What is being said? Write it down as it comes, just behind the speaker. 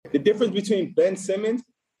difference between Ben Simmons,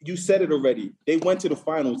 you said it already. They went to the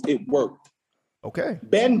finals. It worked. Okay.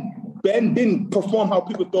 Ben didn't perform how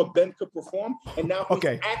people thought Ben could perform, and now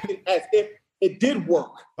he's acting as if it did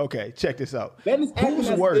work. Okay, check this out. Ben is acting Who's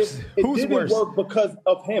as worse? if it Who's didn't worse? work because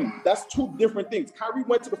of him. That's two different things. Kyrie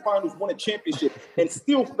went to the finals, won a championship, and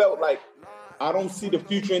still felt like, I don't see the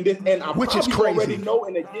future in this. And I Which is probably crazy. already know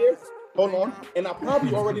in a year. Hold on. And I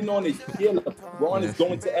probably already know in a year LeBron is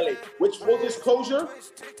going to LA. Which full disclosure,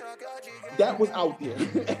 that was out there.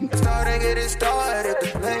 Starting getting started,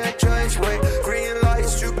 they playing church way. Green light,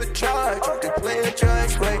 supercharged, they playing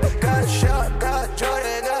church way. Got shot, got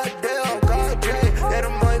Jordan, got Dale, got Jay. That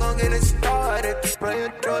them boy gon' get it started, they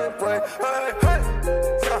playing church way. Hey, hey,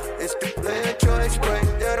 yeah, it's the playing church way.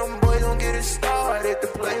 That them boy gon' get it started, they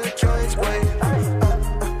playing church way.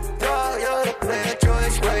 Yeah, they playing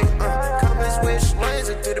church way. Come and switch lanes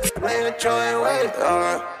into the playing church way.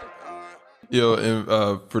 Yo,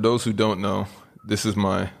 and for those who don't know, this is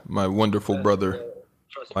my wonderful brother,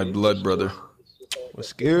 my blood brother.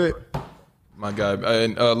 What's good? My guy.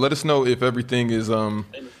 And let us know if everything is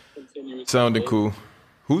sounding cool.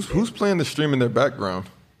 Who's playing the stream in their background?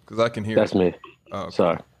 Because I can hear. That's me. Oh, okay.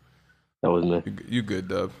 Sorry, that was me. You good,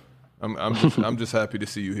 Dub? I'm just happy to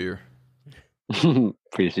see you here.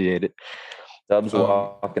 Appreciate it. Dub's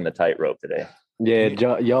walking the tightrope today.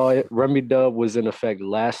 Yeah, y'all, Remy Dub was in effect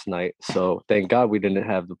last night, so thank God we didn't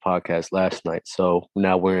have the podcast last night. So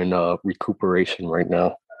now we're in recuperation right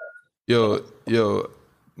now. Yo,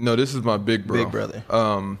 no, this is my big bro. Big brother.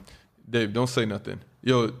 Dave, don't say nothing.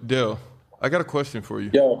 Yo, Dale, I got a question for you.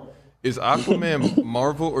 Yo. Is Aquaman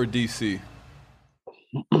Marvel or DC?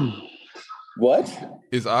 What?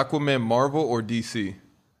 Is Aquaman Marvel or DC?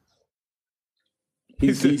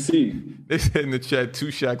 He's DC. They said in the chat, two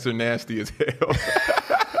Shaqs are nasty as hell.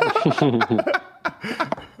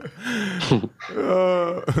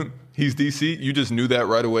 He's DC. You just knew that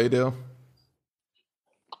right away, Dale?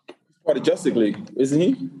 He's part of Justice League, isn't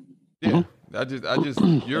he? Yeah. I just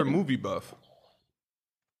you're a movie buff.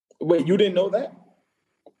 Wait, you didn't know that?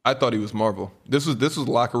 I thought he was Marvel. This was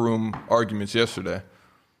locker room arguments yesterday.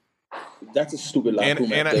 That's a stupid locker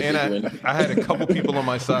room. I had a couple people on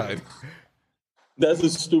my side. That's a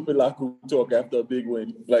stupid locker room talk after a big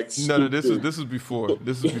win. Like No, this is before.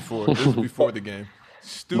 This is before the game.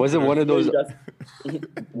 Stupid. Was it one of those? Wow.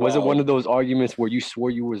 Was it one of those arguments where you swore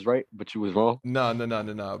you was right but you was wrong? No.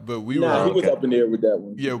 But we he were. was up in the air with that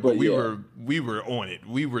one. Yeah, but we were on it.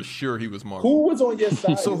 We were sure he was Marvel. Who was on your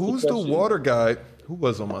side? So who's the water guy? Who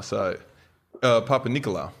was on my side? Papa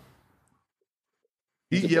Nicolau.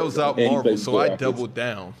 He yells out Marvel, so I doubled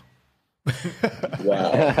down.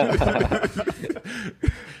 Wow.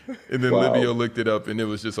 And then Livio looked it up, and it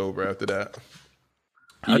was just over after that.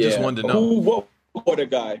 I just wanted to know. What water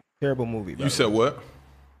guy? Terrible movie. You said what?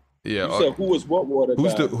 Yeah. You said who was what water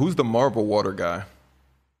guy? Who's the Marvel water guy?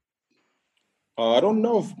 I don't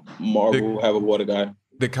know if Marvel will have a water guy.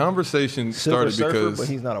 The conversation Silver started Surfer, because but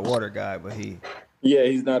he's not a water guy, but he. Yeah,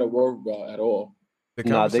 he's not a water guy at all. The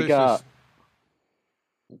Nah, they got.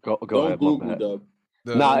 Go Don't ahead. Google Dub.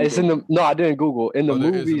 It's in the. No, I didn't Google. In the there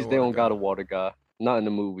isn't movies, a they don't water got guy. a water guy. Not in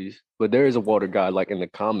the movies, but there is a water guy like in the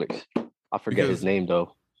comics. I forget his name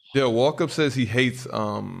though. Yeah, Walkup says he hates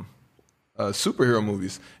superhero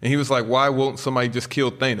movies, and he was like, "Why won't somebody just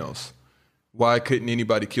kill Thanos? Why couldn't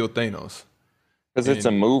anybody kill Thanos?" Because it's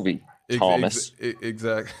a movie, Thomas.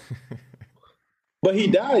 Exactly. But he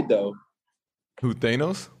died though. Who,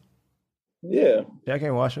 Thanos? Yeah. I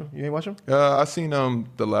can't watch him. You ain't watch him? I seen the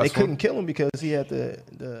last They one. couldn't kill him because he had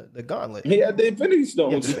the gauntlet. He had the Infinity He had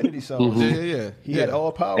Stones. the Infinity Stones. Yeah. He had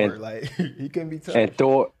all power. And- Like he couldn't be touched. And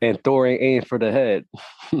Thor ain't aim for the head.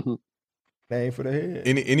 Name for the head.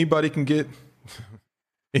 Anybody can get.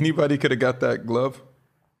 Anybody could have got that glove.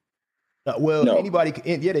 No. Anybody.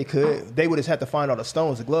 Yeah, they could. They would just have to find all the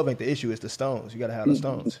stones. The glove ain't the issue. It's the stones. You got to have the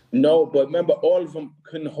stones. No, but remember, all of them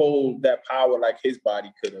couldn't hold that power like his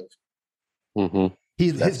body could have. Mm-hmm.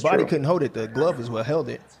 His body true. couldn't hold it. The glove is what held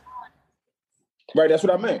it. Right, that's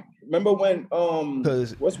what I meant. Remember when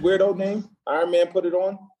what's weirdo name? Iron Man put it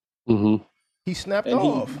on? Mm-hmm. He snapped And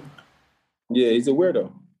off. Yeah, he's a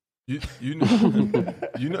weirdo. You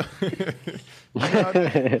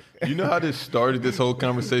know how this started, this whole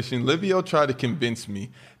conversation? Livio tried to convince me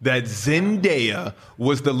that Zendaya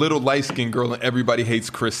was the little light-skinned girl in Everybody Hates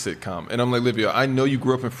Chris sitcom. And I'm like, Livio, I know you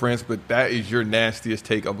grew up in France, but that is your nastiest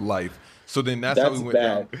take of life. So then that's how we went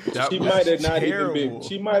bad. down. That She was might have not even terrible. been.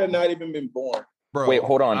 She might have not even been born. Bro, Wait,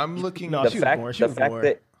 hold on. I'm looking. No, the she was fact, born. She the was fact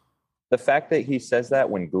born. that The fact that he says that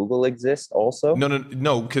when Google exists also.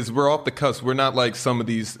 No, because we're off the cusp. We're not like some of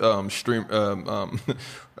these streamer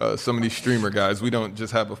guys. We don't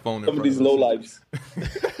just have a phone. Some of these low lives.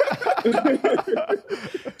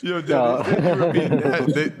 Yo, Dale,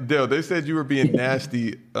 they said you were being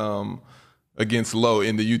nasty against Low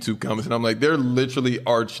in the YouTube comments, and I'm like, they're literally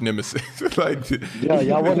arch nemesis. Like, yeah,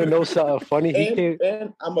 y'all want to know something funny?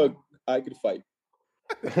 I could fight.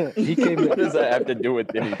 He came. What does that have to do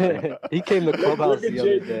with anything? He came to Clubhouse the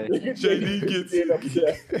other day. JD gets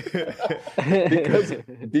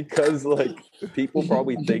because like people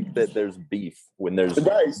probably think that there's beef when there's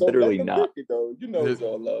literally not. Though. You know, it's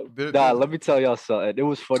all love. Nah, let me tell y'all something. It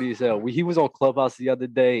was funny as hell. He was on Clubhouse the other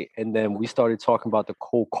day, and then we started talking about the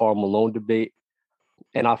whole Karl Malone debate,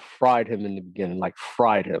 and I fried him in the beginning, like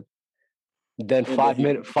fried him. Then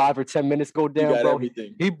 5 or 10 minutes go down, bro.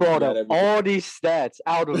 He brought up all these stats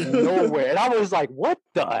out of nowhere, and I was like, "What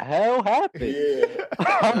the hell happened?" Yeah,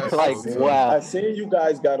 I'm like, "Wow." I seen you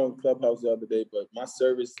guys got on Clubhouse the other day, but my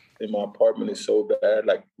service in my apartment is so bad.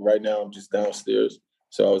 Like right now, I'm just downstairs,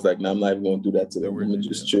 so I was like, "No, I'm not even gonna do that to them. I'm gonna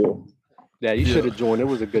just chill." Yeah, you should have joined. It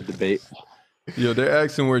was a good debate. Yo, they're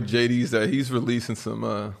asking where JD's at. He's releasing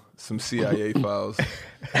some CIA files.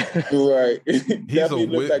 Right. This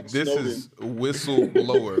is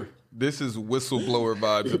whistleblower. This is whistleblower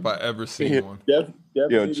vibes if I ever see one. Yo,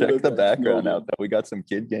 check the background out though. We got some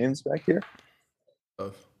kid games back here.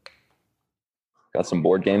 Got some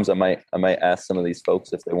board games. I might ask some of these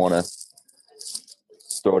folks if they want to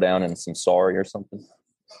throw down in some Sorry or something.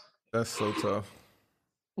 That's so tough.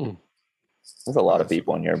 There's a lot of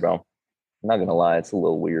people in here, bro. I'm not gonna lie, it's a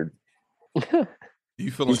little weird. You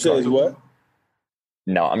feeling what?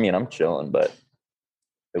 No, I mean I'm chilling, but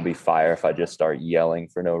it'll be fire if I just start yelling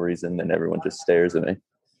for no reason, then everyone just stares at me.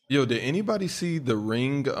 Yo, did anybody see the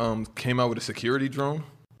Ring came out with a security drone?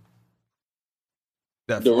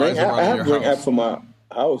 That the Ring, I have the Ring app for my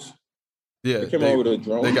house. Yeah, they came out with a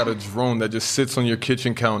drone. They got a drone that just sits on your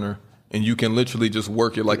kitchen counter, and you can literally just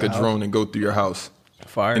work it like a drone and go through your house.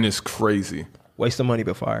 Fire. And it's crazy. Waste of money,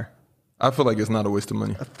 but fire. I feel like it's not a waste of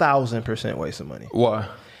money. 1,000% waste of money. Why?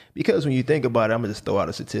 Because when you think about it, I'm gonna just throw out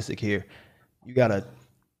a statistic here. You got a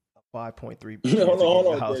 5.3.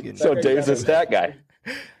 Hold on. So Dave's a stat guy.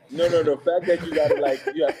 No. The fact that you have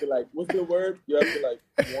to what's the word? You have to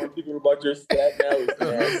warn people about your stat now is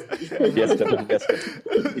nasty. Yes,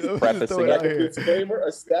 he's prefacing like a disclaimer,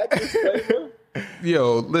 a stat disclaimer.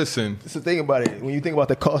 Yo, listen. So think about it. When you think about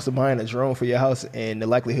the cost of buying a drone for your house and the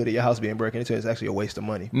likelihood of your house being broken into, it's actually a waste of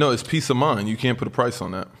money. No, it's peace of mind. You can't put a price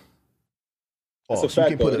on that. Oh, so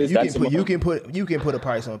you can put a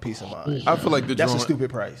price on peace of mind. I feel like the drone. That's a stupid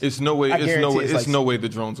price. It's no way the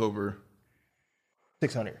drone's over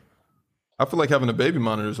 600. I feel like having a baby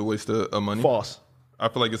monitor is a waste of money. False. I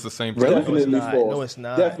feel like it's the same. Definitely false. No, it's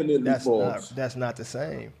not. Definitely false. That's not the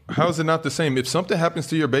same. How is it not the same? If something happens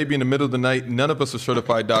to your baby in the middle of the night, none of us are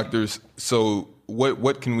certified doctors. So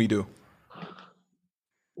what can we do?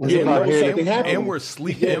 And we're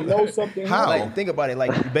sleeping. How? Like, think about it.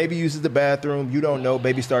 Like, baby uses the bathroom. You don't know.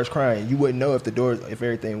 Baby starts crying. You wouldn't know if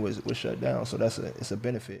everything was shut down. So it's a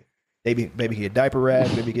benefit. Baby get diaper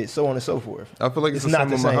rash. Baby get so on and so forth. I feel like it's not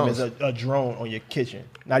the same as a drone on your kitchen.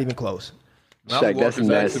 Not even close. Shaq, that's the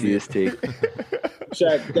nastiest take.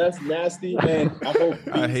 Shaq, that's nasty, and I hope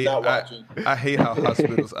he's not watching. I hate how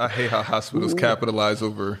hospitals capitalize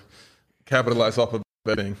off of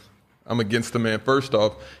betting. I'm against the man, first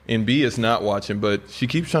off, and B is not watching, but she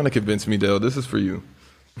keeps trying to convince me, Dale, this is for you,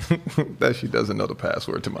 that she doesn't know the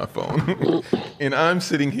password to my phone. And I'm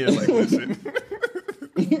sitting here like, listen.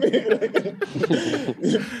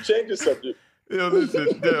 Change the subject. Yo, listen,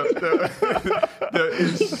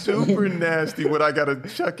 it's super nasty when I got to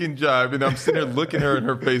chuck and jive, and I'm sitting there looking her in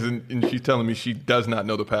her face, and she's telling me she does not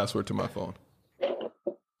know the password to my phone.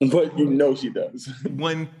 But you know she does.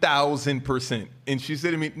 1,000%. And she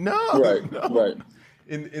said to me, no. Right.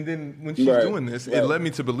 And then when she's doing this, it led me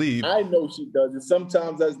to believe. I know she does it.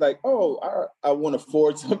 Sometimes I was like, I want to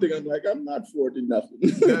forward something. I'm like, I'm not forwarding nothing.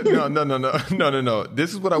 No.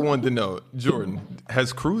 This is what I wanted to know. Jordan,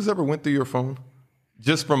 has Cruz ever went through your phone?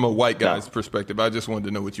 Just from a white guy's perspective. I just wanted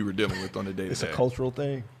to know what you were dealing with on the day-to-day. It's a cultural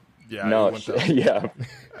thing. Yeah. No, yeah,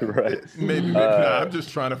 right. Maybe not. I'm just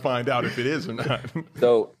trying to find out if it is or not.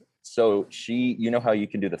 So she, you know how you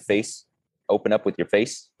can do the face, open up with your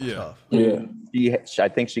face? Yeah. I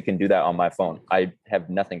think she can do that on my phone. I have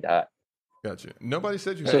nothing to add. Gotcha. Nobody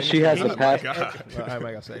said you. So she has a password. How am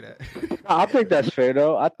I gonna say that? I think that's fair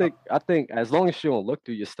though. I think as long as she don't look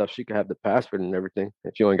through your stuff, she can have the password and everything.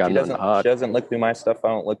 If you ain't got nothing to hide. She doesn't look through my stuff. I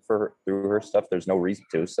don't look through her stuff. There's no reason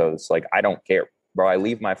to. So it's like I don't care. bro, I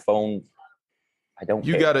leave my phone. I don't.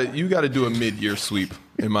 You gotta do a mid-year sweep,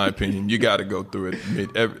 in my opinion. You gotta go through it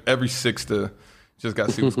every 6 to. Just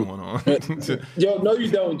gotta see what's going on. Yo, no,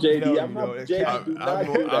 you don't, JD. No, I'm not JD.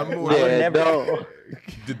 I'm more. I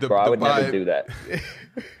would never do that.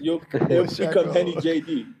 You'll become Henny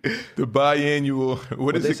JD. The biannual.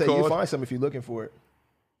 What is it called? You find some if you're looking for it.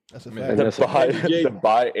 That's a fact. The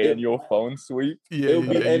biannual phone sweep. Yeah, It'll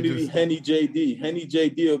be Henny JD. Henny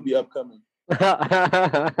JD will be upcoming.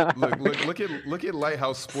 Look at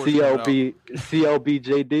Lighthouse Sports.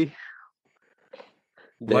 CLBJD.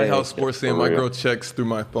 Lighthouse Sports saying my girl checks through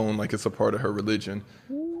my phone like it's a part of her religion.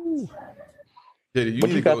 JD,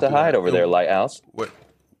 what you got to hide over there, Lighthouse? What?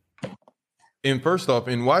 And first off,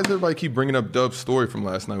 why does everybody keep bringing up Dub's story from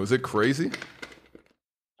last night? Was it crazy?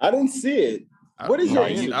 I didn't see it. What is your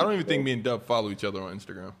Instagram? I don't even think me and Dub follow each other on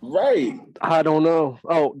Instagram. Right. I don't know.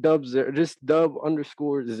 Oh, just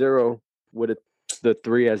Dub_0 with the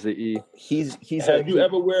 3 as the E. Have you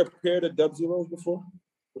ever wear a pair of Dub Zeros before?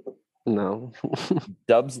 No.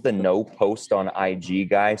 Dub's the no post on IG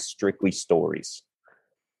guy, strictly stories.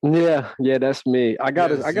 Yeah, that's me. I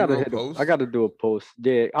gotta do a post.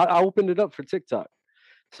 Yeah, I opened it up for TikTok,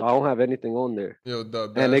 so I don't have anything on there. Yo,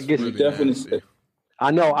 Dub, and it gets really definitely. I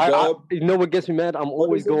know. I you know what gets me mad? I'm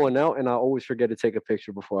always going out, and I always forget to take a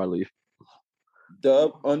picture before I leave.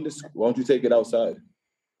 Dub _ Why don't you take it outside?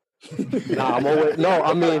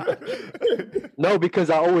 No,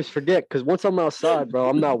 because I always forget. Because once I'm outside, bro,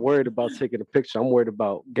 I'm not worried about taking a picture. I'm worried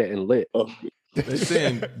about getting lit. They're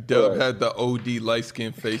saying Dub had the OD light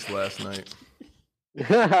skin face last night.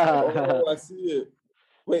 Oh, I see it.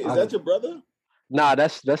 Wait, is that your brother? Nah,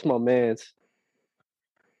 that's my man's.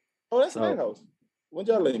 Oh, that's my house. When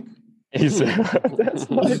y'all link? He said, "That's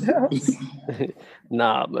my house."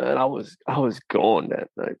 Nah, man, I was gone that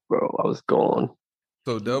night, bro. I was gone.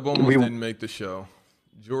 So Dub almost didn't make the show.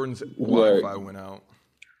 Jordan's Wi-Fi went out.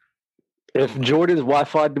 If Jordan's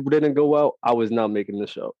Wi-Fi didn't go out, I was not making the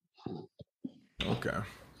show. Okay.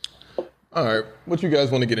 All right. What you guys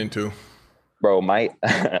want to get into? Bro, my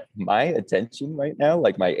attention right now,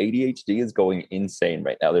 like my ADHD is going insane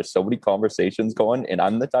right now. There's so many conversations going, and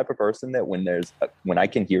I'm the type of person that when I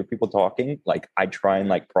can hear people talking, like I try and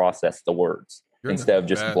like process the words. Instead of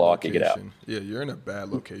just blocking it out. Yeah, you're in a bad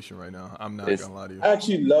location right now. I'm not gonna lie to you. I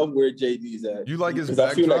actually love where JD's at. You like his I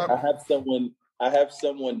backdrop? feel like I have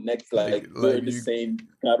someone next, like we're the same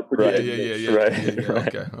kind of projection.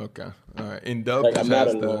 Yeah. Okay. All right. And Dub just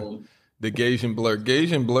has the Gauge and Blur.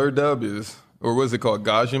 Gauge and Blur Dub is, or what is it called?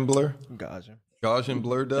 Gauge and Blur? Gauge and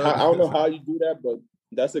Blur Dub? I don't know how you do that, but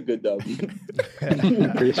that's a good dub.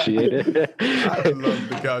 Appreciate it. I love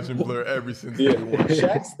the Gauge and Blur ever since day one.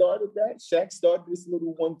 Shaq started that. Shaq started this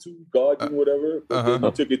little 1-2 guarding whatever. But then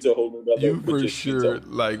he took it to a whole nother. You for sure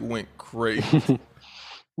like went crazy.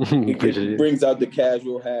 It brings out the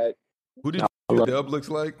casual hat. Who did you think Dub looks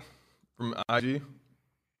like from IG?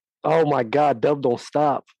 Oh my God, Dub don't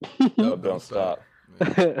stop. Dub don't stop.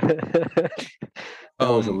 That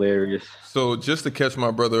was hilarious. So just to catch my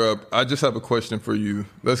brother up, I just have a question for you.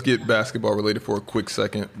 Let's get basketball related for a quick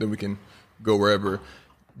second, then we can go wherever.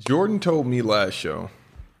 Jordan told me last show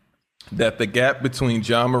that the gap between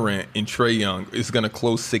Ja Morant and Trae Young is going to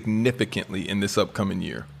close significantly in this upcoming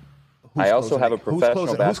year. I also have a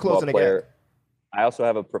professional basketball player. I also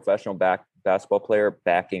have a professional basketball player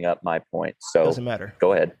backing up my point. So doesn't matter.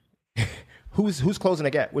 Go ahead. Who's closing the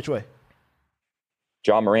gap? Which way?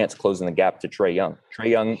 Ja Morant's closing the gap to Trae Young. Trae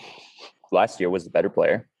Young last year was the better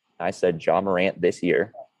player. I said Ja Morant this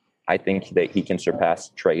year, I think that he can surpass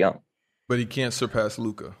Trae Young. But he can't surpass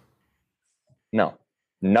Luka. No,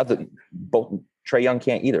 nothing. Both Trae Young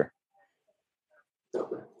can't either.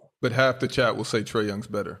 But half the chat will say Trae Young's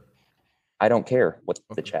better. I don't care what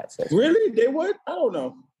the chat says. Really? They would? I don't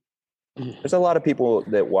know. There's a lot of people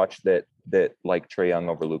that watch that like Trae Young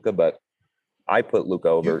over Luka, but I put Luka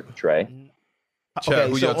over Trae. Okay,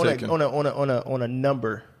 who so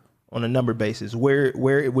on a number basis, where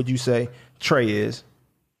would you say Trae is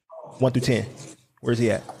 1 through 10? Where's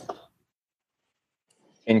he at?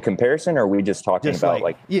 In comparison, or are we just talking just about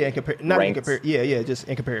just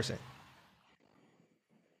in comparison.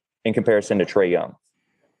 In comparison to Trae Young.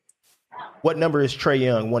 What number is Trae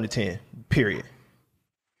Young 1 to 10? Period.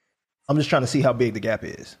 I'm just trying to see how big the gap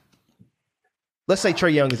is. Let's say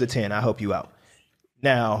Trae Young is a 10. I help you out.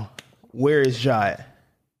 Now, where is Ja at?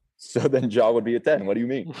 So then Ja would be a 10. What do you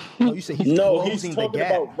mean? No, you say he's closing the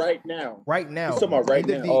gap. About right now. Right now. He's talking about right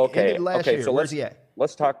now. Okay. So where's he at?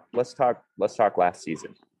 Let's talk last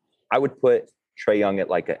season. I would put Trae Young at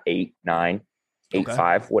like a 8, 9, 8,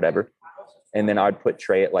 5, whatever. And then I'd put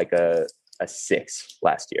Trae at like a 6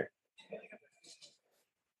 last year.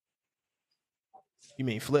 You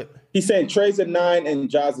mean flip? He's saying Trey's a 9 and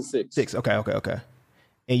Ja's a 6. 6. Okay.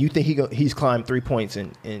 And you think he's climbed 3 points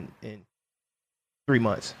in 3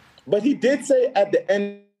 months? But he did say at the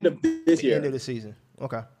end of this year. End of the season.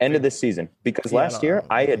 Okay. End of this season. Because last year,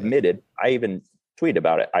 I admitted, I even tweeted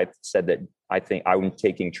about it. I said that I think I'm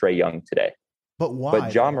taking Trae Young today. But why? But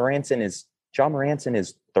John Morant's in his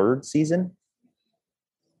third season.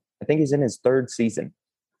 I think he's in his third season.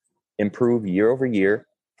 Improved year over year.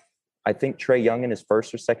 I think Trae Young in his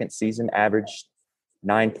first or second season averaged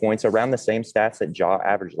 9 points, around the same stats that Ja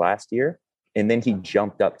averaged last year. And then he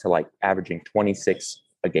jumped up to like averaging 26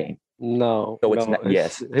 a game. No. So it's not,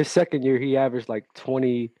 yes. His second year, he averaged like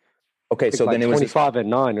 20. Okay, so then it was 25 and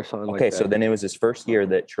 9 or something like that. Okay, so then it was his first year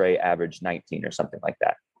that Trae averaged 19 or something like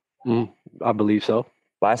that. I believe so.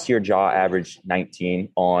 Last year, Ja averaged 19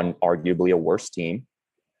 on arguably a worse team.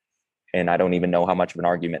 And I don't even know how much of an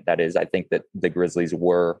argument that is. I think that the Grizzlies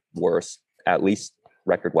were worse, at least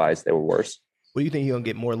record-wise, they were worse. What do you think he's going to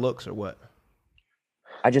get more looks or what?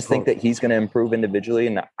 I just think that he's going to improve individually.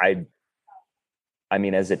 And I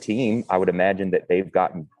mean, as a team, I would imagine that they've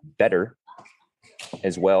gotten better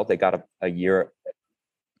as well. They got a year.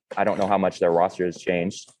 I don't know how much their roster has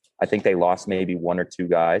changed. I think they lost maybe 1 or 2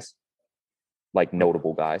 guys, like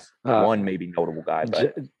notable guys. One maybe notable guy.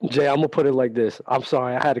 But Jay, I'm gonna put it like this. I'm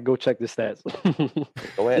sorry, I had to go check the stats.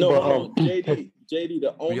 Go ahead. No, JD,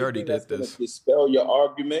 the only thing that's going to dispel your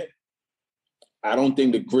argument, I don't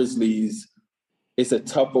think the Grizzlies, it's a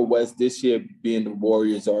tougher West this year, being the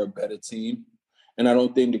Warriors are a better team. And I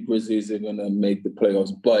don't think the Grizzlies are going to make the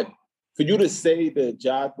playoffs. But for you to say the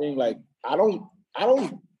Ja thing, like, I don't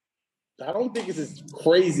think it's as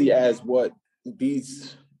crazy as what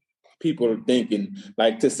these people are thinking.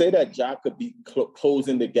 Like, to say that Ja could be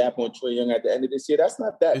closing the gap on Trae Young at the end of this year, that's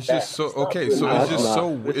not that it's bad. Just so okay. So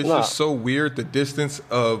it's just so weird, the distance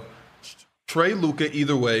of Trae, Luka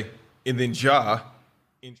either way, and then Ja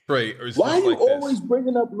in Trae. Why are you always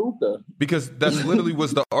bringing up Luka? Because that's literally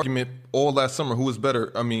was the argument all last summer. Who was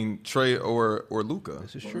better? I mean, Trae or Luka?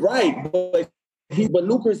 This is true. Right, but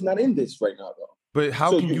Luka is not in this right now, though. But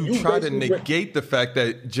how can you try to negate the fact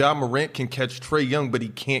that Ja Morant can catch Trae Young, but he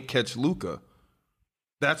can't catch Luka?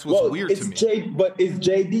 That's what's weird to me. But it's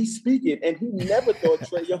JD speaking, and he never thought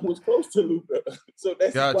Trae Young was close to Luka. So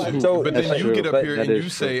that's why. So, but then you get up here and you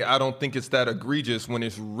say, I don't think it's that egregious when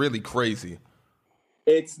it's really crazy.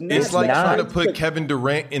 It's not. It's like trying to put Kevin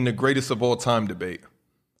Durant in the greatest of all time debate.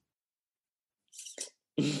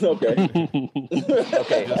 Okay.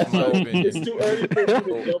 Okay. It's too early for you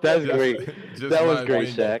to That's great. That was great,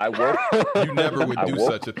 Shaq. You never would do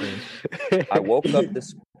such a thing. I woke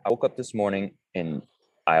up this morning and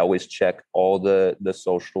I always check all the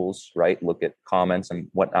socials, right? Look at comments and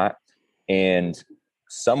whatnot. And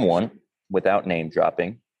someone, without name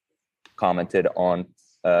dropping, commented on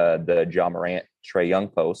the Ja Morant Trae Young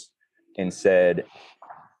post and said,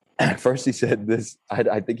 first he said this,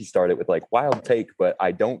 I think he started with like wild take, but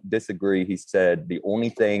I don't disagree. He said the only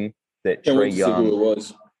thing that Trae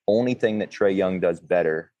Young does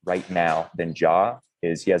better right now than Ja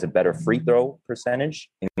is he has a better free throw percentage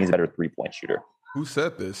and he's a better 3-point shooter. Who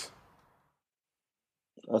said this?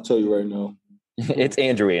 I'll tell you right now. It's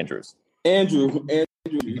Andrew Andrews. Andrew.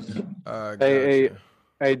 Hey,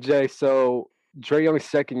 Jay. So Trae Young's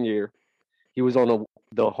second year, he was on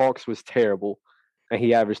the Hawks was terrible, and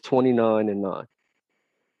he averaged 29 and 9.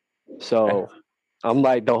 So I'm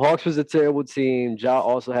like, the Hawks was a terrible team. Ja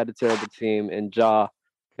also had a terrible team, and Ja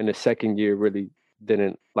in the second year really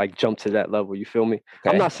didn't like jump to that level. You feel me? Okay.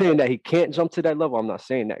 I'm not saying that he can't jump to that level. I'm not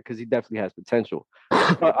saying that because he definitely has potential.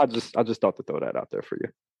 I just thought to throw that out there for you.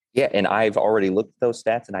 Yeah, and I've already looked at those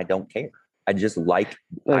stats, and I don't care. I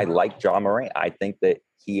like Ja Morant. I think that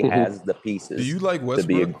he has the pieces. Do you like Westbrook? To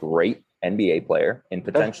be a great NBA player and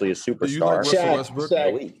potentially a superstar. Do you like Russell Westbrook?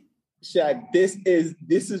 Shaq, this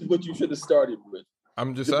is what you should have started with.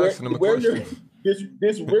 I'm just asking him a question.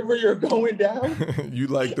 This river you're going down. You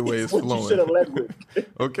like the way it's flowing. You should have led with.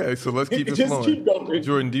 Okay, so let's keep it just flowing. Keep going.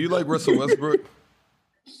 Jordan, do you like Russell Westbrook?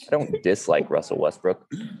 I don't dislike Russell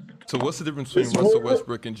Westbrook. So what's the difference between Russell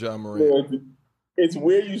Westbrook and Ja Morant? It's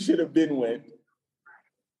where you should have been when.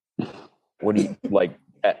 What do you like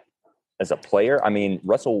as a player? I mean,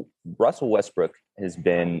 Russell Westbrook has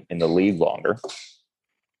been in the league longer.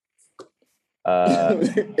 I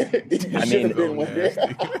mean,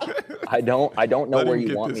 I don't know where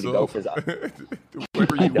you want me to go because I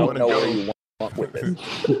don't know where you want with this.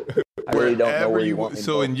 I really don't know where you want me to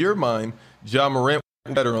go. So in your mind, Ja Morant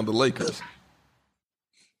would be better on the Lakers.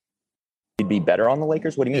 He'd be better on the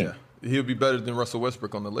Lakers? What do you mean? Yeah, he'll be better than Russell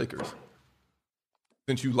Westbrook on the Lakers.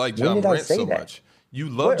 Since you like Ja Morant so much. You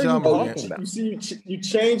love Ja Morant. You see, you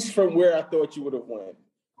changed from where I thought you would have went.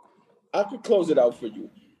 I could close it out for you.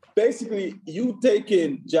 Basically, you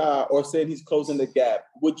taking Ja or saying he's closing the gap.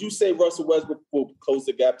 Would you say Russell Westbrook will close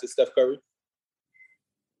the gap to Steph Curry?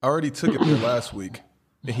 I already took it there last week,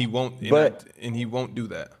 and he won't. And he won't do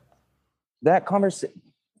that. That conversation.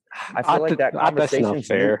 I feel like that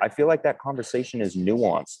conversation. I feel like that conversation is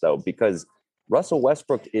nuanced though, because Russell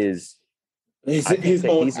Westbrook is his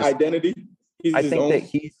own identity.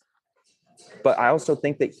 But I also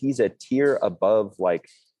think that he's a tier above like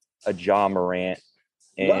a Ja Morant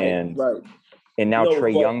and now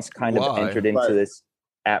Trae Young's kind of entered into this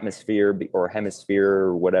atmosphere or hemisphere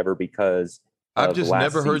or whatever because I've just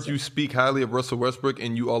never heard you speak highly of Russell Westbrook,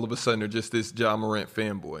 and you all of a sudden are just this Ja Morant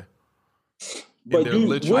fanboy. But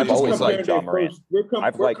I've always liked Ja Morant.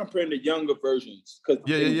 We're comparing the younger versions because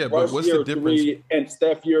But what's the difference? And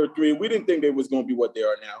Steph year 3, we didn't think they was going to be what they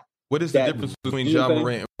are now. What is the difference between Ja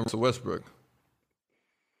Morant and Russell Westbrook?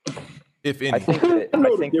 If any,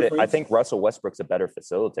 I think Russell Westbrook's a better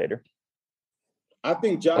facilitator. I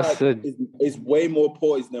think Ja is way more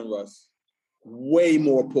poised than Russ. Way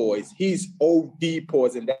more poised. He's OD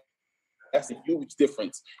poised, and that's a huge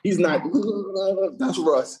difference. He's not. That's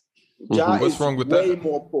Russ. Ja what's wrong with way that?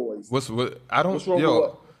 More poised. I don't.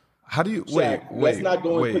 How do you Shaq,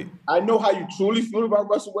 wait? I know how you truly feel about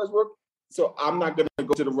Russell Westbrook, so I'm not going to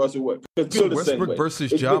go to the Russell Westbrook. Westbrook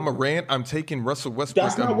versus Ja Morant. I'm taking Russell Westbrook.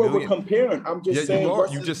 That's not what we're comparing. I'm just saying.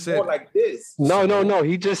 You just said more like this. No.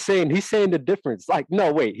 He's saying the difference. Like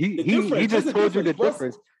no, wait. He just told you the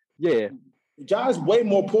difference. Yeah. Ja's way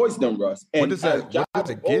more poised than Russ. And what does that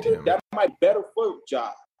get him? That might be better for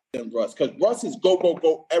Ja than Russ. Because Russ is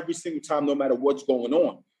go every single time, no matter what's going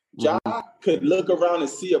on. Ja could look around and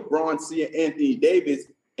see a Bron, see an Anthony Davis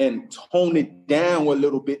and tone it down a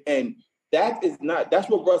little bit. And that's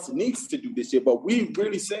what Russ needs to do this year. But we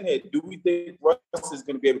really saying here, do we think Russ is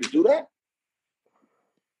going to be able to do that?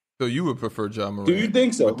 So you would prefer Ja Morant? Do you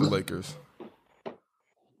think so? With the Lakers?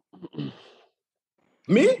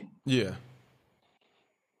 Me? Yeah.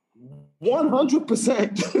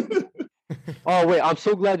 100%. Oh wait, I'm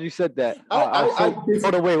so glad you said that.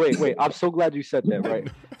 Wait. I'm so glad you said that. Right.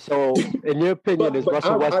 So, in your opinion, is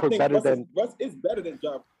Russell Westbrook better than? Russ is better than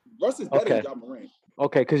Ja. Russ is better than Ja Morant.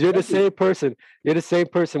 Okay, because you're the same person. You're the same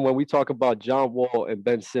person when we talk about John Wall and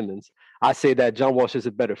Ben Simmons. I say that John Wall is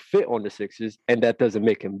a better fit on the Sixers, and that doesn't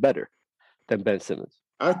make him better than Ben Simmons.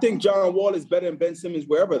 I think John Wall is better than Ben Simmons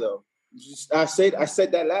wherever though. I said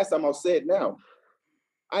that last time. I'll say it now.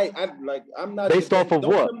 I'm not based off of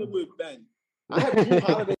what? With Ben. I have Drew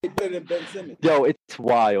Holiday better than Ben Simmons. Yo, it's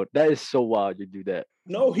wild. That is so wild. You do that.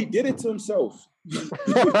 No, he did it to himself. That's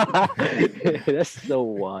so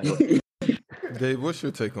wild. Dave, what's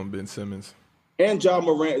your take on Ben Simmons? And Ja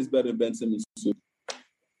Morant is better than Ben Simmons too.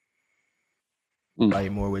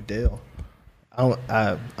 Fight more with Dale.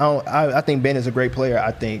 I think Ben is a great player.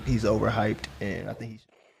 I think he's overhyped, and I think he's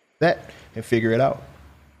that and figure it out.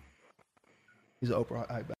 He's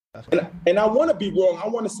overhyped. And I want to be wrong. I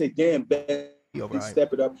want to say, damn, Ben,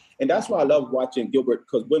 step it up. And that's why I love watching Gilbert,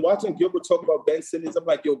 because when watching Gilbert talk about Ben Simmons, I'm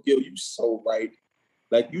like, yo, Gil, you so right.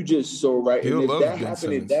 Like, you just so right. Gil and if loves that Ben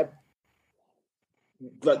happened, Simmons.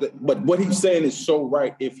 But what he's saying is so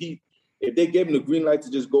right. If they gave him the green light to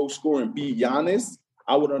just go score and be Giannis,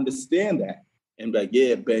 I would understand that. And like,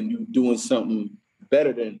 yeah, Ben, you doing something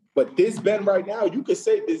better than. But this Ben right now, you could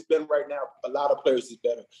say this Ben right now, a lot of players is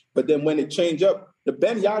better. But then when it change up, the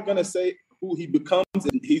Ben y'all gonna say who he becomes,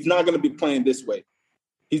 and he's not gonna be playing this way.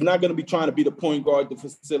 He's not gonna be trying to be the point guard, the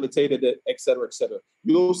facilitator, the et cetera, et cetera.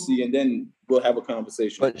 You'll see, and then we'll have a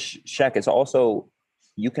conversation. But Shaq, it's also,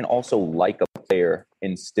 you can also like a player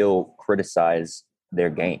and still criticize their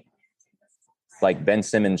game. Like Ben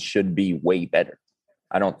Simmons should be way better.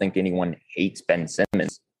 I don't think anyone hates Ben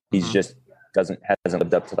Simmons. He's just hasn't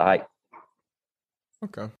lived up to the hype.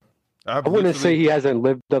 Okay. I wouldn't say he hasn't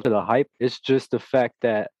lived up to the hype. It's just the fact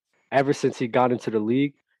that ever since he got into the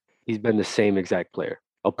league, he's been the same exact player,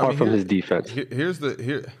 apart from his defense. And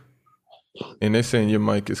they're saying your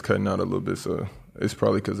mic is cutting out a little bit, so it's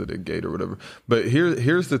probably because of the gate or whatever. But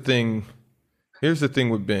here's the thing. Here's the thing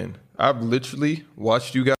with Ben. I've literally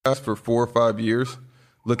watched you guys for 4 or 5 years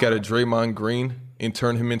look at a Draymond Green and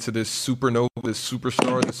turn him into this supernova, this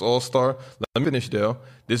superstar, this all-star. Let me finish, Dale.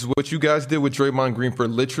 This is what you guys did with Draymond Green for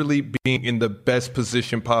literally being in the best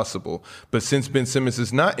position possible. But since Ben Simmons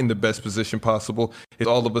is not in the best position possible, it's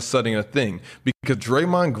all of a sudden a thing. Because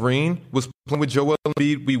Draymond Green was playing with Joel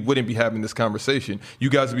Embiid, we wouldn't be having this conversation.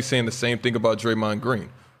 You guys would be saying the same thing about Draymond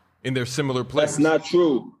Green. And they're similar players. That's not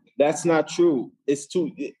true. That's not true.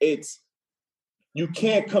 You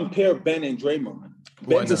can't compare Ben and Draymond.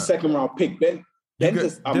 Ben's a second round pick. You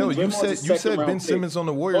said Ben Simmons on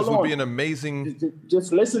the Warriors would be an amazing.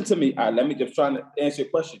 Just listen to me. All right, let me just try to answer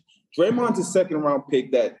your question. Draymond's a second round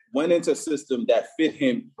pick that went into a system that fit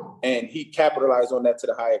him, and he capitalized on that to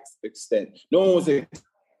the highest extent. No one was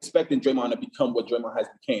expecting Draymond to become what Draymond has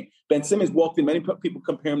become. Ben Simmons walked in. Many people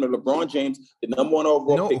compare him to LeBron James, the number one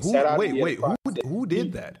overall pick. Who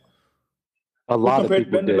did that? A lot of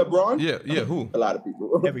people did. LeBron? Yeah. Who? A lot of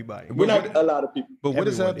people. Everybody. We're not a lot of people. But what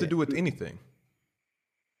does that have to do with anything?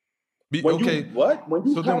 Then why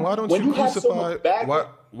don't you crucify?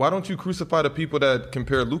 Why don't you crucify the people that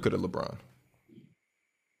compare Luka to LeBron?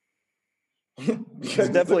 It's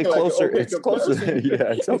definitely closer. It's closer.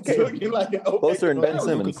 Yeah, it's okay. Closer than Ben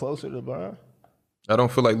Simmons. Closer to LeBron. I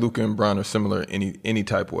don't feel like Luka and Bron are similar in any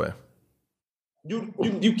type of way. You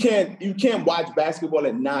can't watch basketball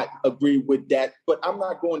and not agree with that, but I'm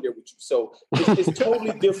not going there with you. So it's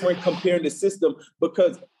totally different comparing the system,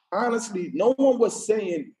 because honestly, no one was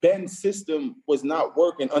saying Ben's system was not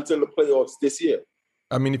working until the playoffs this year.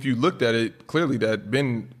 I mean, if you looked at it, clearly that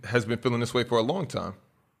Ben has been feeling this way for a long time.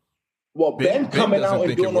 Well, Ben coming out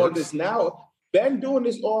and doing all this now, Ben doing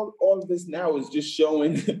this all this now is just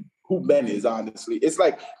showing who Ben is, honestly. It's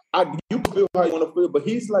like, you feel how you want to feel, but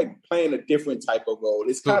he's like playing a different type of role.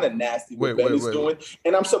 It's kind of nasty what Ben is doing.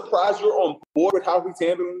 And I'm surprised you're on board with how he's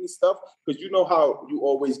handling this stuff, because you know how you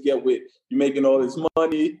always get with you making all this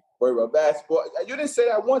money, worry about basketball. You didn't say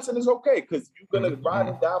that once, and it's okay, because you're going to ride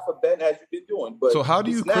and die for Ben as you've been doing. But so how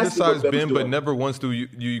do you criticize Ben, but never once do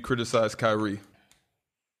you criticize Kyrie?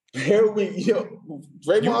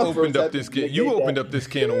 Draymond opened up this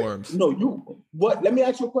can of worms. No, what? Let me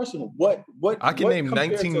ask you a question. What? I can name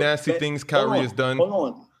 19 nasty things Kyrie has done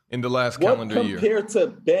in the last calendar year. Compared to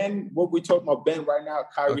Ben, what we're talking about Ben right now,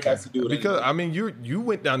 Kyrie has to do it. Because I mean, you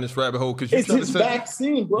went down this rabbit hole because it's his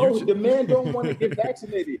vaccine, bro. The man don't want to get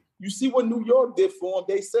vaccinated. You see what New York did for him?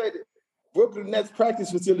 They said Brooklyn Nets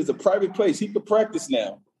practice facility is a private place. He could practice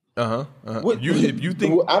now. If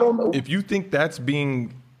you think that's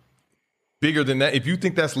being bigger than that, if you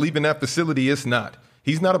think that's leaving that facility, it's not.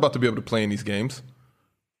 He's not about to be able to play in these games.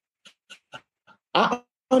 I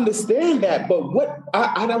understand that, but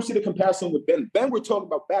I don't see the comparison with Ben. Ben, we're talking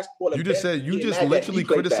about basketball. You just literally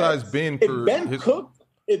criticized Ben for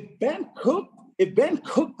If Ben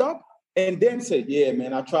cooked up and then said, "Yeah,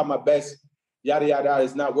 man, I tried my best, yada yada,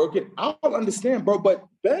 it's not working," I'll understand, bro. But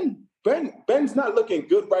Ben's not looking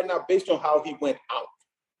good right now based on how he went out,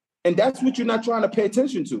 and that's what you're not trying to pay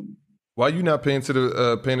attention to. Why are you not paying attention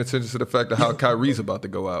to the fact of how Kyrie's about to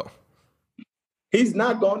go out? He's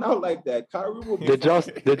not going out like that. Kyrie will be Did y'all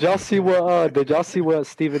see what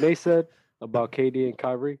Stephen A said about KD and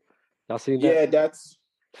Kyrie? Y'all seen that? Yeah, that's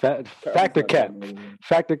factor cap.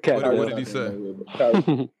 Factor cap. What did he say?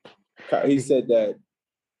 He said that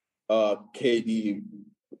KD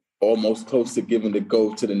almost close to giving the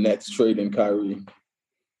go to the Nets, trading Kyrie.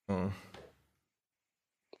 And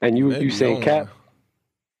you saying cap?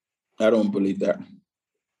 I don't believe that.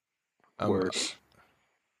 Word.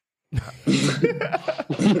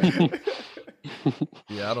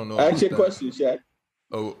 Yeah, I don't know. Ask your question, Shaq.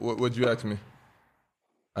 Oh, what'd you ask me?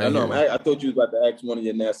 I thought you was about to ask one of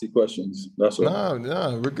your nasty questions. That's all.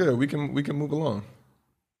 Nah, we're good. We can move along.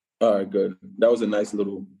 All right, good. That was a nice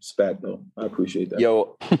little spat, though. I appreciate that.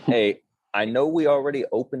 Yo, hey, I know we already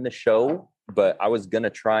opened the show, but I was gonna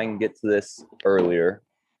try and get to this earlier.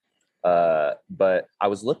 But I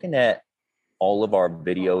was looking at all of our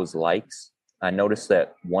videos likes. I noticed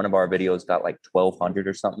that one of our videos got like 1,200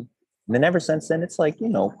 or something. And then ever since then, it's like,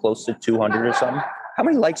 close to 200 or something. How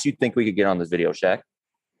many likes do you think we could get on this video, Shaq?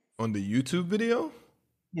 On the YouTube video?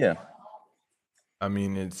 Yeah. I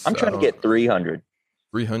mean, I'm trying to get 300.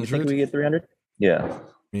 300? You think we get 300? Yeah. I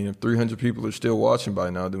mean, if 300 people are still watching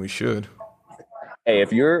by now, then we should. Hey,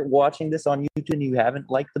 if you're watching this on YouTube and you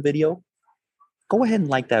haven't liked the video, go ahead and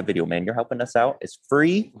like that video, man. You're helping us out. It's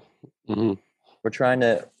free. Mm-hmm.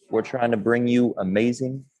 We're trying to bring you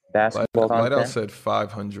amazing basketball content. Lighthouse said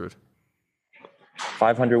 500.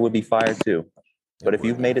 500 would be fire too. But if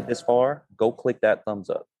you've made it this far, go click that thumbs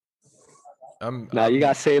up. You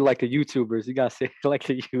gotta say it like the YouTubers. You gotta say it like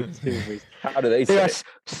the YouTubers. How do they say it?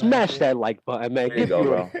 Smash that like button, man.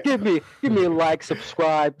 Give me a like,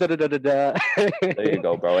 subscribe. There you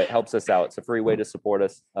go, bro. It helps us out. It's a free way to support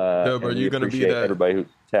us. Are you gonna be that? Everybody who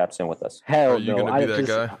taps in with us. Hell no. Are you gonna be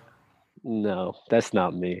that guy? No, that's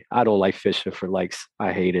not me. I don't like fishing for likes.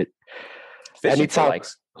 I hate it. Fishing for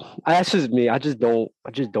likes. That's just me. I just don't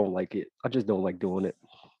like it. I just don't like doing it.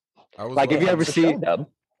 If you ever see,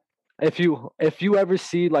 if you ever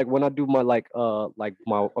see like when I do my like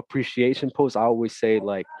my appreciation post, I always say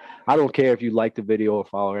like I don't care if you like the video or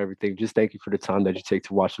follow everything. Just thank you for the time that you take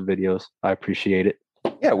to watch the videos. I appreciate it.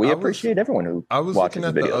 Yeah, we appreciate everyone who I was watches looking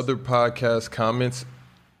at the videos. the other podcast comments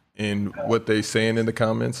and what they saying in the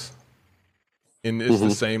comments, and it's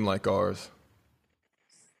the same like ours.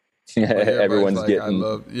 Like Everyone's like, getting.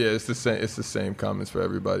 it's the same. It's the same comments for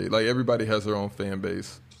everybody. Like everybody has their own fan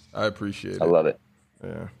base. I appreciate it. I love it.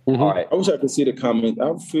 Yeah. All right. I wish I could see the comment.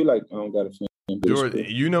 I feel like I don't got a fan base. Jordan,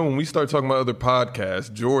 you know, when we start talking about other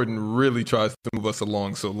podcasts, Jordan really tries to move us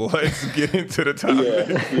along. So let's get into the topic.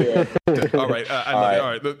 Yeah. All right. All right.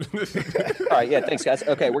 All right. Yeah. Thanks, guys.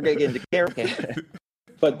 Okay, we're gonna get into Gary.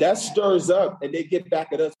 But that stirs up, and they get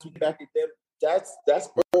back at us. We back at them. That's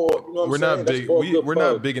all. You know what We're I'm not saying? big. We're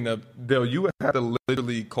not big enough. Dale, you would have to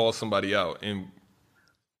literally call somebody out, and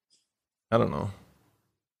I don't know.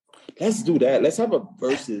 Let's do that. Let's have a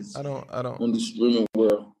versus. I don't. On the streaming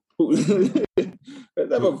world. Let's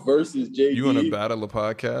have a versus, JD. You want to battle a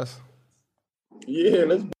podcast? Yeah,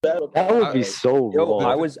 let's battle. That would be so Yo,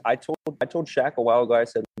 wrong. I told Shaq a while ago. I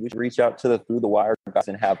said we should reach out to the Through the Wire guys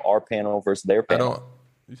and have our panel versus their panel.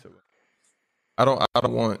 I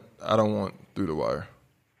don't want Through the Wire.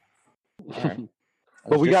 Right.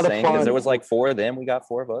 But we gotta saying, find. there was like 4 of them. We got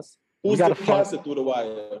 4 of us. Who's gotta the cast of Through the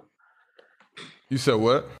Wire? You said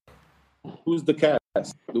what? Who's the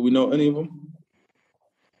cast? Do we know any of them?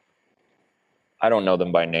 I don't know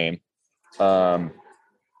them by name. Yeah,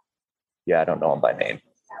 I don't know them by name.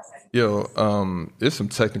 Yo, there's some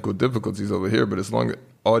technical difficulties over here, but as long as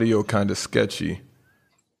audio kind of sketchy.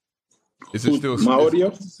 Is it still my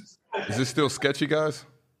audio? Is it still sketchy, guys?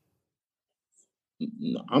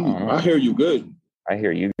 No, I hear you good. I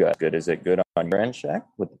hear you guys good. Is it good on your end, Shaq?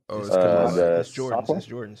 With That's Jordan's. software? That's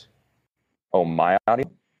Jordan's. Oh, my audio?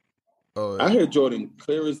 Oh, I hear Jordan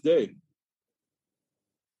clear as day.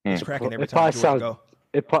 It's cracking every It time probably Jordan sounds.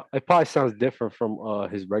 go. It probably sounds different from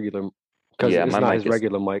his regular, because Yeah, it's my not mic his is-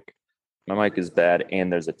 regular mic. My mic is bad,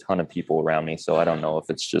 and there's a ton of people around me, so I don't know if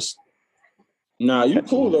it's just. Nah, you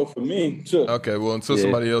cool though for me too. okay. Well, until Yeah.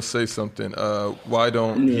 somebody else says something, why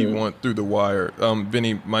don't he want Through the Wire?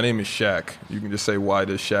 Vinny, my name is Shaq. You can just say, why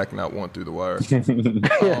does Shaq not want Through the Wire?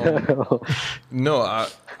 No,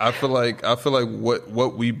 I feel like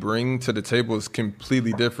what we bring to the table is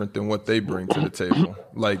completely different than what they bring to the table.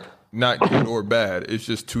 Like, not good or bad. It's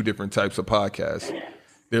just 2 different types of podcasts.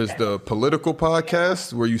 There's the political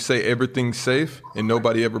podcast where you say everything's safe and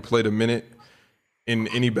nobody ever played a minute in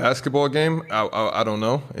any basketball game. I don't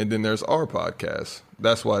know. And then there's our podcast.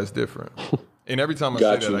 That's why it's different. And every time I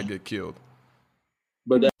say that, I get killed.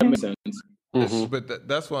 But that makes sense. But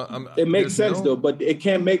that's why I'm. It makes sense though, but it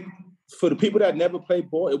can't make for the people that never play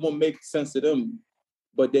ball. It won't make sense to them.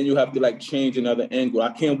 But then you have to like change another angle.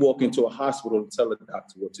 I can't walk into a hospital and tell a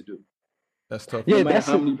doctor what to do. That's tough. Yeah, No matter that's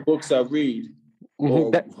how many books I read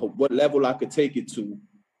or what level I could take it to,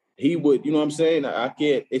 he would. You know what I'm saying? I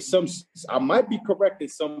can't. I might be correct at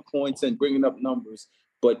some points and bringing up numbers,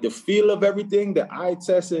 but the feel of everything, the eye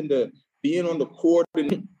test and the being on the court,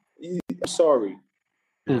 and I'm sorry.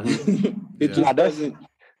 It just doesn't.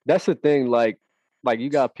 That's the thing. Like you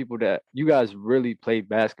got people that you guys really play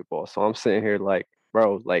basketball. So I'm sitting here like,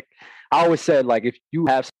 bro, like I always said, like if you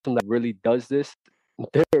have someone that really does this,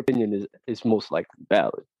 their opinion is most likely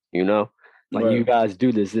valid. You know, like you guys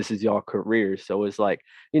do this. This is your career. So it's like,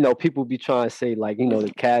 you know, people be trying to say like, you know,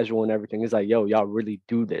 the casual and everything. It's like, yo, y'all really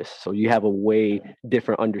do this. So you have a way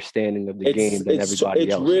different understanding of the game than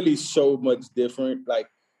everybody else. It's really so much different. Like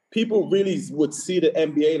people really would see the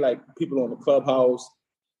NBA like people on the clubhouse,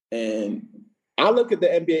 and I look at the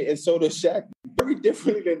NBA and so does Shaq very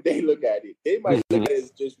differently than they look at it. They might look at it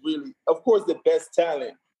as just really, of course, the best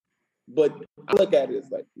talent, but I look at it as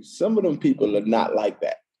like some of them people are not like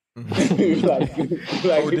that. I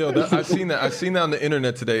seen that on the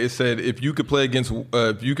internet today. It said if you could play against one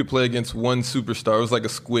superstar, it was like a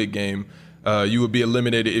Squid Game. You would be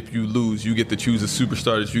eliminated if you lose. You get to choose a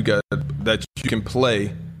superstar that you can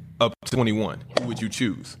play up to 21. Who would you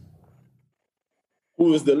choose?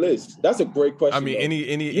 Who is the list? That's a great question. I mean,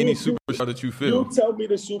 any superstar that you feel. You tell me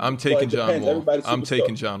the superstar. I'm taking John Wall. I'm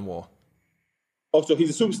taking John Wall. Oh, so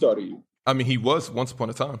he's a superstar to you? I mean, he was once upon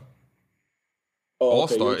a time. Oh,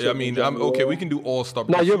 All-star. Okay, I mean, I'm okay. We can do all-star.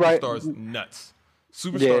 No, you're right. Superstars nuts.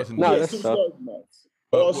 Superstars No, nuts. that's superstar nuts.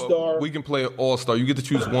 All-star. We can play all-star. You get to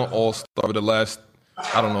choose one all-star for the last,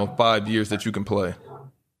 5 years that you can play.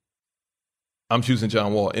 I'm choosing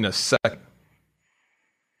John Wall in a second.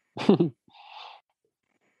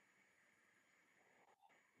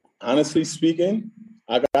 Honestly speaking,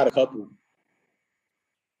 I got a couple.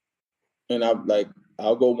 And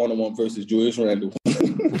I'll go 1-on-1 versus Julius Randle.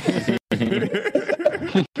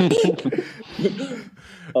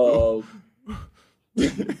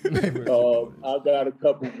 I got a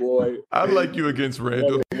couple, boy. I like you against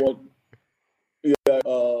Randle. Yeah.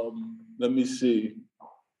 Let me see.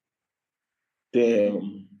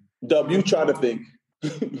 Damn. Dub, you try to think.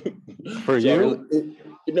 For you?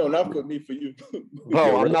 No, not for me. For you.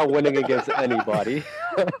 Bro, I'm not winning against anybody.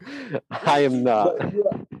 I am not. But,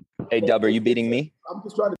 yeah. Hey, Dub, are you beating me? I'm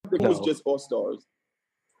just trying to think who's just all-stars.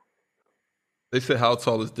 They said, how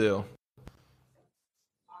tall is Dale?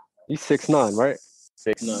 He's 6'9", right?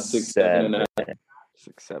 6'7".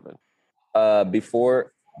 6'7".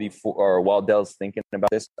 Before or while Dell's thinking about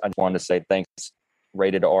this, I just wanted to say thanks,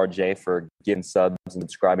 Rated RJ, for giving subs and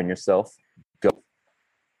subscribing yourself. Go.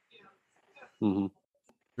 Mm-hmm.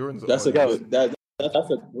 That's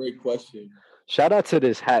a great question. Shout out to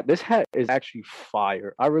this hat. This hat is actually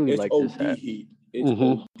fire. I really like this hat. Heat. It's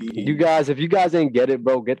OD heat. You guys, if you guys ain't get it,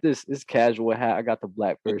 bro, get this casual hat. I got the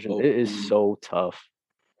black version. It is so tough.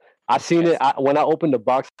 I seen it when I opened the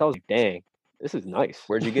box. I was like, dang, this is nice.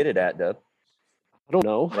 Where'd you get it at, Dub? I don't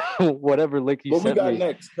know. Whatever link you sent me. What we got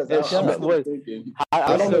next? I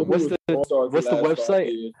don't know. What's the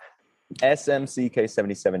website?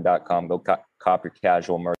 smck77.com. Go cop your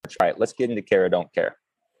casual merch. All right, let's get into care or don't care.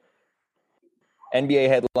 NBA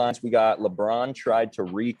headlines. We got LeBron tried to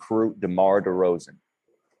recruit DeMar DeRozan.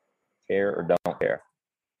 Care or don't care?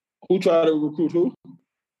 Who tried to recruit who?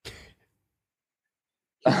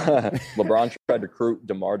 LeBron tried to recruit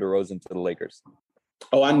DeMar DeRozan to the Lakers.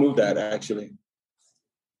 Oh, I knew that actually.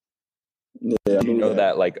 Yeah, I know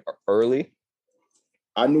that like early.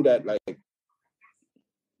 I knew that like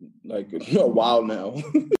a while now.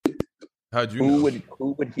 How'd you know?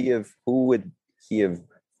 Who would he have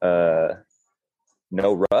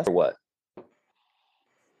no Russ or what?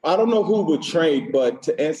 I don't know who would trade, but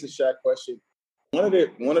to answer Shaq's question, one of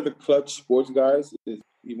the clutch sports guys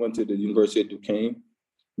he went to the University of Duquesne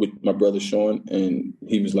with my brother Sean, and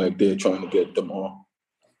he was like they're trying to get DeMar.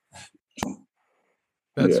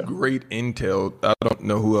 That's great intel. I don't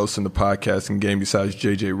know who else in the podcasting game besides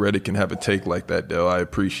JJ Redick can have a take like that, Dale. I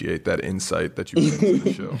appreciate that insight that you bring to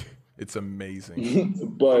the show. It's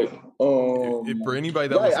amazing. But if for anybody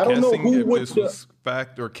that was guessing if this was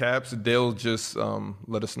fact or caps, Dale just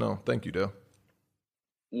let us know. Thank you, Dale.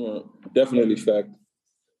 Yeah, definitely fact.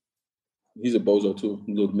 He's a bozo too,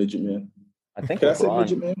 little midget man. I think I say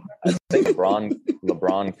midget man? I think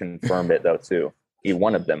LeBron confirmed it though too. He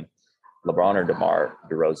one of them. LeBron or DeMar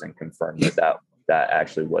DeRozan confirmed that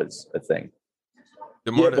actually was a thing.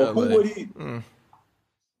 DeMar but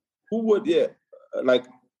who would like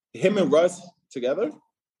him and Russ together?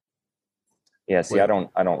 Yeah, see, I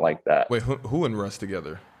don't like that. Wait, who and Russ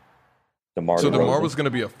together? DeMar. So DeRozan. DeMar was going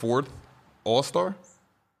to be a fourth All-Star?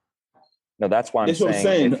 No, that's why I'm saying. What I'm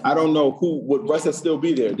saying. I don't know who would Russ still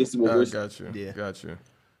be there. This is what we're got you. Yeah. Got you.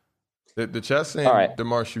 The chat saying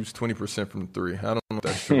DeMar shoots 20% from 3. I don't know if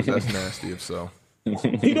that's true. That's nasty if so.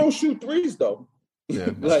 He don't shoot threes though. Yeah,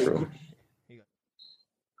 that's true.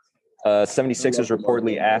 76ers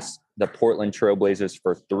reportedly asked the Portland Trailblazers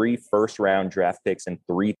for 3 first-round draft picks and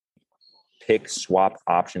 3 pick swap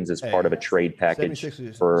options as part of a trade package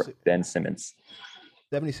for Ben Simmons.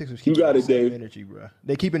 76ers keeping the same energy, bro.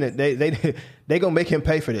 They keeping it. They gonna make him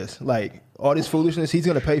pay for this. Like all this foolishness, he's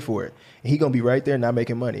gonna pay for it. And he gonna be right there not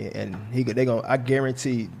making money. And they gonna. I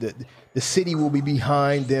guarantee that the city will be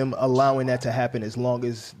behind them allowing that to happen as long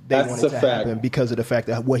as they want it to happen because of the fact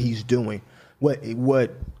that what he's doing, what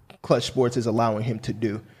Clutch Sports is allowing him to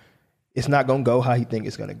do. It's not gonna go how he think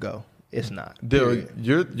it's gonna go. It's not. Dale,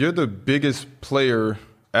 you're the biggest player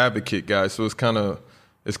advocate guy, so it's kind of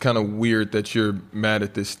weird that you're mad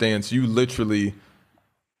at this stance. You literally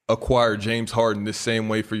acquired James Harden the same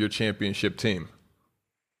way for your championship team.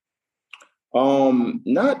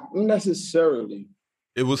 Not necessarily.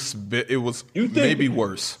 It was maybe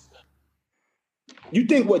worse. You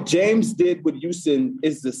think what James did with Houston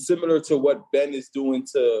is similar to what Ben is doing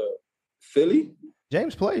to Philly?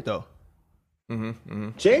 James played though.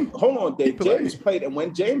 James, hold on, Dave. James played, and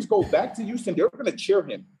when James goes back to Houston, they're going to cheer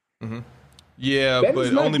him. Yeah, Ben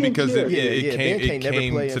but only because it came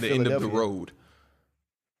to the end of the road.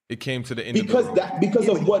 It came to the end because of the road. Because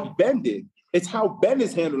of what Ben did. It's how Ben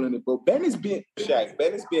is handling it, bro. Ben is being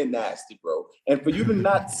nasty, bro. And for you to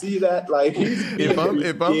not see that, like, if I'm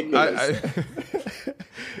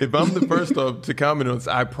the first to comment on this,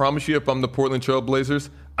 I promise you, if I'm the Portland Trailblazers,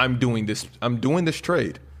 I'm doing this. I'm doing this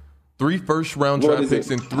trade. 3 first-round draft picks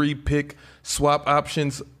and 3 pick swap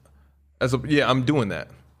options. I'm doing that.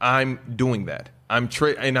 I'm doing that.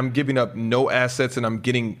 And I'm giving up no assets, and I'm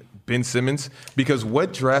getting Ben Simmons? Because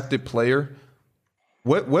what drafted player,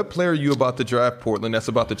 what player are you about to draft, Portland, that's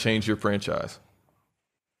about to change your franchise?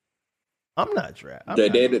 I'm not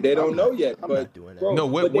drafting. They don't know yet. I'm but, not doing that. Bro, No,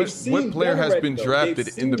 what player has been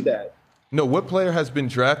drafted in the that. No, what player has been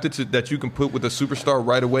drafted that you can put with a superstar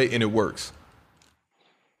right away and it works?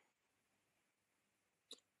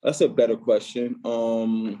 That's a better question.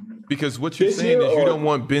 Because what you're saying is you don't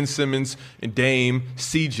want Ben Simmons and Dame,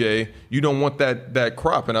 CJ. You don't want that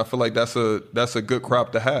crop, and I feel like that's a good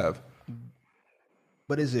crop to have.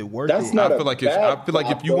 But is it worth That's it? not I feel like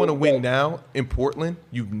if you want to win now in Portland,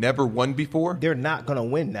 you've never won before. They're not going to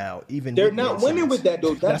win now. Even they're with not Ben winning Simmons. with that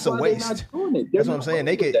though. That's a why waste. They're not doing it. That's what I'm saying.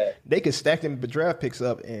 They could stack them draft picks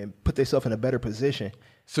up and put themselves in a better position.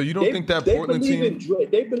 So you don't think that Portland team?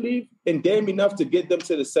 They believe in Dame enough to get them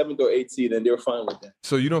to the 7th or 8th seed, and they're fine with that.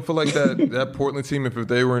 So you don't feel like that Portland team, if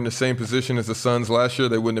they were in the same position as the Suns last year,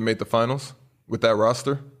 they wouldn't have made the finals with that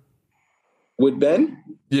roster? With Ben?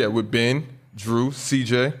 Yeah, with Ben, Drew,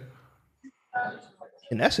 CJ.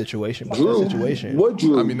 In that situation, What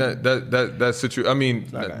Drew? I mean that situation. I mean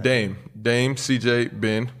Dame, CJ,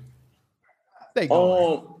 Ben. They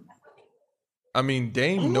go. I mean,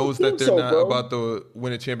 Dame knows that they're not about to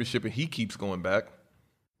win a championship, and he keeps going back.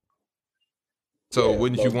 So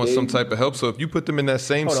wouldn't you want some type of help? So if you put them in that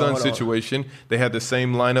same Suns situation, they had the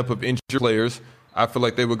same lineup of injured players, I feel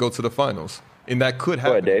like they would go to the finals. And that could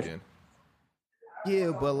happen again.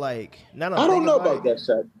 Yeah, but like, I don't know about that,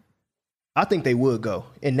 Shaq. I think they would go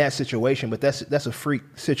in that situation, but that's a freak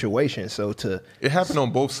situation. So it happened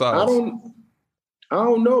on both sides. I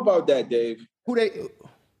don't know about that, Dave.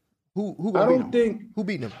 Who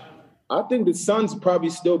beat them? I think the Suns probably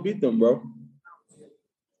still beat them, bro.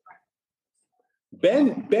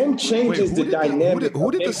 Ben changes the dynamic.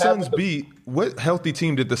 Who did the Suns beat? What healthy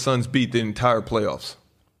team did the Suns beat the entire playoffs?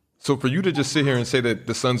 So for you to just sit here and say that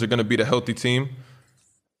the Suns are going to beat a healthy team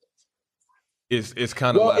is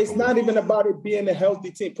kind of it's not even about it being a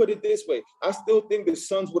healthy team. Put it this way: I still think the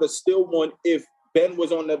Suns would have still won if Ben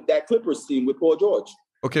was on that Clippers team with Paul George.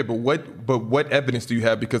 Okay, but what evidence do you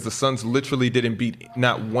have? Because the Suns literally didn't beat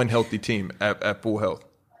not one healthy team at full health.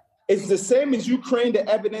 It's the same as you creating the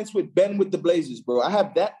evidence with Ben with the Blazers, bro. I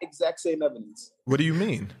have that exact same evidence. What do you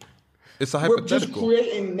mean? It's a hypothetical. We're just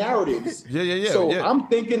creating narratives. Yeah. So I'm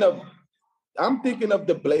thinking of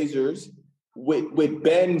the Blazers with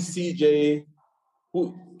Ben, CJ,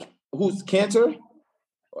 who's Cantor?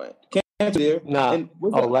 Cantor there. Nah.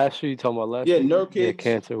 Last year you talking about last year? Yeah, Nurkic. Yeah,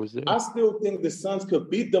 Cantor was there. I still think the Suns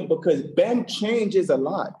could beat them because Ben changes a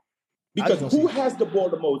lot. Because who has the ball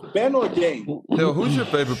the most, Ben or Dame? Hell, who's your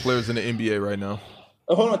favorite players in the NBA right now?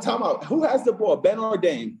 Hold on, time out. Who has the ball, Ben or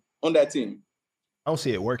Dame, on that team? I don't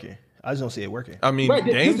see it working. I just don't see it working. I mean,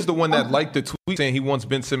 Dame's the one that liked the tweet saying he wants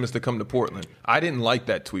Ben Simmons to come to Portland. I didn't like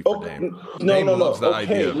that tweet for Dame. Dame loves the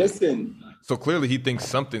idea. Listen. So clearly he thinks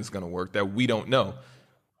something's going to work that we don't know.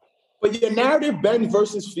 But your narrative, Ben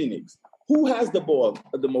versus Phoenix. Who has the ball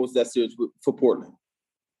the most that series for Portland?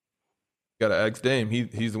 Got to ask Dame.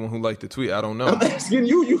 He's the one who liked the tweet. I don't know. I'm asking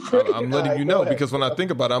you. You crazy. I'm letting you know because when I think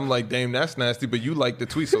about it, I'm like, Dame, that's nasty. But you like the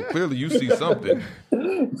tweet, so clearly you see something.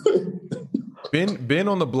 Ben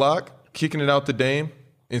on the block, kicking it out to Dame,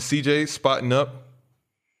 and CJ spotting up.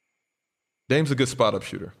 Dame's a good spot up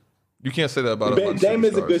shooter. You can't say that about him. Dame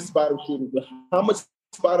is a good spot up shooter. But how much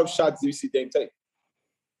spot up shots do you see Dame take?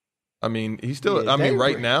 I mean, he's still. Yeah,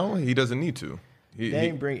 right now he doesn't need to.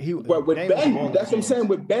 But with Ben, that's what I'm saying.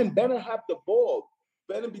 With Ben will have the ball.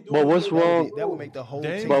 Ben will be doing. But what's wrong? That would make the whole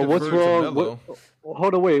team. But what's wrong?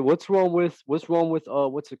 Hold on, wait. What's wrong with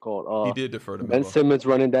what's it called? He did defer to Ben Simmons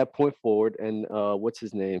running that point forward, and what's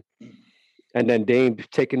his name? And then Dame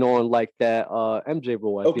taking on like that MJ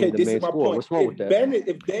role being the main scorer. What's wrong with that?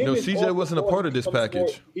 CJ wasn't a part of this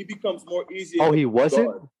package. He becomes more easy. Oh, he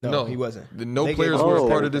wasn't? No, he wasn't. No players were a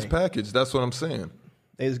part of this package. That's what I'm saying.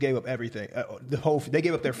 They just gave up everything. They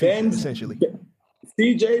gave up their feet, essentially.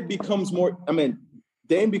 CJ becomes more. I mean,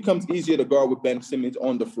 Dame becomes easier to guard with Ben Simmons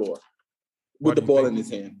on the floor with the ball in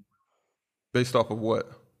his hand. Based off of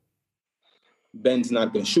what? Ben's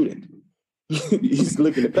not going to shoot it. He's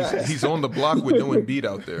looking to pass. He's on the block with no Embiid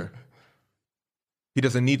out there. He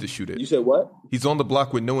doesn't need to shoot it. You said what? He's on the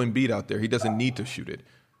block with no Embiid out there. He doesn't need to shoot it.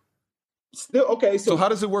 Still okay. So how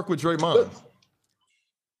does it work with Draymond?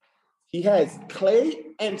 He has Clay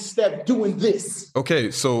and Steph doing this.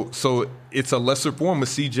 Okay, so it's a lesser form with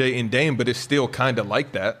CJ and Dame, but it's still kind of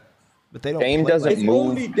like that. But they don't. Dame doesn't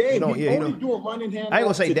move. It's only Dame. He's only doing running hand. I ain't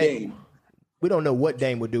gonna say Dame. We don't know what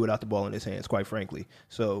Dame would do without the ball in his hands, quite frankly.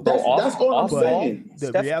 So that's all I'm saying.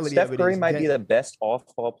 Steph Curry might be the best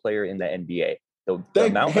off-ball player in the NBA. The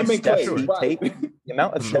amount of steps he takes, the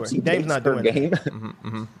amount of steps he takes per game.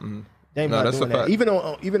 Dame's not doing that.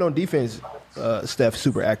 Even on defense, Steph's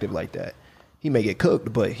super active like that. He may get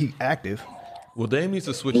cooked, but he active. Well, Dame needs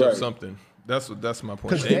to switch up something. That's my point.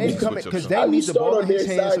 Because Dame needs the ball in his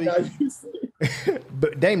hands.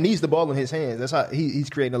 But Dame needs the ball in his hands. That's how he's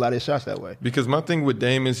creating a lot of his shots that way. Because my thing with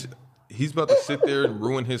Dame is he's about to sit there and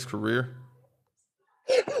ruin his career.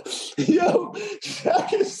 Yo,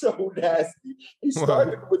 Shaq is so nasty. He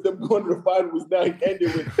started with them going to the finals. Now he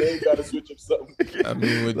ended with Dame got to switch up something. I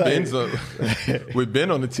mean, with with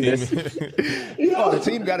Ben on the team, the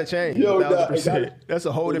team got to change. 1,000%. That's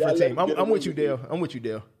a whole different team. I'm with you,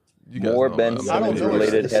 Dale. More Ben Simmons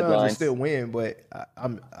related headlines. Still win, but I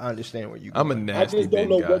understand where you. I'm a nasty. I just don't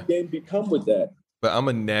know what Dame become with that. But I'm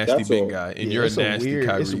a nasty Ben guy, and you're a nasty Kyrie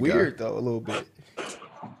guy. It's weird though, a little bit.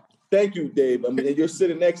 Thank you, Dave. I mean, you're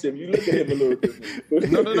sitting next to him. You look at him a little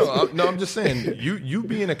different. No. I'm just saying, you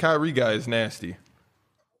being a Kyrie guy is nasty.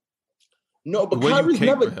 No, but Kyrie's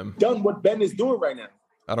never done what Ben is doing right now.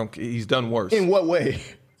 He's done worse. In what way?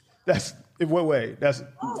 In what way? That's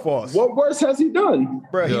false. What worse has he done?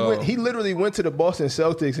 Bro, he literally went to the Boston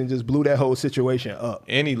Celtics and just blew that whole situation up.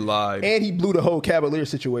 And he lied. And he blew the whole Cavalier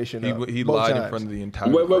situation up. He lied in front of the entire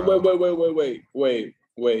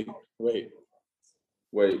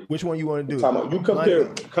Wait. Which one you want to do? You compare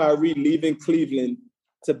Kyrie leaving Cleveland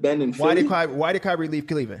to Ben and Philly. Why did Kyrie leave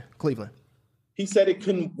Cleveland? He said it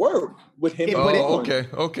couldn't work with him.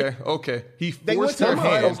 Okay. He forced their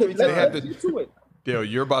hand. They had to. Dale,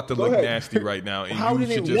 you're about to look nasty right now. And How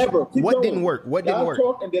did it never? What didn't work? What didn't work?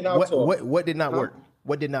 What did not work?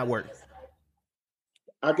 What did not work?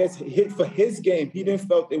 I guess for his game, he didn't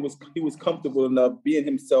felt he was comfortable enough being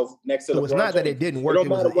himself next to. So it's not that it didn't work. It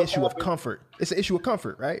was an issue of comfort. It's an issue of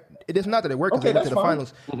comfort, right? It is not that it worked because they went to the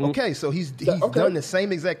finals. Mm-hmm. Okay, so he's done the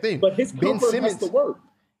same exact thing. But his comfort has to work.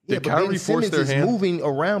 Yeah, but Ben Simmons is moving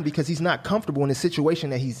around because he's not comfortable in the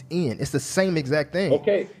situation that he's in. It's the same exact thing.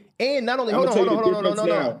 Okay. And not only hold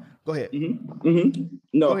on. Go ahead.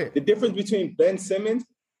 No, Go ahead. The difference between Ben Simmons,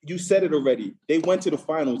 you said it already. They went to the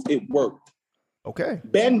finals. It worked. Okay.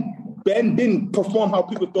 Ben didn't perform how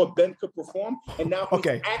people thought Ben could perform, and now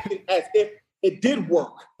he's acting as if it did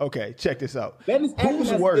work. Okay, check this out. Ben is acting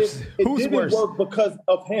Who's as worse? if it didn't work because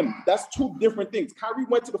of him. That's two different things. Kyrie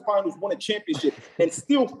went to the finals, won a championship, and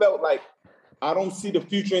still felt like I don't see the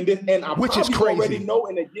future in this. And I already know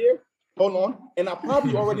in a year. Hold on, and I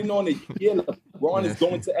probably already know in a year LeBron is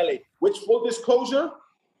going to LA. Which, full disclosure,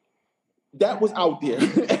 that was out there.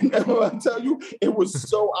 And I tell you, it was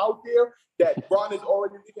so out there that Bron is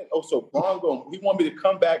already thinking, so Bron he want me to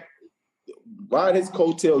come back, ride his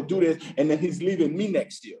coattail, do this, and then he's leaving me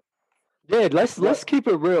next year. Yeah, let's keep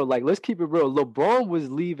it real. Let's keep it real. LeBron was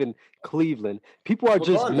leaving Cleveland. People are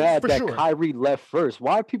just mad that Kyrie left first.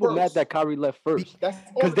 Why are people mad that Kyrie left first?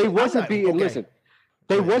 Because they wasn't beating. Listen,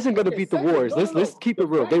 they wasn't going to beat the Warriors. Let's keep it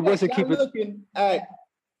real. They wasn't keeping. Looking at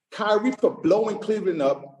Kyrie for blowing Cleveland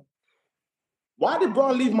up. Why did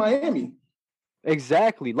Bron leave Miami?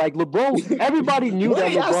 Exactly. Like LeBron, everybody knew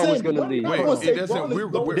that LeBron was going to leave.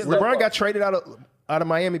 LeBron got traded out of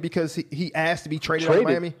Miami because he asked to be traded out of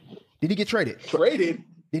Miami. Did he get traded? Traded?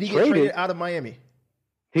 Did he get traded out of Miami?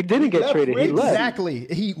 He didn't get traded. He left. Exactly.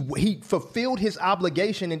 He fulfilled his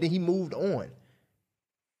obligation and then he moved on.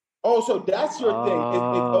 Oh, so that's your thing.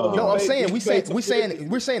 No, I'm saying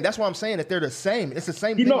we're saying that's why I'm saying that they're the same. It's the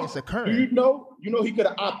same thing that's occurring. You know he could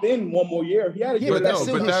have opted in one more year. He had a year. But that's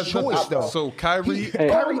still his choice, though. So Kyrie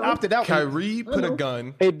opted out. Kyrie put a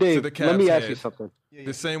gun to the Cavs. Let me ask you head something.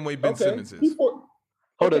 The same way Ben Simmons is.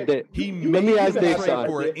 Hold on, Dave. Let me ask Dave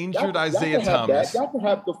for an injured Isaiah Thomas. Y'all can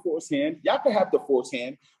have the force hand.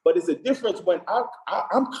 But it's a difference when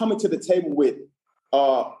I'm coming to the table with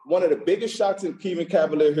one of the biggest shots in Cleveland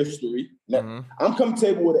Cavalier history. Mm-hmm. I'm coming to the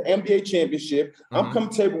table with an NBA championship. Mm-hmm. I'm coming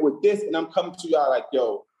to the table with this, and I'm coming to y'all like,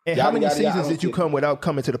 yo. And how many seasons did you come without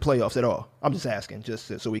coming to the playoffs at all? I'm just asking,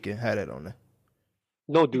 just so we can have that on there.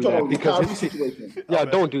 Don't do that because his situation. Yeah,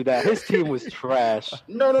 don't do that. His team was trash.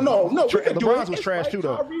 No. LeBron's was trash too,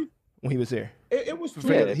 though. When he was there, it was.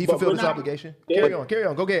 He fulfilled his obligation. Carry on. Go ahead.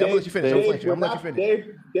 I'm gonna let you finish. I'm gonna let you finish.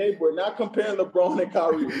 Dave, we're not comparing LeBron and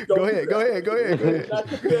Kyrie. Go ahead.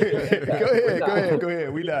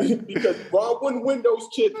 We not because Bron wouldn't win those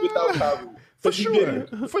chips without Kyrie. For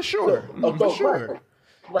sure.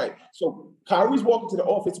 Right. So Kyrie's walking to the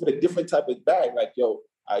office with a different type of bag. Like, yo,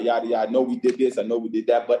 yada. I know we did this. I know we did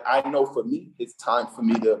that. But I know for me, it's time for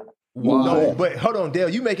me to. No, but hold on, Dale.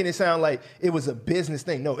 You making it sound like it was a business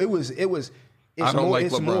thing. No, it was I don't like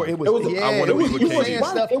LeBron. I want to be with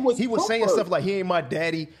KD. He was saying stuff like, he ain't my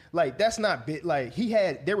daddy. Like, that's not bit. Like,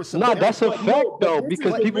 there was some. No, that's a fact, though,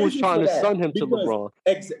 because people was trying to sun him to LeBron.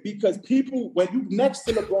 Because people, when you next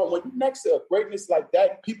to LeBron, when you next to a greatness like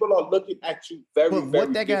that, people are looking at you very, very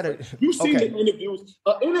what that different. You see the interviews.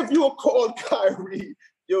 An interviewer called Kyrie,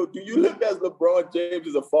 yo, do you look as LeBron James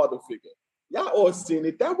as a father figure? Y'all all seen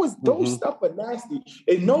it. That was those stuff are nasty.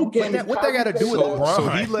 And no game. What they got to do with LeBron? So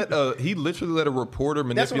he literally let a reporter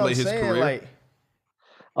manipulate his career. Like,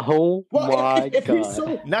 oh my God! He's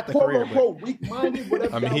so, not the career, weak-minded,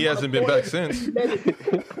 whatever. I mean, he hasn't been back since.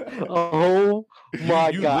 Oh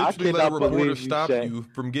my God! You literally let a reporter stop you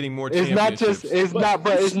from getting more championships. It's not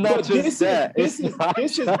just that. This is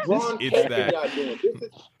Bron caping y'all doing.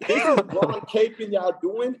 This is Bron caping y'all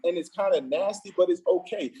doing, and it's kind of nasty, but it's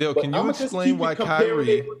okay. Dale, can you explain why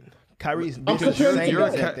Kyrie's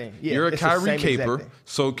you're a Kyrie caper,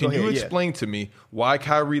 so can you explain to me why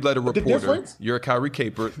Kyrie let a reporter? You're a Kyrie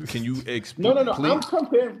caper. Can you explain? No. I'm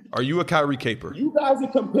comparing. Are you a Kyrie caper? You guys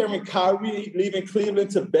are comparing Kyrie leaving Cleveland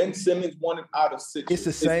to Ben Simmons wanting out of Sixers. It's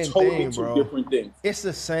the same thing, bro. Two different things. It's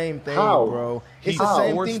the same thing, bro. It's the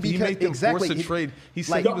same thing because he made them force a trade. He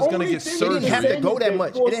said he was going to get surgery. It didn't have to go that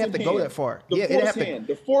much. It didn't have to go that far.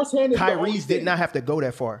 The force hand. Kyrie's did not have to go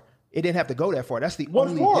that far. It didn't have to go that far. That's the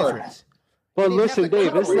only difference. But listen,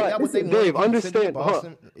 Dave, it's like, Dave, understand.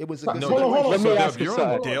 It was a good Let me ask you you're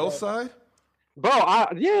on Dale's side? Bro,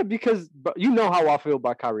 because you know how I feel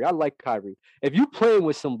about Kyrie. I like Kyrie. If you playing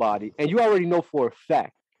with somebody and you already know for a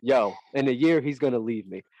fact, yo, in a year he's going to leave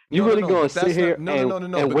me. You really going to sit here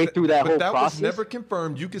and wait through that whole process? But that was never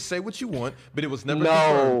confirmed. You can say what you want, but it was never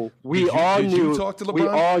confirmed. We all knew. Did you talk to LeBron? We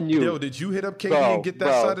all knew. Yo, did you hit up KD and get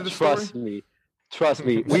that side of the story? Trust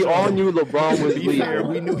me. We all knew LeBron was leaving.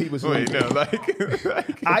 We knew he was leaving.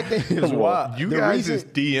 I think it's wild. You guys'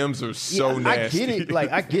 DMs are so nasty. I get it.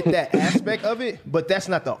 Like, I get that aspect of it, but that's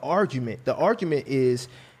not the argument. The argument is,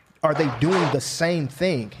 are they doing the same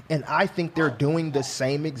thing? And I think they're doing the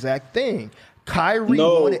same exact thing. Kyrie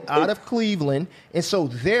wanted out of Cleveland, and so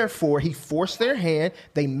therefore he forced their hand.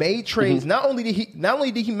 They made trades. Not only did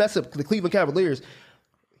he mess up the Cleveland Cavaliers,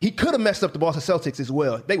 he could have messed up the Boston Celtics as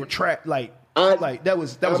well. They were trapped. That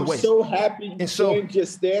was a waste. I'm so happy you changed your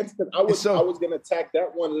stance, because I was going to attack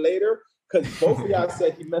that one later, because both of y'all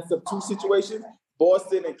said he messed up two situations,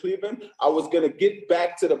 Boston and Cleveland. I was going to get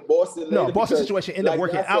back to the Boston later. No, Boston situation ended up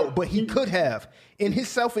working out, but he could have, in his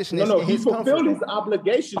selfishness. He fulfilled his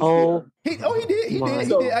obligations. He did.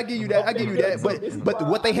 I give you that. But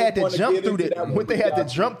what they had to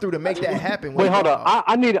jump through to make that happen. Wait, hold on.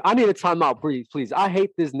 I need a timeout, please. I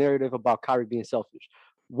hate this narrative about Kyrie being selfish.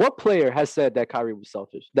 What player has said that Kyrie was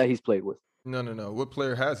selfish that he's played with? No. What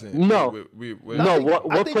player hasn't? No.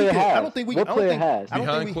 What player has? I don't think what player has.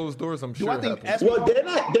 Behind closed doors, I'm sure. Well,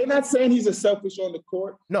 they're not saying he's a selfish on the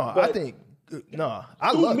court. No, I think. No,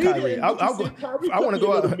 I love Kyrie. I want to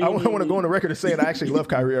go out. I want to go on the record as saying I actually love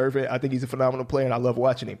Kyrie Irving. I think he's a phenomenal player, and I love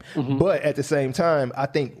watching him. But at the same time, I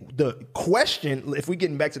think the question, if we're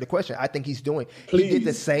getting back to the question, I think he did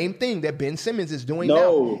the same thing that Ben Simmons is doing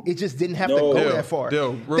now. It just didn't have to go that far.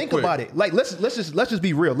 Think about it. Like let's just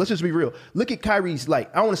be real. Let's just be real. Look at Kyrie's, I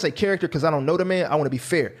don't want to say character because I don't know the man. I want to be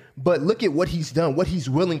fair. But look at what he's done, what he's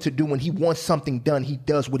willing to do. When he wants something done, he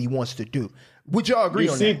does what he wants to do. Would y'all agree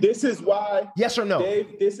on that? This is why. Yes or no?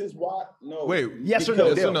 Dave, this is why. No. Wait. Yes or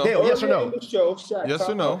no? Dale, yes or no? In the show, Shaq, yes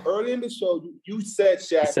or no? Early in the show, you said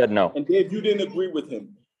Shaq. I said no. And Dave, you didn't agree with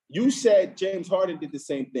him. You said James Harden did the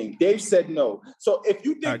same thing. Dave said no. So if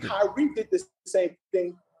you think Kyrie did the same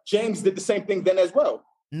thing, James did the same thing then as well.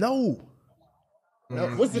 No.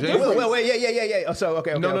 What's the difference? Wait, yeah. So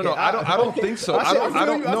okay. No. I don't think so.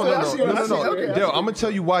 No. Dale, I'm gonna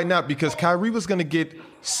tell you why not. Because Kyrie was gonna get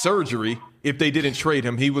surgery if they didn't trade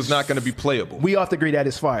him. He was not gonna be playable. We all agree that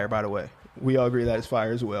is fire. By the way, we all agree that is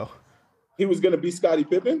fire as well. He was gonna be Scottie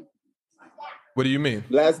Pippen. What do you mean?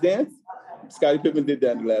 Last Dance. Scottie Pippen did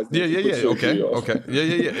that in the last dance. Yeah. Okay.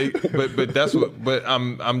 Yeah. But that's what. But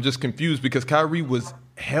I'm just confused because Kyrie was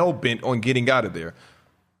hell bent on getting out of there.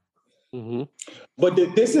 But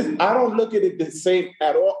this is, I don't look at it the same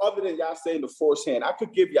at all, other than y'all saying the forced hand. I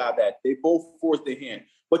could give y'all that. They both forced their hand.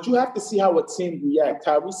 But you have to see how a team react.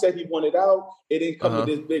 Kyrie said he wanted out. It didn't come with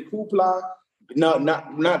this big hoopla.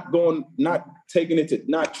 Not taking it to,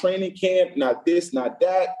 not training camp, not this, not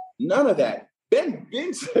that. None of that. Ben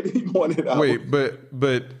said he wanted out. Wait,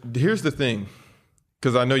 but here's the thing,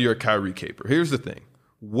 because I know you're a Kyrie caper. Here's the thing.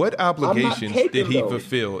 What obligations did he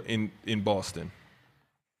fulfill in Boston?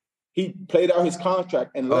 He played out his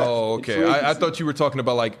contract and left. Oh, okay. I thought you were talking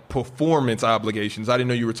about performance obligations. I didn't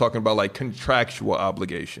know you were talking about contractual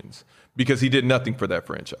obligations. because he did nothing for that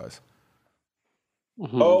franchise.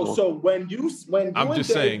 Oh, so when I'm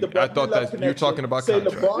just saying, I thought that you're talking about say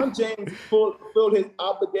contract. LeBron James fulfilled his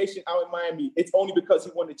obligation out in Miami, it's only because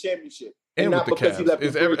he won the championship And not with the because he left.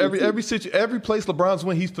 every place LeBron's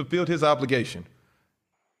won, he's fulfilled his obligation.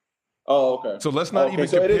 Oh, okay. So let's not even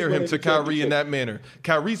compare him to Kyrie in that manner.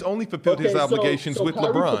 Kyrie's only fulfilled his obligations with Kyrie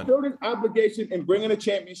LeBron. fulfilled his obligation in bringing a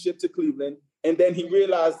championship to Cleveland, and then he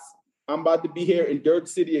realized, I'm about to be here in Dirt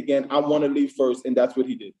City again. I want to leave first, and that's what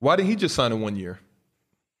he did. Why didn't he just sign a 1 year?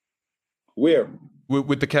 Where?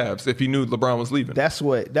 With the Cavs, if he knew LeBron was leaving. That's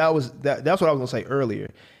what I was gonna say earlier.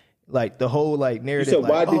 Like the whole narrative. You said,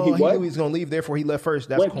 like, why did he he what? knew he was gonna leave, therefore he left first.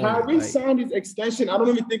 That's when corny. Kyrie signed his extension, I don't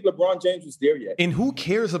even think LeBron James was there yet. And who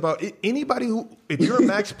cares about it? Anybody who, if you're a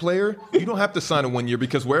max player, you don't have to sign a 1 year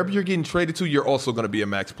because wherever you're getting traded to, you're also going to be a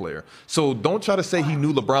max player. So don't try to say he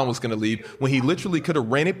knew LeBron was going to leave when he literally could have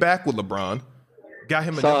ran it back with LeBron, got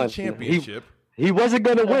him another championship. He wasn't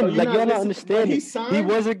going to win. Like, you're not understanding. He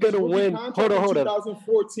wasn't going to win. Hold on.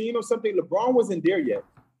 2014 or something. LeBron wasn't there yet.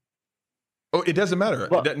 Oh, it doesn't matter.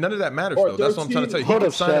 None of that matters, though. That's what I'm trying to tell you. He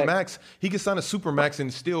could sign a max. He could sign a super max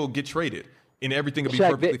and still get traded, and everything would be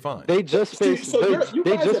perfectly fine. They just faced. So you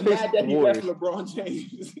they guys just are faced mad that the he Warriors. left LeBron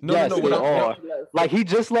James. No. Like he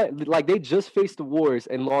just they just faced the Warriors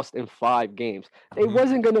and lost in 5 games. They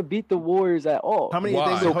wasn't gonna beat the Warriors at all. How many?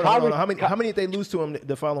 Why? How many did they lose to him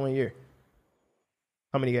the following year?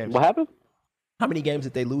 How many games? What happened? How many games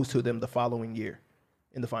did they lose to them the following year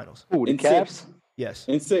in the finals? Who, the In Cavs? 6. Yes.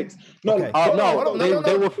 In 6. No, Okay.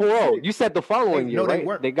 They were 4-0. You said the following year, they right?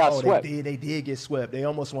 weren't. They got swept. They did get swept. They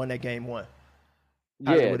almost won that game 1.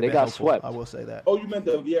 Yeah, they got swept. I will say that. Oh, you meant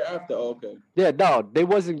the year after? Oh, okay. Yeah, no, they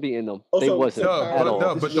wasn't beating them. Oh, They so- wasn't so- at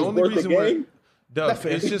all. But the only reason we're That's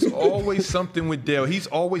fair. it's just always something with Dale. He's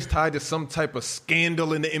always tied to some type of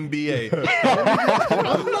scandal in the NBA.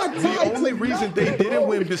 The only reason they didn't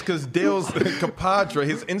win is because Dale's compadre,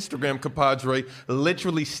 his Instagram compadre,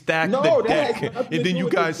 literally stacked the deck. And then you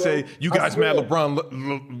guys say, you guys mad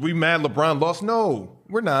LeBron, we mad LeBron lost? No,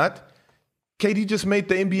 we're not. KD just made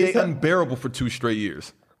the NBA unbearable for 2 straight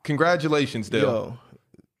years. Congratulations, Dale. Yo,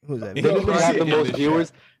 who's that? Didn't they have the most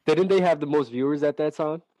viewers? Didn't they have the most viewers at that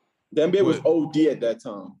time? The NBA was OD at that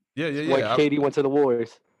time. Yeah. When KD went to the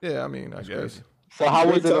Warriors. Yeah, I mean, I guess. So how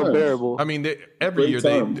was it times. unbearable? I mean, every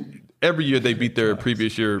year they beat their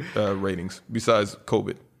previous year ratings besides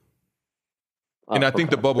COVID. And I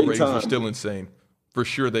think the bubble ratings were still insane. For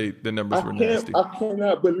sure, the numbers were nasty. I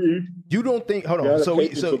cannot believe. You don't think? Hold on. So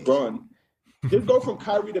LeBron. Just go from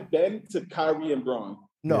Kyrie to Ben to Kyrie and Bron.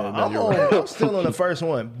 No, I'm still on the first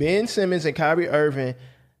one. Ben Simmons and Kyrie Irving.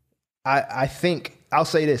 I think I'll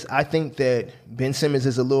say this. I think that Ben Simmons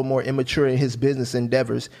is a little more immature in his business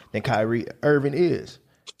endeavors than Kyrie Irving is.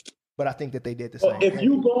 But I think that they did the same. If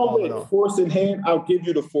you go with force in hand, I'll give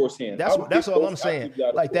you the force hand. That's all I'm saying.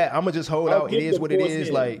 Like that, I'm gonna just hold out. It is what it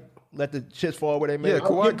is. Like, let the chips fall where they may. Yeah,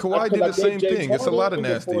 Kawhi did the same thing. It's a lot of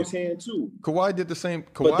nasty. Kawhi did the same.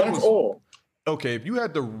 But that's all. Okay, if you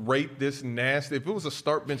had to rate this nasty, if it was a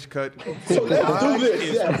start bench cut, so let's do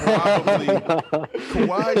this.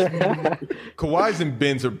 Kawhi's and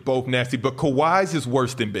Ben's are both nasty, but Kawhi's is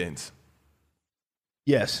worse than Ben's.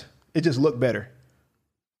 Yes, it just looked better.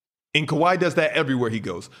 And Kawhi does that everywhere he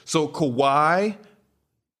goes. So Kawhi,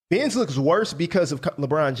 Ben's looks worse because of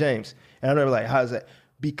LeBron James, and I'm never like, how's that?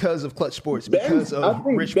 Because of Clutch Sports, because of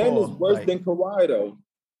Rich Paul. Ben is worse than Kawhi though.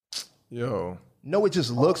 Yo. No, it just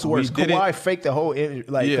looks worse. Kawhi faked the whole injury.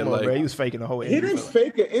 Bro, he was faking the whole injury. He didn't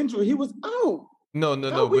fake an injury. He was out. No.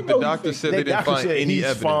 But the doctor said they didn't find any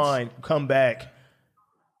evidence. He's fine. Come back.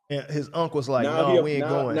 And his uncle's like, we ain't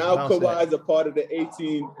going. Now Kawhi's a part of the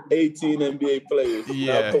 18 NBA players.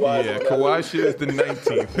 Yeah. Kawhi shit is the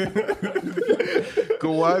 19th.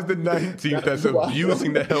 Kawhi's the 19th that's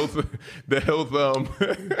abusing the health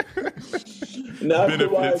now benefits.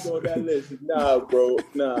 Kawhi's on that list. Nah, bro.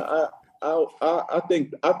 Nah. I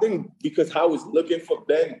think because how he's looking for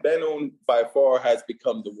Ben on by far has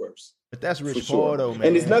become the worst. But that's Rich Paul though, man.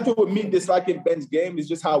 And it's nothing with me disliking Ben's game. It's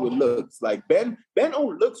just how it looks. Like Ben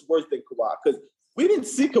looks worse than Kawhi because we didn't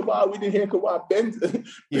see Kawhi. We didn't hear Kawhi. Ben's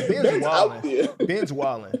out there. Ben's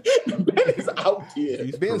wilding. Ben is out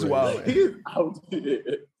here. Ben's wilding. He is out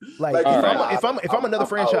here. Like if I'm another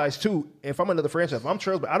franchise too, if I'm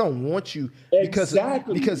Charles, but I don't want you because this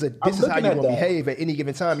is how you're gonna behave at any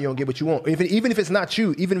given time. You don't get what you want. Even if it's not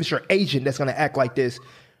you, even if it's your agent that's gonna act like this,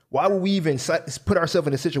 why would we even put ourselves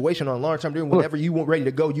in a situation on a long-term deal? Whenever you want ready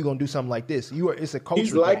to go, you're gonna do something like this. It's a culture.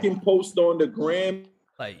 He's liking posts on the gram.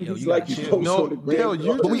 Like, yo, He's you like, gotta you chill. post No, on the gram. Dale,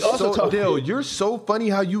 you're But we just also so, talk- Dale, you're so funny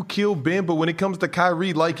how you kill Ben, but when it comes to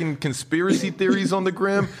Kyrie liking conspiracy theories on the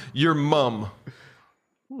gram, you're mum.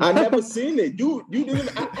 I never seen it. You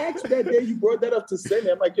didn't. I asked you that day. You brought that up to send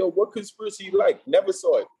it. I'm like, yo, what conspiracy you like? Never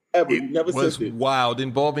saw it ever. You never was sent it. wild,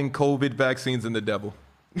 involving COVID vaccines and the devil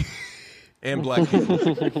and black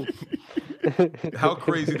people. How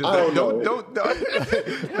crazy does I that? don't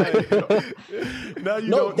Now you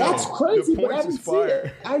No, don't know. that's crazy. The But I points didn't is see fire.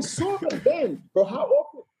 it. I saw the Ben, bro. How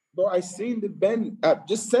often, bro? I seen the Ben.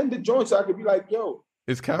 Just send the joint so I could be like, yo.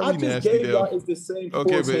 Is I Kyrie just nasty, gave Dale? y'all is the same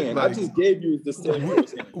Okay, force but, hand. like, I just gave you the same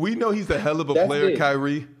force hand. We know he's a hell of a That's player, it.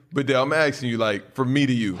 Kyrie. But Dale, I'm asking you, like, from me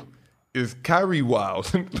to you, is Kyrie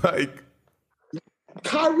wild? Like,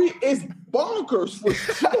 Kyrie is bonkers for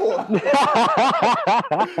sure.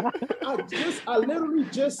 I literally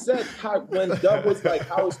just said when Doug was like,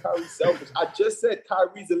 how is Kyrie selfish? I just said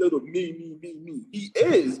Kyrie's a little me. He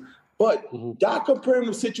is, but y'all comparing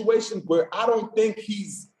the situation where I don't think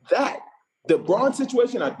he's that. The Braun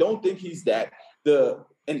situation, I don't think he's that.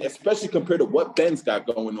 And especially compared to what Ben's got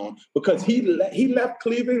going on, because he left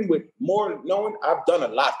Cleveland with more knowing I've done a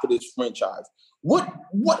lot for this franchise. What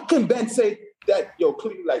can Ben say that, yo,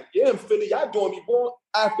 Cleveland, like, yeah, Philly, y'all doing me wrong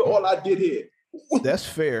after all I did here? That's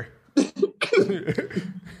fair.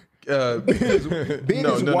 Ben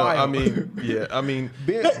is no. wild. I mean,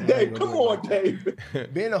 Ben, Dave, come on, Dave.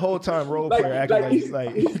 being the whole time role player, acting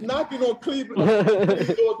like he's knocking on Cleveland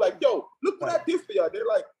doors like, yo, look what I did for y'all. They're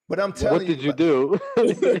like, but I'm telling What did you do?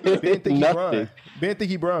 Ben think he Nothing. Brian. Ben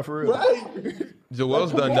think he Brian for real. right.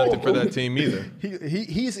 Joel's Like, done come nothing on. for that team either.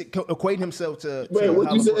 He's equating himself to. Wait,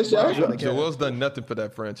 what you said, Shaq? Halliburton. Joel's done nothing for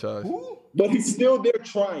that franchise. But he's still there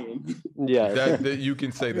trying. Yeah. That you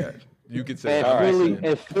can say that. You can say And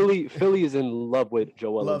that. Philly is in love with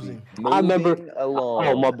Joel Loves Embiid. him. I remember. Moving along.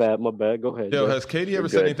 Oh, my bad. Go ahead. Dale, Joe. has Katie ever You're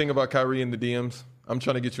said good. anything about Kyrie in the DMs? I'm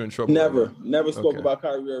trying to get you in trouble. Never spoke Okay. about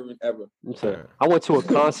Kyrie Irving ever. I'm sorry. I went to a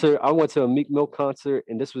concert. I went to a Meek Mill concert,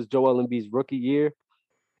 and this was Joel Embiid's rookie year.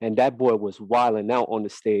 And that boy was wilding out on the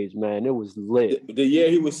stage, man. It was lit. The year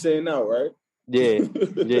he was saying out, right? Yeah.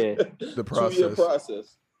 The 2-year process.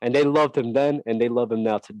 process. And they loved him then, and they love him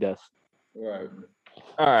now to death. Right.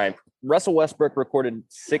 All right. Russell Westbrook recorded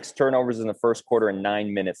 6 turnovers in the first quarter in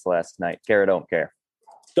 9 minutes last night. Care or don't care?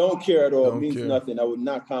 Don't care at all. Don't Means care. nothing. I would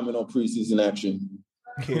not comment on preseason action.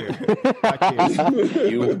 Care. I care.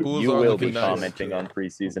 You, But the Bulls you are will looking be nice. commenting on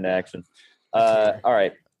preseason action. care. All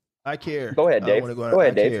right. I care. Go ahead, I don't Dave. wanna Go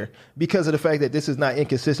ahead, I Dave. care. Because of the fact that this is not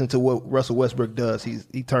inconsistent to what Russell Westbrook does.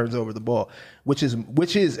 He turns over the ball, which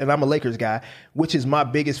is, and I'm a Lakers guy, which is my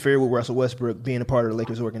biggest fear with Russell Westbrook being a part of the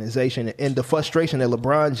Lakers organization, and the frustration that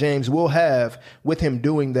LeBron James will have with him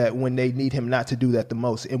doing that when they need him not to do that the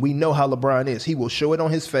most. And we know how LeBron is. He will show it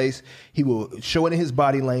on his face. He will show it in his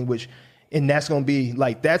body language. And that's going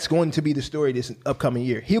to be the story this upcoming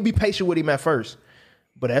year. He'll be patient with him at first.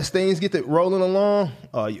 But as things get to rolling along,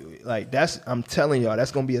 I'm telling y'all,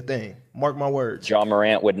 that's gonna be a thing. Mark my words. John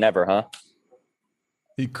Morant would never, huh?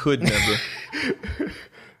 He could never.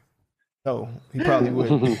 No, he probably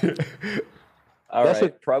wouldn't. All That's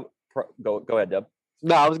right. Go ahead, Deb.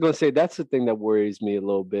 No, I was going to say that's the thing that worries me a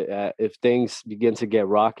little bit. If things begin to get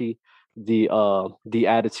rocky, the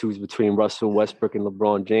attitudes between Russell Westbrook and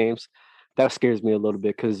LeBron James, that scares me a little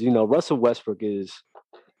bit because Russell Westbrook is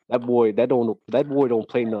that boy. That boy don't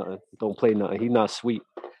play nothing. Don't play nothing. He's not sweet.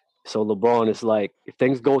 So LeBron is like, if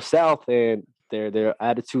things go south and their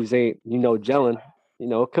attitudes ain't gelling,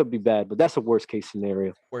 it could be bad. But that's a worst case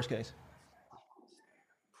scenario. Worst case.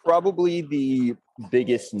 Probably the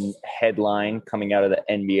biggest headline coming out of the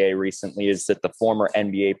NBA recently is that the former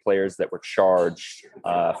NBA players that were charged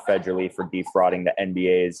federally for defrauding the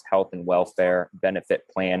NBA's health and welfare benefit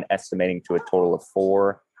plan, estimating to a total of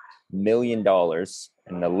 $4 million.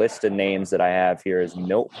 And the list of names that I have here is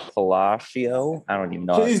Milt Palacio. I don't even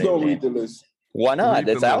know. Please don't name. read the list. Why not? Read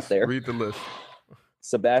the It's out list. there. Read the list.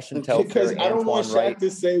 Sebastian Telfair, Because I don't want Antoine Shaq Wright, to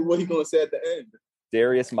say what he's gonna say at the end.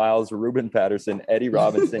 Darius Miles, Ruben Patterson, Eddie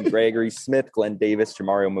Robinson, Gregory Smith, Glenn Davis,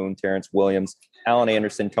 Jamario Moon, Terrence Williams, Allen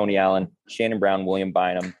Anderson, Tony Allen, Shannon Brown, William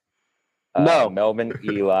Bynum, Melvin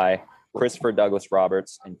Eli, Christopher Douglas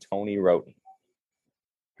Roberts, and Tony Roten.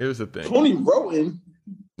 Here's the thing. Tony Roten.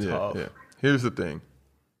 Yeah. Here's the thing.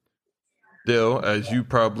 Dale, as you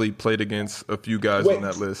probably played against a few guys on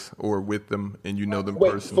that list or with them, and you know them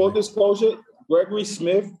Wait, personally. full disclosure, Gregory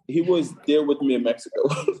Smith, he was there with me in Mexico.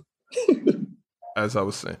 As I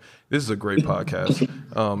was saying, this is a great podcast.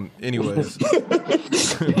 Anyways,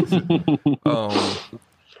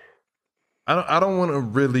 I don't want to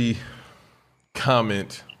really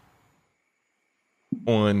comment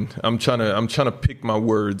I'm trying to pick my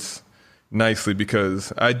words nicely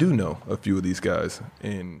because I do know a few of these guys,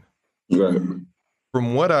 and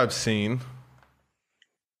from what I've seen,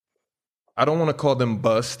 I don't want to call them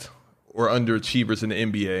bust or underachievers in the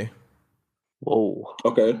NBA. Whoa.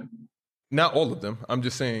 Okay. Not all of them. I'm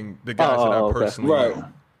just saying the guys that I personally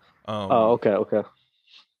know. Okay.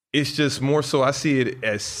 It's just more so I see it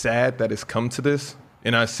as sad that it's come to this.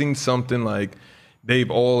 And I've seen something like they've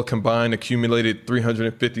all combined accumulated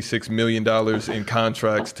 $356 million in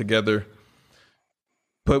contracts together.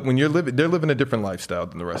 But when they're living a different lifestyle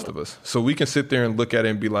than the rest of us. So we can sit there and look at it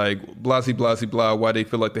and be like, blasey, blasey, blah, why they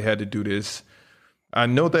feel like they had to do this. I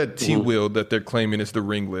know that T. Will that they're claiming is the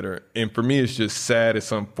ringleader. And for me, it's just sad.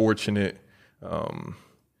 It's unfortunate. And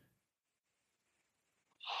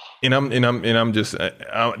I'm just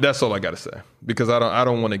that's all I got to say because I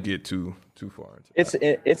don't want to get too far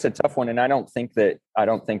into it's a tough one, and I don't think that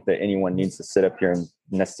anyone needs to sit up here and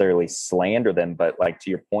necessarily slander them, but like to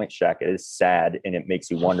your point, Shaq, it is sad, and it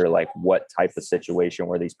makes you wonder like what type of situation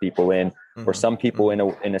were these people in? Were some people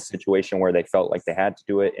in a situation where they felt like they had to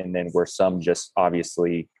do it, and then were some just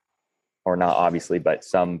obviously, or not obviously, but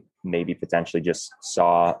some maybe potentially just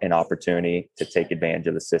saw an opportunity to take advantage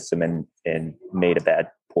of the system and made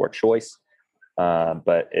a poor choice.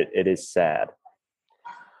 But it is sad.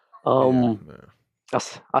 I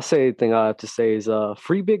say the thing I have to say is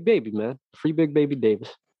free Big Baby, man. Free Big Baby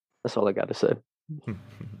Davis. That's all I got to say.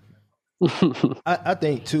 I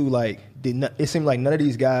think too, like it seemed like none of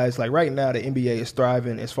these guys, like right now the NBA is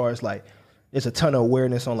thriving as far as like there's a ton of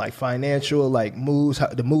awareness on like financial like moves,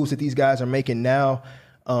 the moves that these guys are making now.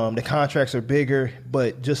 The contracts are bigger,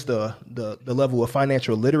 but just the level of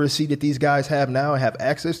financial literacy that these guys have now and have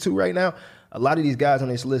access to right now, a lot of these guys on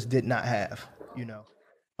this list did not have, you know.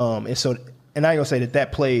 And so, and I ain't gonna say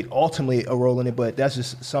that played ultimately a role in it, but that's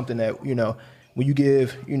just something that, you know, when you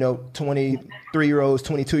give, you know, 23-year-olds,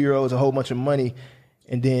 22-year-olds a whole bunch of money,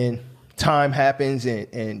 and then time happens,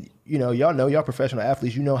 and you know, y'all professional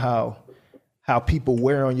athletes, you know how people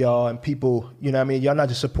wear on y'all, and people, you know what I mean? Y'all not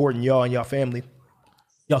just supporting y'all and y'all family,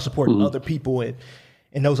 y'all supporting other people, and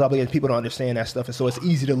those obligated people don't understand that stuff. And so it's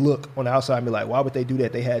easy to look on the outside and be like, why would they do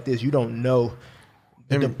that? They had this. You don't know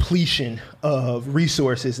the depletion of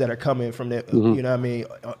resources that are coming from that, you know what I mean,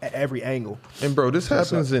 at every angle. And bro, this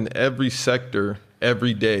happens in every sector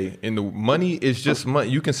every day. And the money is just money.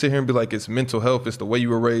 You can sit here and be like, it's mental health, it's the way you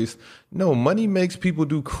were raised. No, money makes people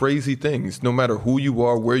do crazy things, no matter who you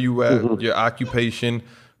are, where you at, your occupation.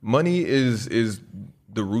 Money is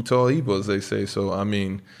the root to all evil, as they say. So, I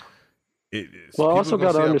mean, it's well, I also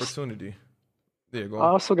got to opportunity. Yeah, go on. I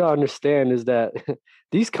also got to understand is that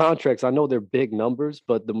these contracts, I know they're big numbers,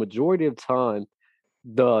 but the majority of time,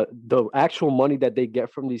 the actual money that they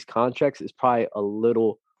get from these contracts is probably a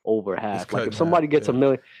little over half. Like if somebody gets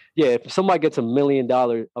if somebody gets $1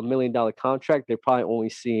 million contract, they're probably only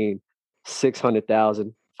seeing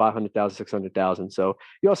 600,000, 500,000, 600,000. So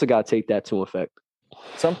you also got to take that to effect.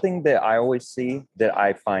 Something that I always see that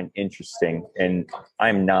I find interesting, and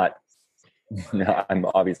I'm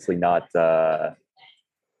obviously not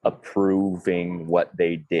approving what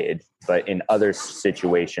they did, but in other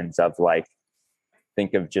situations of like,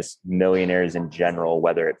 think of just millionaires in general,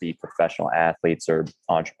 whether it be professional athletes or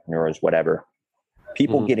entrepreneurs, whatever,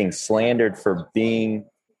 people getting slandered for being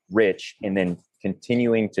rich and then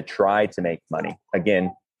continuing to try to make money.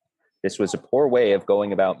 Again, this was a poor way of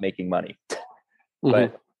going about making money.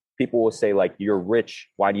 But people will say like, you're rich,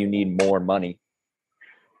 why do you need more money?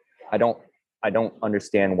 I don't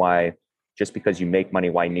understand why just because you make money,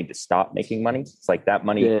 why you need to stop making money. It's like that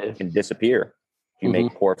money can disappear if you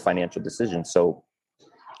make poor financial decisions. So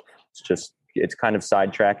it's kind of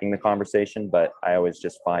sidetracking the conversation, but I always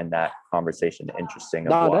just find that conversation interesting.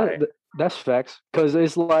 That's facts. Because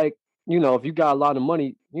it's like, you know, if you got a lot of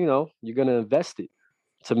money, you know, you're going to invest it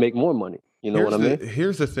to make more money. You know what I mean?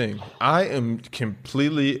 Here's the thing. I am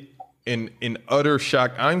completely in utter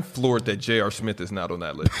shock. I'm floored that J.R. Smith is not on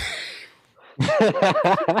that list.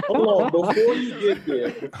 Hold on, before you get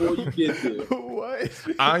there. What?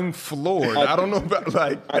 I'm floored. I don't know about,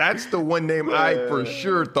 like, that's the one name I for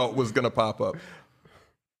sure thought was going to pop up.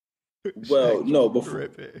 Well, no, before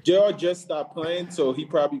JR just stopped playing, so he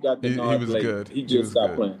probably got the nod. He was good. He just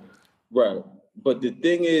stopped playing. Right. But the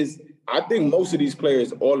thing is, I think most of these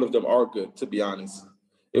players, all of them are good, to be honest.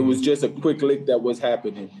 It was just a quick lick that was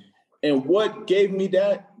happening. And what gave me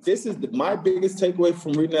that, this is my biggest takeaway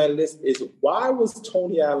from reading that list, is why was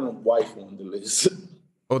Tony Allen's wife on the list?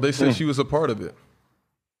 Oh, they said she was a part of it.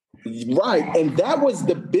 Right. And that was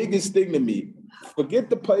the biggest thing to me. Forget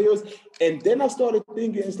the players. And then I started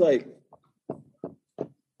thinking, it's like,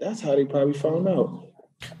 That's how they probably found out.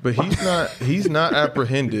 But he's not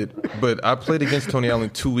apprehended. But I played against Tony Allen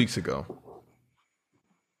 2 weeks ago,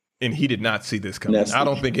 and he did not see this coming. Nasty. I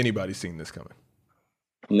don't think anybody's seen this coming.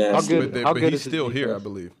 Nasty. But he's still here, I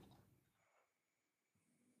believe.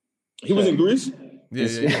 He was in Greece?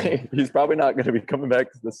 Yeah. He's probably not going to be coming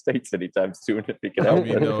back to the States anytime soon if he can help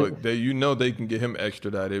it. They can get him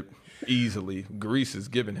extradited easily. Greece is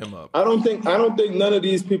giving him up. I don't think none of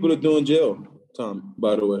these people are doing jail, Tom,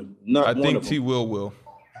 by the way. I think T. Will.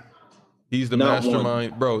 He's the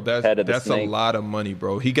mastermind. Bro, that's a lot of money,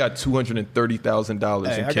 bro. He got $230,000 in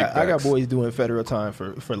kickbacks. I got boys doing federal time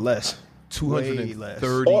for less.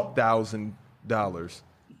 $230,000.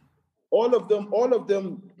 All of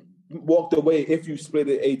them walked away. If you split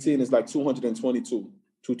it 18, it's like 222,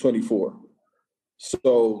 224.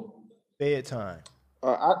 So bedtime.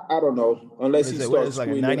 I don't know. Unless he starts like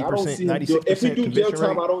 90%, 96%. If he do jail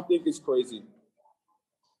time, I don't think it's crazy.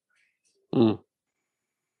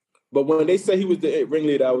 But when they say he was the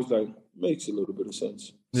ringleader, I was like, makes a little bit of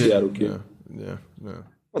sense. Seattle kid. Yeah.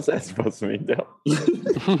 What's that supposed to mean, Dale?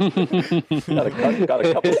 got a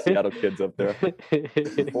couple of Seattle kids up there.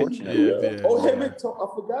 Unfortunately. I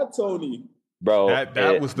forgot Tony. Bro,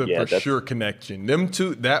 that was the sure connection. Them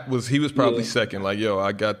two, he was probably second. Like, yo,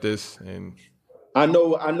 I got this. And I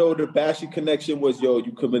know the Bashy connection was, yo,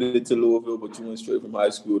 you committed to Louisville, but you went straight from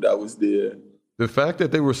high school. That was there. The fact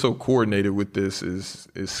that they were so coordinated with this is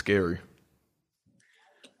scary.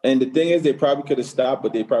 And the thing is, they probably could have stopped,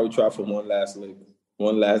 but they probably tried for one last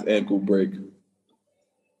ankle break.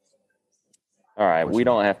 All right, we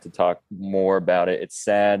don't have to talk more about it. It's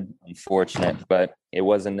sad, unfortunate, but it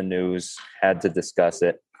was in the news. Had to discuss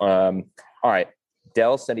it. All right,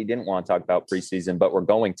 Dell said he didn't want to talk about preseason, but we're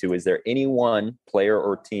going to. Is there any one player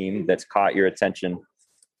or team that's caught your attention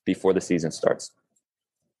before the season starts?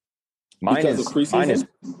 Mine is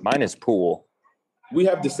Poole. We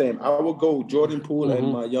have the same. I will go Jordan Poole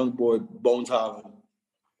and my young boy Bones Holland.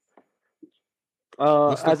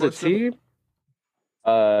 As a team,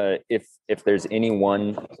 if there's any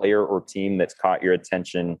one player or team that's caught your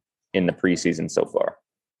attention in the preseason so far,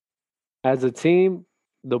 as a team,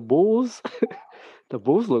 the Bulls,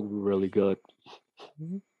 look really good.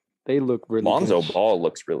 They look really Lonzo good. Ball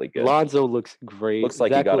looks really good. Lonzo looks great. Looks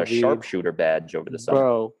like he got a sharpshooter badge over the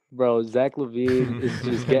summer. Bro, Zach LaVine is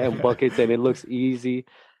just getting buckets and it looks easy.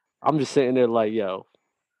 I'm just sitting there like, yo,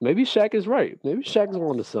 maybe Shaq is right. Maybe Shaq is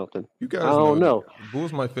on to something. You guys I don't know.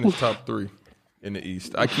 Bulls might finish top 3 in the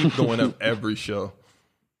East. I keep going up every show.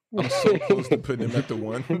 I'm so close to putting him at the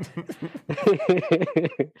 1.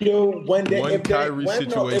 Yo,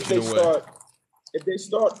 if they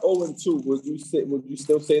start 0-2, would you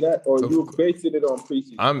still say that, or you basing it on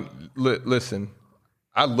preseason? Listen.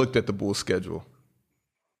 I looked at the Bulls' schedule.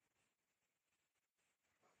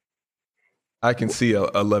 I can see a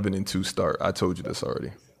 11-2 start. I told you this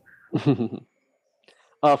already.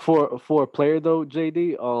 For a player though,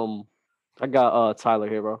 JD, I got Tyler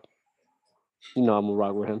Hero. You know I'm gonna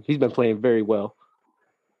rock with him. He's been playing very well.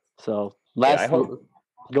 So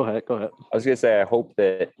Go ahead. I was going to say, I hope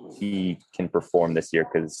that he can perform this year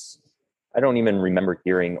because I don't even remember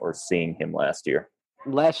hearing or seeing him last year.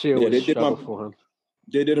 Last year was a struggle for him.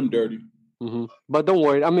 They did him dirty. Mm-hmm. But don't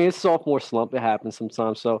worry. I mean, it's sophomore slump. It happens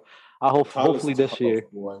sometimes. So I hopefully this year.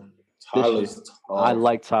 I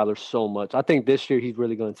like Tyler so much. I think this year he's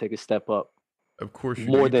really going to take a step up. Of course,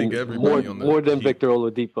 more than Victor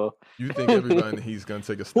Oladipo. You think everybody he's going to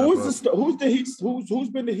take a step up? Who's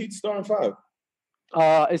been the Heat starting 5?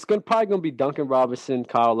 It's probably gonna be Duncan Robinson,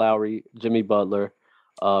 Kyle Lowry, Jimmy Butler,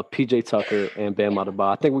 PJ Tucker, and Bam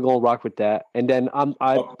Adebayo. I think we're gonna rock with that. And then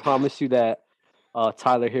I promise you that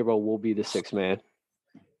Tyler Hero will be the 6th man.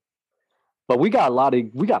 But we got a lot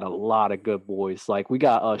of good boys. Like we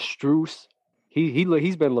got Strus.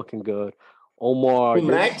 He's been looking good. Omar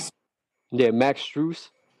Max. Yeah, Max Strus.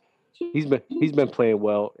 He's been playing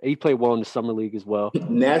well. He played well in the summer league as well.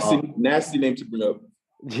 Nasty name to bring up.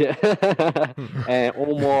 Yeah, and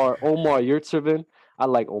Omar Yurtseven. I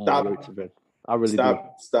like Omar Yurtseven. I really do.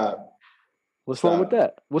 Stop. What's wrong with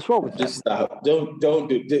that? Just stop. Don't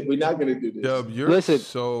do this. We're not gonna do this. Dub, you're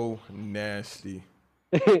so nasty.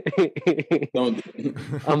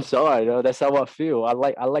 I'm sorry, though. That's how I feel. I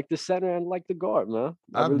like the center and like the guard, man.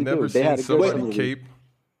 I've never seen somebody cape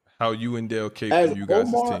how you and Dale cape for you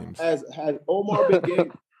guys' teams. Has Omar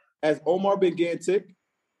been getting ticked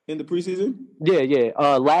in the preseason? Yeah.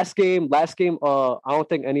 Last game. I don't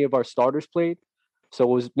think any of our starters played, so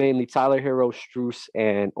it was mainly Tyler Hero, Strus,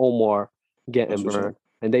 and Omar getting burned,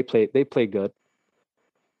 and they played good.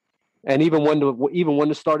 And even when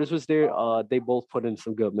the starters was there, they both put in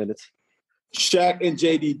some good minutes. Shaq and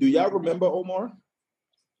JD, do y'all remember Omar?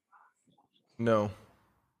 No.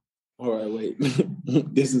 All right, wait.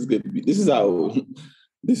 This is good. This is how.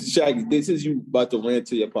 This is Shaq. This is you about to rant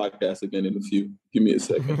to your podcast again in a few. Give me a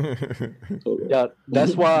second. Yeah,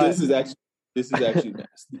 that's why. This is actually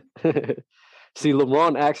nasty. See,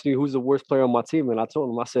 LeBron asked me who's the worst player on my team, and I told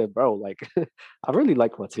him, I said, bro, like, I really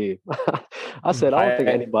like my team. I said, I don't think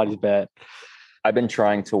anybody's bad. I've been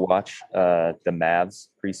trying to watch the Mavs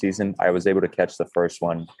preseason. I was able to catch the first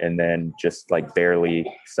one and then just like barely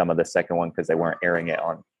some of the second one because they weren't airing it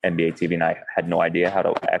on NBA TV, and I had no idea how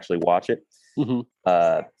to actually watch it. Mm-hmm.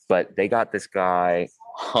 But they got this guy,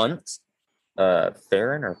 Hunt,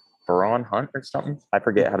 Theron or Baron Hunt or something. I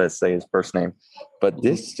forget how to say his first name. But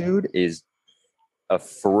this dude is a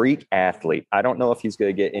freak athlete. I don't know if he's going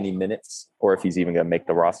to get any minutes or if he's even going to make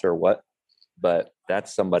the roster or what, but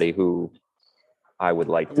that's somebody who I would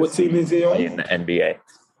like to What see team is he on? play in the NBA.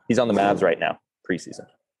 He's on the Mavs right now, preseason.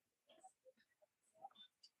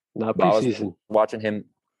 Not But preseason.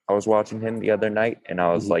 I was watching him the other night, and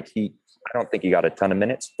I was like, I don't think he got a ton of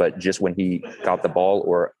minutes, but just when he got the ball,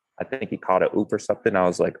 or I think he caught a oop or something, I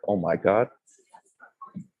was like, oh my God.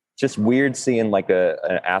 Just weird seeing like an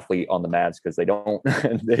athlete on the Mavs because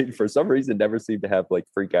they for some reason never seem to have like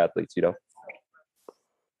freak athletes, you know?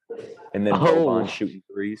 And then Boban shooting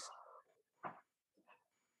threes.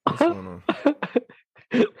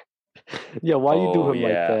 Yeah, why you do him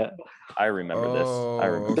like that? I remember this. I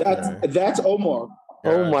remember That's Omar.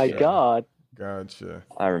 Gotcha. Oh my God. Gotcha.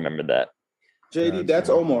 I remember that. JD, Gotcha. that's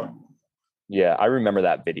Omar. Yeah, I remember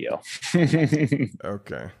that video.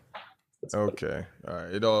 Okay. Okay. All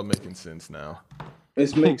right. It all making sense now.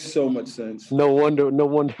 This makes so much sense. No wonder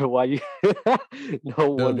why you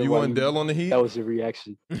no wonder you why want Dell on the Heat? that was your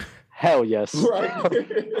reaction. Hell yes. Right.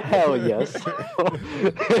 Hell yes.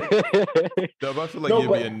 Dub, I feel like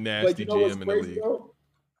you'd be a nasty GM in the league.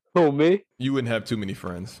 Who, me? You wouldn't have too many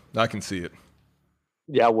friends. I can see it.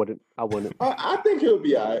 Yeah, I wouldn't. I think he'll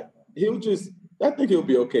be all right. I think he'll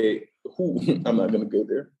be okay. I'm not going to go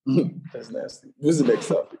there. That's nasty. This is the next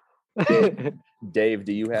topic. Dave,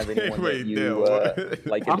 do you have anyone that you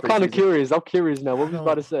like? I'm kind of curious. I'm curious now. What were you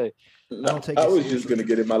about to say? I was just going to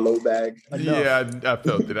get in my low bag. Yeah, I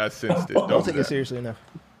felt it. I sensed it. I don't take it seriously enough.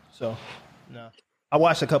 So, no. I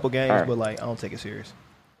watched a couple games, but like I don't take it serious.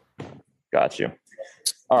 Got you.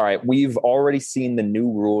 All right. We've already seen the new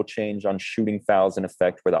rule change on shooting fouls in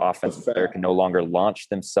effect where the offensive player can no longer launch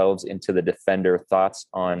themselves into the defender. Thoughts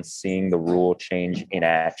on seeing the rule change in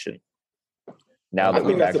action? Now that I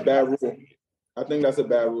think that's a bad rule. I think that's a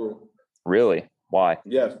bad rule. Really? Why?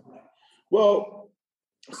 Yes. Well,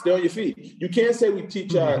 stay on your feet. You can't say we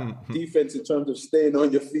teach our defense in terms of staying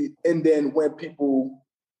on your feet, and then when people,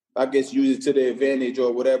 I guess, use it to their advantage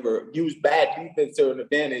or whatever, use bad defense to an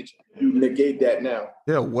advantage, you negate that now.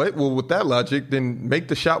 Yeah, what? Well, with that logic, then make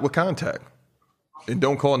the shot with contact and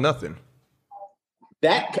don't call nothing.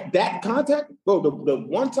 That contact, bro, the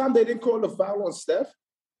one time they didn't call the foul on Steph,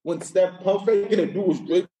 when Steph pump fake and do was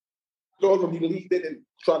straight throw him, he leaked it and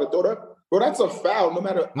try to throw it up. Bro, that's a foul no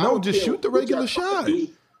matter. No, just shoot the regular shot.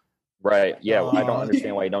 Right. Yeah, I don't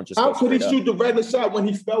understand why you don't just How could he shoot the regular shot when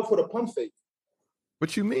he fell for the pump fake?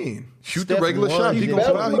 What you mean? Shoot the regular shot. He gonna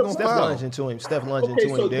foul. He gonna Steph foul. lunged into him. Steph lunged Okay,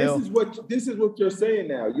 into so him. Dale. this is what you're saying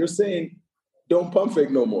now. You're saying don't pump fake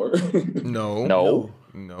no more. No,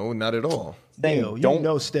 not at all.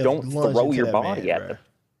 Dale, Steph don't lunged throw into your that body man, at them.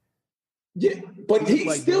 Yeah, but he's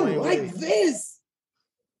like still Dwayne like Wade. this.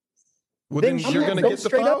 Well, then you're gonna get the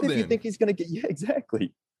foul. If Then you think he's gonna get, yeah,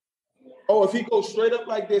 exactly. Oh, if he goes straight up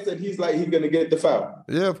like this and he's gonna get the foul.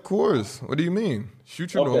 yeah, of course. What do you mean?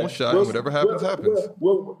 Shoot your normal shot. And whatever happens, happens.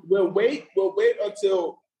 We'll wait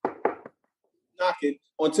until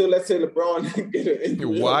until let's say LeBron get an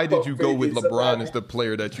injury. Why did you go with LeBron as the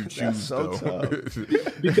player that you choose, so though?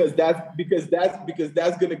 because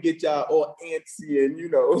that's gonna get y'all all antsy and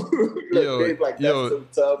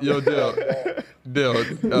Dale,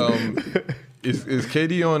 is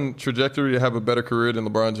KD on trajectory to have a better career than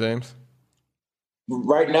LeBron James?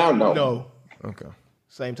 Right now, no. No. Okay.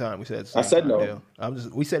 Same time we said. I said no. Dale.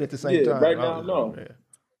 We said it at the same time. Right now, no. Yeah.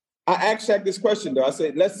 I asked Shaq this question though. I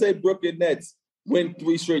said, let's say Brooklyn Nets win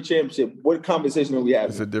 3 straight championships. What conversation are we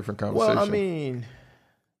having? It's a different conversation. Well, I mean,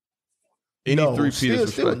 any three-peat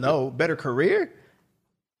is still respected. no. Better career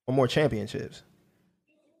or more championships?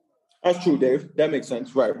 That's true, Dave. That makes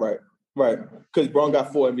sense. Right. Because Braun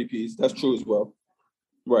got 4 MVPs. That's true as well.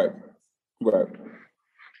 Right.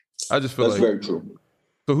 I just feel that's like very true.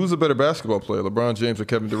 So who's a better basketball player, LeBron James or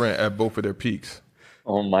Kevin Durant, at both of their peaks?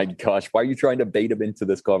 Oh my gosh. Why are you trying to bait him into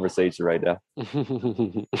this conversation right now?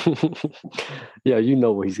 Yeah, you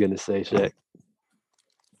know what he's going to say, Shaq.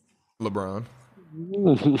 LeBron.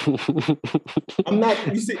 I'm not.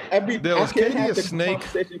 You see, is KD a snake?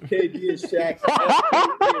 KD is Shaq.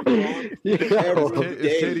 Is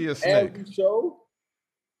KD a snake? Every show.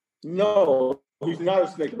 No, he's not a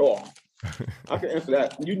snake at all. I can answer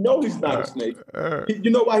that. You know he's not a snake.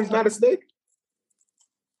 You know why he's not a snake?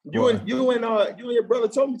 You and your brother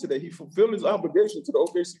told me today he fulfilled his obligation to the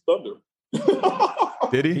OKC Thunder.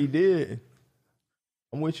 Did he? He did.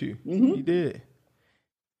 I'm with you. Mm-hmm. He did.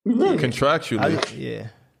 Contractually. Yeah.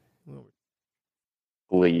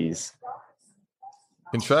 Please.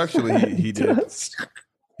 Contractually, he did.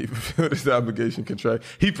 He fulfilled his obligation contract.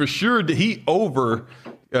 He for sure did. He over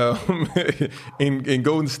in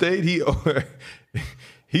Golden State.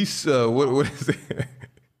 He's what is it?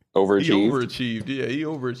 Overachieved. He overachieved. Yeah, he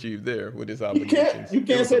overachieved there with his obligations. You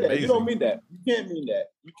can't say that. You don't mean that. You can't mean that.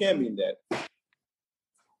 You can't mean that.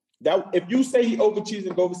 That if you say he overachieved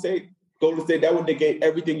in Golden State, that would negate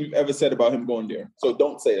everything you've ever said about him going there. So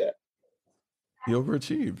don't say that. He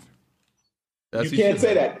overachieved. You can't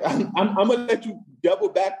say that. I'm gonna let you double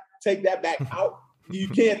back, take that back out. You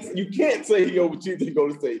can't say he overachieved in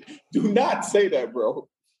Golden State. Do not say that, bro.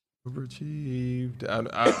 Overachieved.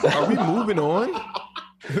 Are we moving on?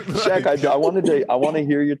 Shaq, I want to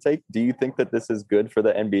hear your take. Do you think that this is good for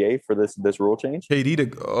the NBA for this rule change? KD to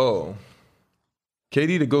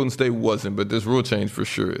Golden State wasn't, but this rule change for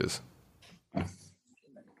sure is.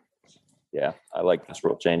 Yeah, I like this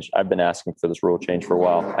rule change. I've been asking for this rule change for a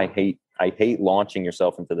while. I hate launching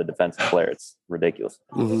yourself into the defensive player. It's ridiculous.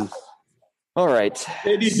 Mm-hmm. All right.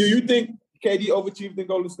 KD, do you think KD overachieved in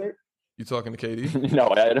Golden State? You talking to KD? No,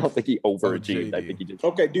 I don't think he overachieved. I think he did.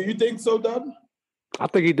 Okay, do you think so, Doug? I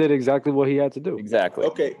think he did exactly what he had to do. Exactly.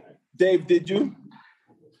 Okay. Dave, did you?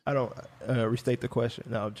 I don't restate the question.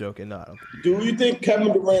 No, I'm joking. No, I don't. Do you think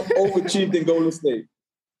Kevin Durant overachieved in Golden State?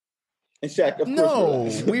 And Shaq, of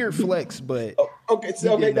course. No, weird flex, but okay.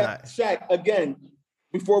 So Shaq, again,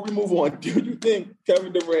 before we move on, do you think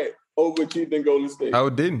Kevin Durant overachieved in Golden State? How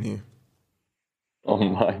didn't he? Oh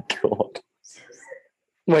my God.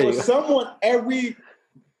 Wait, for someone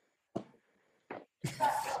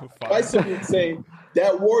saying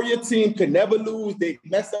that Warrior team could never lose, they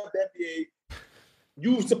messed up the NBA.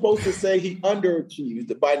 You were supposed to say he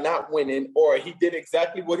underachieved by not winning, or he did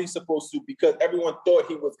exactly what he's supposed to because everyone thought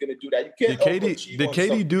he was going to do that. You can't Did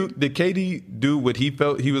KD do what he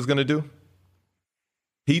felt he was going to do?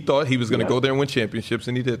 He thought he was going to go there and win championships,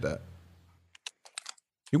 and he did that.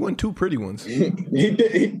 He won 2 pretty ones. He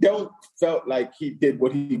don't felt like he did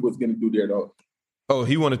what he was going to do there, though. Oh,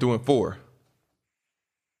 he wanted to win 4.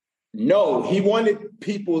 No, he wanted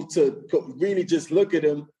people to really just look at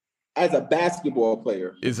him as a basketball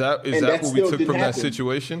player. Is that what we took from that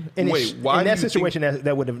situation? Wait, why? In that situation,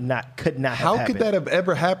 that would have could not have happened. How could that have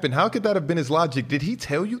ever happened? How could that have been his logic? Did he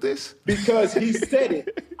tell you this? Because he said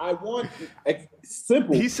it. I want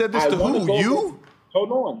simple. He said this to who? You?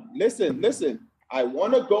 Hold on. Listen. I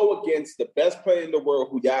want to go against the best player in the world,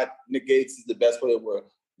 who that negates is the best player in the world,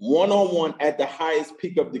 one-on-one at the highest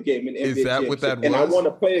peak of the game in NBA. Is that what that was? And I want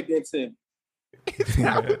to play against him.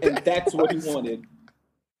 And that's what he wanted.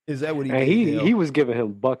 Is that what he did? He was giving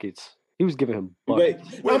him buckets. He was giving him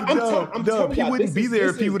buckets. Wait, I'm he wouldn't be there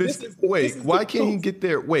if he would have. Wait, why can't he get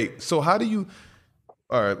there? Wait, so how do you?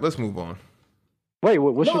 All right, let's move on. Wait,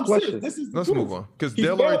 what's your question? Let's move on. Because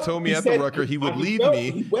Dale already told me at the Rucker he would leave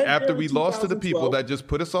me after we lost to the people that just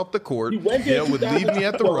put us off the court. Dale would leave me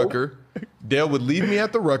at the Rucker. Dale would leave me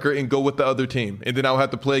at the Rucker and go with the other team. And then I would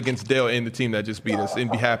have to play against Dale and the team that just beat us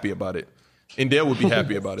and be happy about it. And Dale would be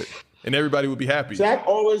happy about it. And everybody would be happy. Zach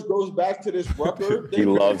always goes back to this Rucker. He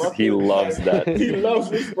loves that. He loves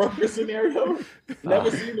this Rucker scenario. Never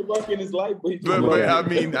seen the Rucker in his life, but I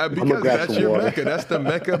mean, because that's your Mecca. That's the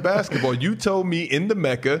Mecca of basketball. You told me in the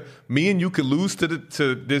Mecca, me and you could lose to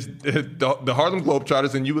the Harlem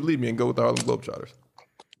Globetrotters, and you would leave me and go with the Harlem Globetrotters.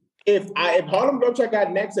 If Harlem Globetrotters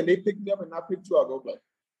got next and they picked me up and I picked you, I'll go play.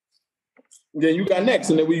 Then you got next,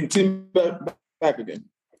 and then we team back again.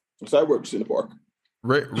 So that works in the park.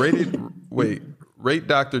 Rate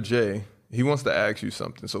Dr. J. He wants to ask you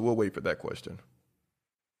something, so we'll wait for that question.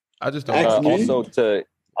 I just don't. I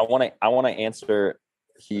want to answer.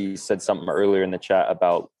 He said something earlier in the chat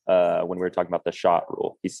about when we were talking about the shot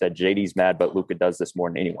rule. He said JD's mad, but Luka does this more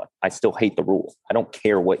than anyone. I still hate the rule. I don't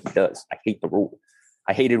care what he does. I hate the rule.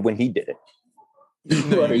 I hated when he did it.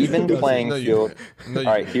 No, even playing field. All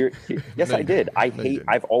right, here. Yes, I did.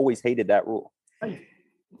 I've always hated that rule.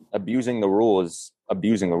 Abusing the rule is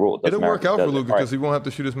abusing the rule. It'll work out for Luka because he won't have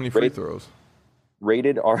to shoot as many free throws.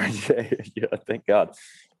 rated RJ. Yeah, thank God.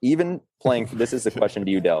 Even playing, this is a question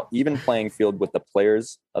to you, Del. Even playing field with the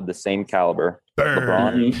players of the same caliber,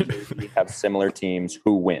 LeBron and KD have similar teams.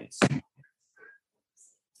 Who wins?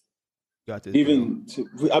 Got this.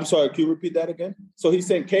 I'm sorry, can you repeat that again? So he's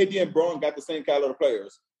saying KD and Braun got the same caliber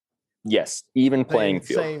players. Yes, even playing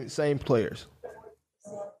field. Same players.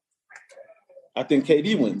 I think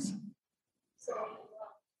KD wins.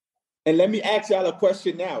 And let me ask y'all a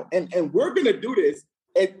question now. And we're gonna do this.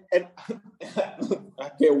 And I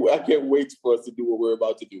can't wait for us to do what we're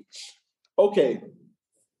about to do. Okay.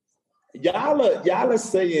 Y'all are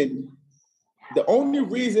saying the only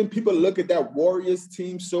reason people look at that Warriors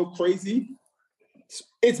team so crazy,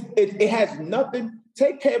 it has nothing.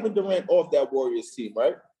 Take Kevin Durant off that Warriors team,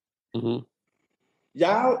 right? Mm-hmm.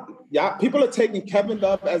 Y'all, people are taking Kevin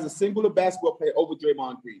Love as a singular basketball player over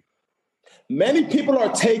Draymond Green. Many people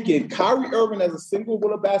are taking Kyrie Irving as a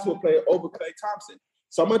singular basketball player over Klay Thompson.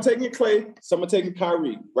 Some are taking Klay, some are taking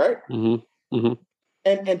Kyrie, right? Mm-hmm. Mm-hmm.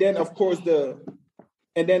 And then of course Steph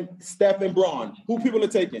and Braun. Who people are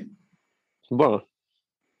taking? Braun.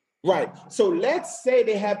 Right. So let's say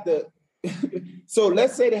they added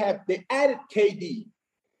KD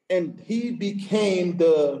and he became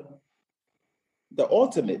the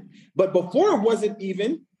ultimate. But before it wasn't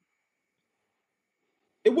even.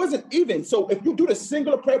 So if you do the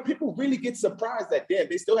singular player, people really get surprised that damn,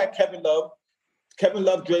 they still had Kevin Love,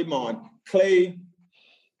 Draymond, Klay,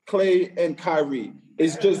 and Kyrie.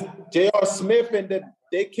 It's just J.R. Smith, and that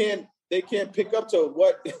they can't pick up to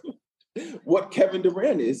what Kevin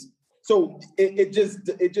Durant is. So it just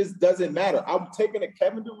doesn't matter. I'm taking a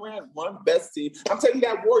Kevin Durant one best team. I'm taking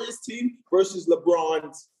that Warriors team versus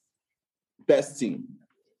LeBron's best team.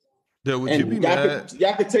 Yeah, would you be mad?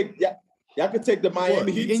 Y'all could take the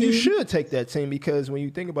Miami Heat and team. You should take that team because when you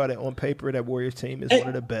think about it on paper, that Warriors team is one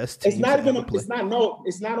of the best teams. It's not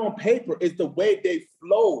on paper. It's the way they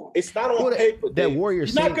flow. It's not on paper. That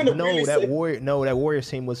Warriors team, that Warriors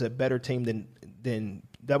team was a better team than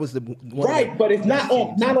that was the one right, but it's not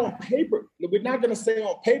on paper. We're not going to say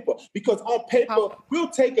on paper because on paper we'll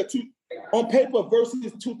take on paper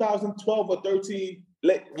versus 2012 or 13.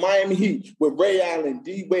 Miami Heat with Ray Allen,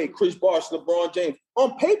 D Wade, Chris Bosh, LeBron James.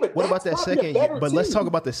 On paper, what about that second? But team. Let's talk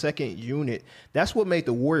about the second unit. That's what made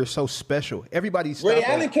the Warriors so special. Everybody's Ray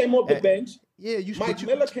Allen came off the bench. Yeah, Mike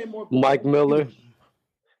Miller came off. Mike Miller,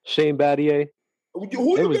 Shane Battier. Who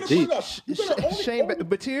you going to bring up? Shane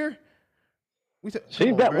Battier.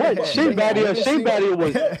 Shane Battier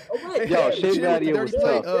was. Yo, Shane Battier was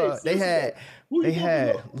tough. They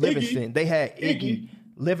had Livingston. They had Iggy.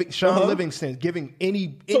 Sean Livingston giving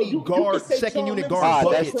any guard, second unit guard.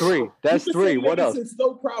 That's three. What else?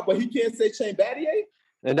 So proud, but he can't say Shane Battier.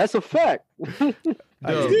 And that's a fact.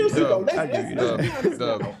 Seriously though,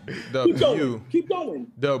 keep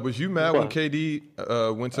going. Dub, was you mad when KD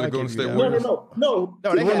went to the Golden State Warriors? No.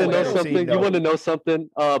 You want to know something? You want to know something?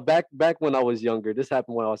 Back when I was younger, this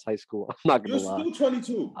happened when I was high school. I'm not gonna lie. You're still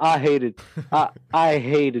 22. I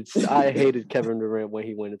hated Kevin Durant when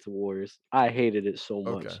he went into Warriors. I hated it so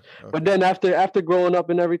much. Okay. But then after growing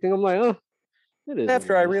up and everything, I'm like,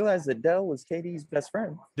 After I realized that Dell was KD's best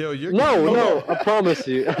friend. Yo, no, I promise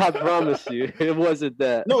you. It wasn't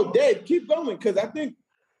that. No, Dave, keep going because I think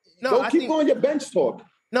keep going your bench talk.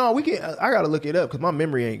 No, we can. I gotta look it up because my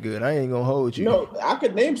memory ain't good. I ain't gonna hold you. No, I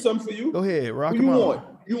could name some for you. Go ahead, rock. Who you want?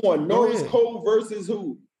 You want Norris Cole versus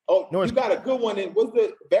who? Oh, you got a good one. And was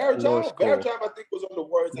the Barajal? Barajal, I think, was on the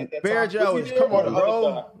Warriors at that time. Barajal is come on,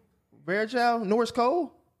 bro. Barajal, Norris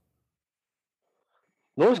Cole.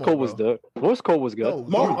 Norris Cole was good. I'm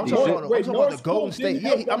talking about the Golden State.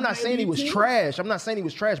 Yeah, I'm not saying he was trash.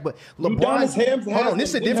 But LeBron. Hold on, this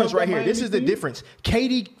is the difference right here. This is the difference.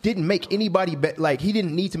 KD didn't make anybody he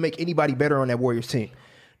didn't need to make anybody better on that Warriors team.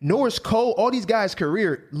 Norris Cole, all these guys'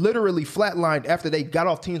 career literally flatlined after they got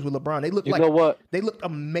off teams with LeBron. They looked they looked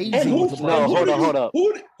amazing with LeBron. Hold up.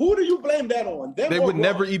 Who do you blame that on? They would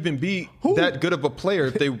never even be that good of a player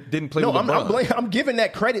if they didn't play with LeBron. I'm giving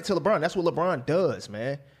that credit to LeBron. That's what LeBron does,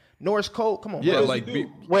 man. Norris Cole, come on. Yeah, bro. wait.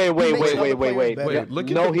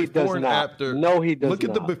 Look at the before and after. No, he does not. Look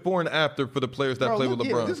at the before and after for the players that play with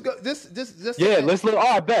LeBron. Let's look.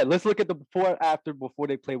 I bet. Let's look at the before and after before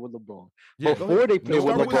they play with LeBron. Yeah, before they played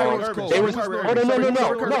with LeBron, they was. No.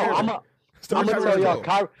 I'm gonna tell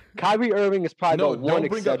y'all, Kyrie Irving is probably the one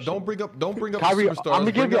exception. Don't bring up Kyrie.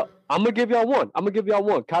 superstars. I'm gonna give y'all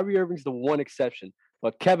one. Kyrie Irving's the one exception.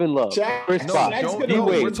 But Kevin Love, Chris Bosh,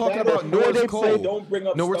 we're talking about Norris Cole. Don't bring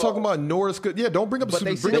up we're talking about Norris Cole. Yeah, don't bring up but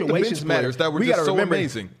bring up the bench players that were just so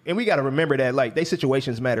amazing. And we got to remember that like they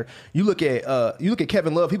situations matter. You look at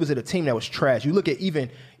Kevin Love. He was at a team that was trash. You look at even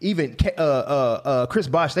Chris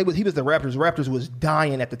Bosh. He was the Raptors. Raptors was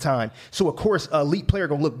dying at the time. So of course, elite player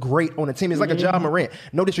gonna look great on a team. It's like a Ja Morant.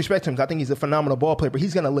 No disrespect to him, I think he's a phenomenal ball player, but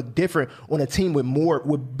he's gonna look different on a team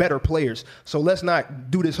with better players. So let's not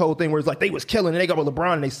do this whole thing where it's like they was killing and they got with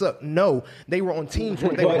LeBron and they suck. No, they were on teams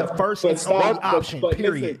where they were the first and only option.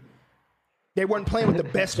 Period. Listen, they weren't playing with the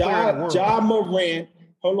best player in the world. Ja Morant,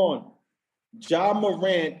 hold on. Ja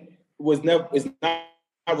Morant is not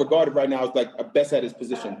regarded right now as like a best at his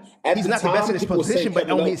position. He's not the best at his position, but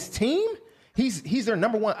on his team, he's their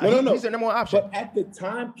number one. No. He's their number one option. But at the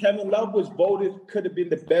time, Kevin Love was voted could have been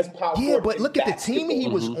the best power forward. Yeah, but look at the team he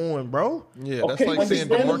was on, bro. Yeah, that's like saying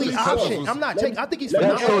DeMarcus Cousins. I'm not taking. I think he's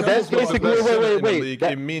phenomenal. So that's basically wait.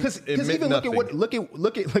 Because even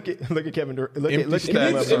look at Kevin Durant.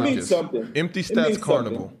 It means something. Empty stats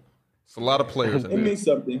carnival. It's a lot of players. It means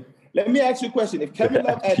something. Let me ask you a question. If Kevin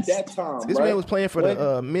Love at that time, this man was playing for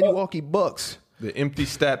the Milwaukee Bucks. The empty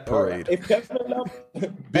stat parade. If Kevin Love,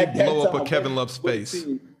 big blow up of Kevin Love's face.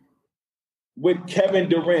 With Kevin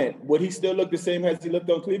Durant, would he still look the same as he looked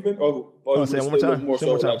on Cleveland? Or say one more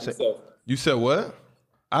time. You said what?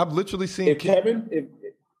 I've literally seen if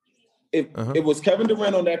it was Kevin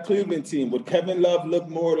Durant on that Cleveland team, would Kevin Love look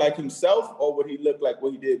more like himself, or would he look like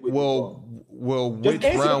what he did with? Well, which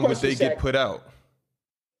round would they get put out?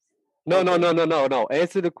 No.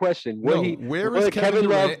 Answer the question. Where is Kevin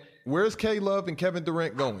Durant? Where's K Love and Kevin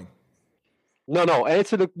Durant going? No.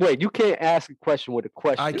 Answer the wait. You can't ask a question with a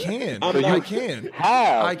question. I can. I can.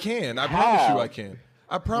 How? I can. I promise you I can.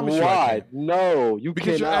 I promise you I can. No, you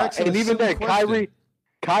because cannot. And even then, Kyrie,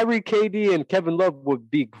 KD, and Kevin Love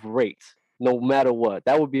would be great no matter what.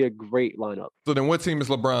 That would be a great lineup. So then what team is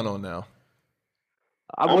LeBron on now?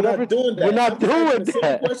 We're not doing that. We're not doing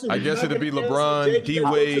that. I guess it'd be LeBron, D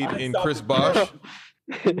Wade, and Chris Bosh.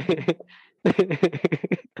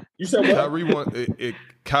 You said what?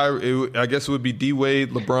 Kyrie, I guess it would be D Wade,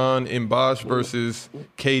 LeBron, and Bosh versus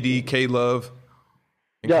KD, K Love,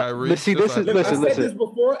 and Kyrie. See, I said this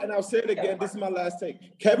before, and I'll say it again. This is my last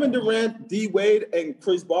take. Kevin Durant, D Wade, and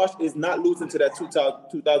Chris Bosh is not losing to that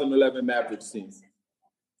 2011 Mavericks team.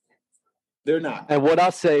 They're not. And what I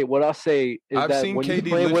say is I've that seen when KD you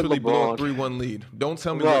play with literally blow a LeBron, 3-1 lead. Don't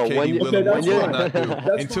tell me that KD will not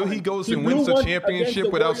do. Until he goes and wins the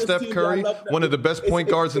championship without Steph Curry, one of the best point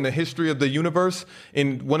guards in the history of the universe,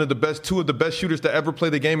 and two of the best shooters to ever play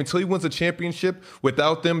the game. Until he wins a championship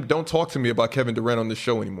without them, don't talk to me about Kevin Durant on this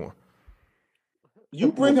show anymore.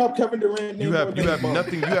 You bring up Kevin Durant. You have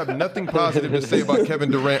nothing positive to say about Kevin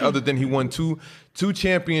Durant other than he won two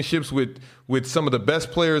championships with some of the best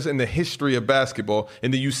players in the history of basketball.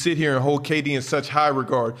 And then you sit here and hold KD in such high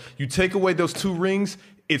regard. You take away those 2 rings,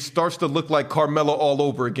 it starts to look like Carmelo all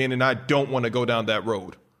over again. And I don't want to go down that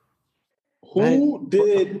road. Who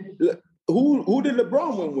did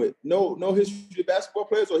LeBron win with? No history of basketball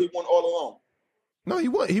players, or he won all alone? No,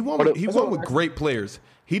 he won with great players.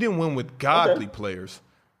 He didn't win with godly players.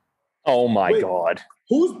 Oh my God.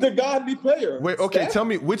 Who's the godly player? Wait, okay, Steph? tell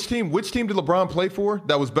me which team did LeBron play for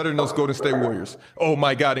that was better than those Golden State Warriors? Oh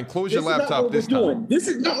my God, and close your laptop this time. This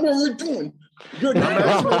is not what we're doing. You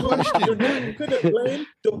couldn't blame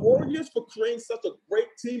the Warriors for creating such a great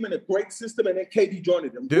team and a great system, and then KD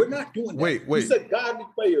joining them. We're not doing that. Wait. You said godly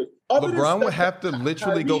players. LeBron would have to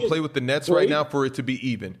literally go play with the Nets right now for it to be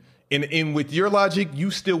even. And with your logic,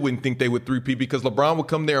 you still wouldn't think they would 3P because LeBron would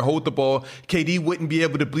come there and hold the ball. KD wouldn't be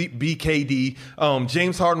able to be KD.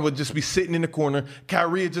 James Harden would just be sitting in the corner.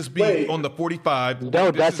 Kyrie would just be on the 45.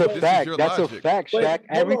 No, that's a fact. That's a fact, Shaq.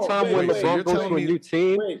 Every time when LeBron goes to a new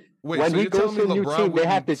team, when he goes to a new team, they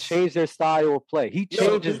have to change their style of play. He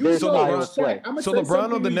changes their style of play. So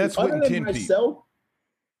LeBron on the Nets wouldn't 10P.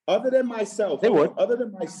 Other than myself, they would. Other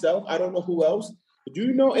than myself, I don't know who else. Do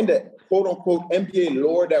you know in the quote-unquote NBA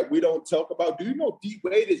lore that we don't talk about, do you know D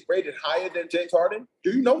Wade is rated higher than James Harden?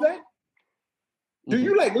 Do you know that? Do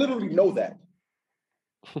you literally know that?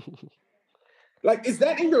 Is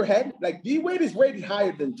that in your head? D Wade is rated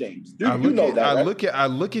higher than James. You know that, right? I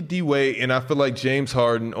look at D Wade and I feel like James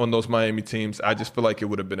Harden on those Miami teams, I just feel like it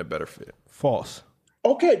would have been a better fit. False.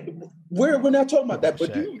 Okay, we're not talking about that,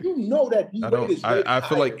 but you know that D Wade is rated I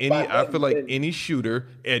feel like any shooter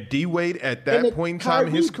at D Wade at that point in time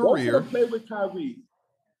in his career. Play with Kyrie.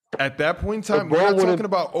 At that point in time, we're not talking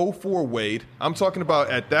about 04 Wade. I'm talking about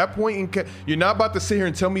at that point you're not about to sit here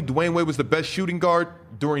and tell me Dwayne Wade was the best shooting guard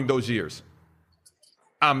during those years.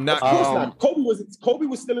 I'm not. Of course not. Kobe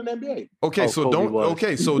was still in the NBA. Okay,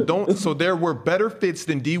 so there were better fits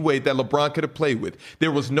than D-Wade that LeBron could have played with.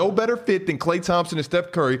 There was no better fit than Klay Thompson and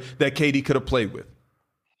Steph Curry that KD could have played with.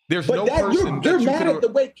 There's no person you're mad at the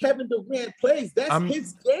way Kevin Durant plays. That's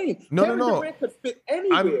his game. Kevin Durant could fit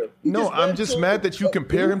anywhere. I'm just mad that you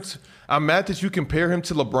compare him to. I'm mad that you compare him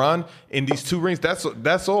to LeBron in these 2 rings.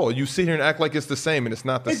 That's all. You sit here and act like it's the same, and it's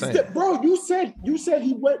not the same. Bro, you said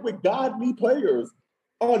he went with godly players.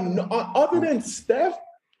 Other than Steph,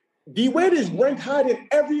 D-Wade is ranked higher than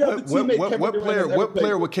every other teammate. What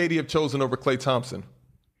player would KD have chosen over Klay Thompson?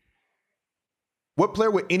 What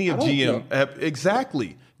player would any of GM have?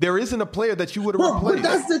 Exactly. There isn't a player that you would have replaced. But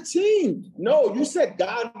that's the team. No, you said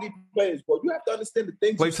godly players, bro. You have to understand the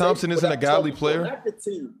things. Klay Thompson isn't a godly player. Not the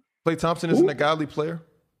team. Klay Thompson isn't a godly player.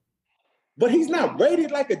 But he's not rated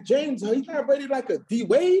like a James. He's not rated like a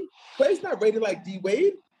D-Wade. Klay's not rated like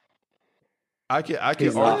D-Wade. I can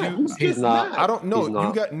argue. He's not. I don't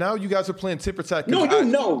know. You guys are playing tip attack. No,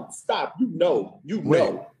 know. Stop. You know.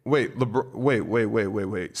 Wait.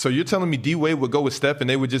 So you're telling me D-Wade would go with Steph and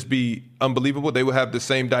they would just be unbelievable? They would have the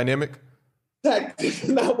same dynamic? That's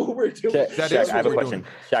not what we're doing. Shaq, I have a question.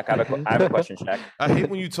 Shaq, I have a question, Shaq. I hate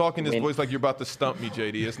when you talk in this voice like you're about to stump me,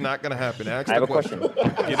 JD. It's not going to happen. I have a question. Get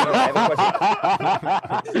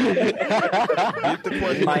the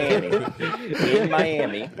question. In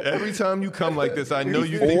Miami. Every time you come like this, I know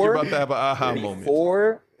you think you're about to have an aha moment.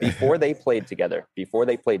 Before they played together,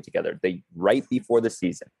 right before the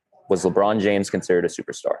season, was LeBron James considered a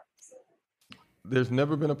superstar? There's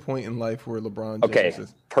never been a point in life where LeBron James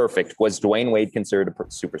is... perfect. Was Dwayne Wade considered a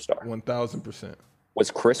superstar? 1,000%. Was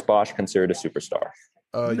Chris Bosh considered a superstar?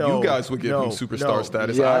 No, you guys would give him superstar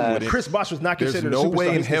status. Yeah. I wouldn't. Chris Bosh was not considered a superstar. There's no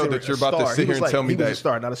way in hell that you're about to sit here and tell me that. He was a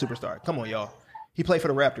star, not a superstar. Come on, y'all. He played for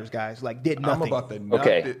the Raptors, guys. Like, did nothing. I'm about to knock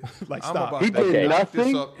it. Like, stop. He did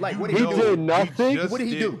nothing? Like, what did he do? He did nothing? What did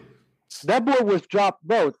he do? That boy was dropped,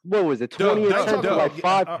 bro. What was it? 20 attempts, like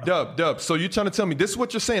 5. Dub. So you're trying to tell me this is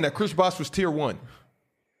what you're saying, that Chris Bosh was tier 1?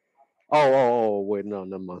 Oh, wait, no,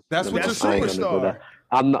 never mind. That's what you're saying.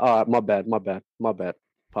 I'm my bad.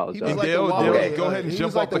 Apologize. Like Dale, go ahead and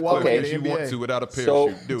jump off the cliff if you want to without a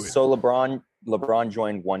parachute. Do it. So LeBron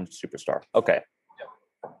joined one superstar. Okay.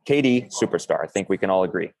 KD, superstar. I think we can all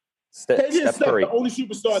agree. KD and Steph, the only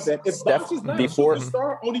superstar then. If Bosh is not a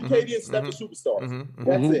superstar, only KD and Steph are superstars.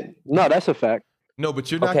 That's it. No, that's a fact. No, but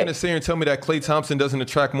you're not going to sit here and tell me that Klay Thompson doesn't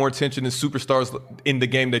attract more attention than superstars in the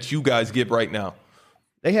game that you guys get right now.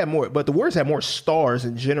 They had more, but the Warriors had more stars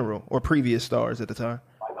in general, or previous stars at the time.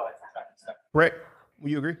 Brett, will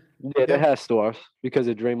you agree? Yeah, they had stars because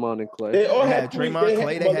of Draymond and Klay. They all had Draymond,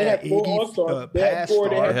 Klay. They had Iggy, past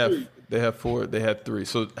stars. They had 4. They had 3.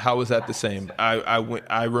 So how is that the same?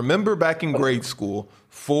 I remember back in grade school,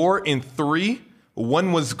 4 and 3,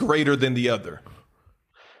 one was greater than the other.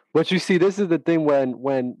 But you see, this is the thing when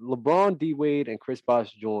LeBron, D-Wade, and Chris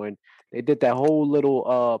Bosh joined, they did that whole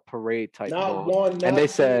little parade type thing, and they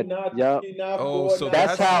said, "Yep." So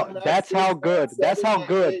that's how good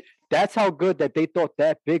that they thought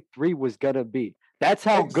that big 3 was gonna be. That's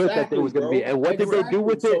how good that they was gonna be. And what did they do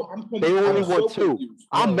with it? They only won 2.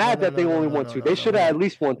 I'm mad that they only won 2. They should have at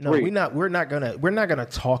least won 3. We're not gonna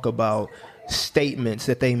talk about statements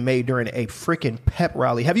that they made during a freaking pep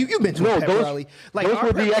rally. Have you been to a pep rally? Like, those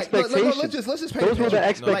were the expectations. Let's just pay those were the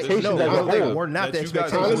expectations. We're not the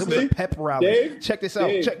expectations. It was a pep rally. Dave, check this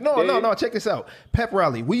out. Check this out. Pep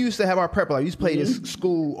rally. We used to have our pep rally. We used to play this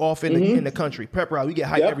school off in the country. Pep rally. We get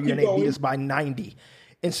hyped every year, and they beat us by 90.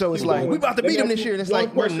 And so it's like, we about to beat them this year. And it's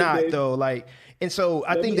like, we're not, though. Like, and so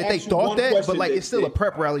I think that they thought that, but like, it's still a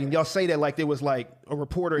prep rally. And y'all say that like there was like a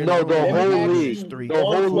reporter in the whole league. The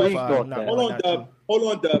whole league thought that. Hold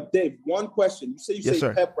on, Dub. Dave, one question. You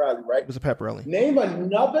say pep rally, right? It was a pep rally. Name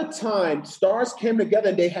another time stars came together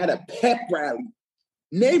and they had a pep rally.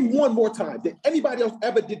 Name one more time. Did anybody else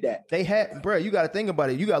ever did that? They had, bro. You got to think about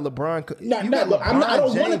it. You got LeBron. I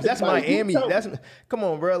don't want to. That's Miami. Come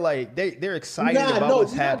on, bro. Like they're excited about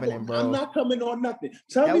what's happening, bro. I'm not coming on nothing.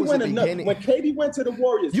 Tell me when KD went to the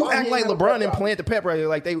Warriors. You act like LeBron didn't plant the pep rally.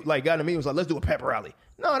 Like they got in a meeting was like, let's do a pep rally.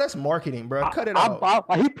 No, that's marketing, bro. Cut it out.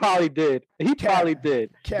 He probably did. He probably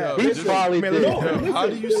did. How do you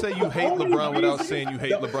say you hate LeBron without saying you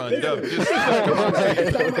hate LeBron? Dub, just say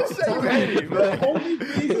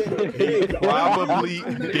probably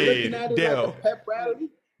did. Dale,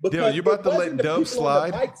 you're about to let Dub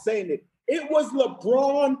slide. It was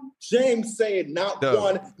LeBron James saying not Dub.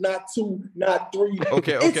 1, not 2, not 3.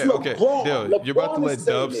 Okay. Dale, you're about to let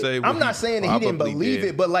Dub say. I'm not saying that he didn't believe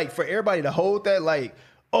it, but like for everybody to hold that, like,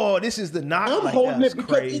 oh, this is the knock. I'm like, holding that's it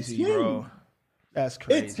because crazy, it's him. Bro. That's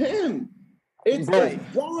crazy. It's him. It's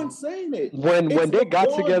LeBron saying it. When they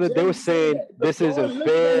got together, they were saying this isn't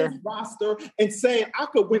fair. Roster and saying I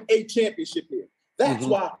could win a championship here. That's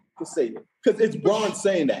why I could say it. Because it's Bron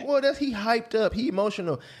saying that. Well, he hyped up. He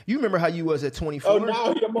emotional. You remember how you was at 24? Oh,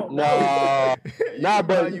 now he emotional. Nah,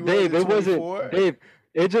 but Dave, it wasn't. Dave,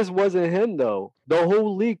 it just wasn't him though. The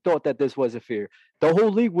whole league thought that this wasn't fair. The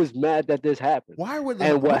whole league was mad that this happened. Why were they?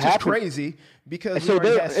 And what happened? Crazy because we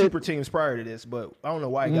already had super teams prior to this, but I don't know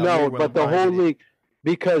why. But the whole league.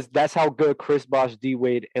 Because that's how good Chris Bosh, D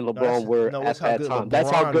Wade, and LeBron were at that time. That's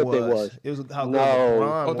how good they was. It was how good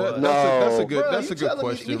LeBron was. That's a good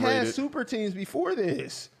question. We had super teams before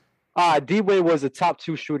this. D Wade was a top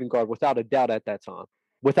 2 shooting guard without a doubt at that time.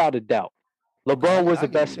 Without a doubt. LeBron was the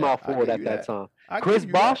best small forward at that time. Chris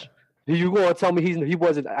Bosh, you going to tell me he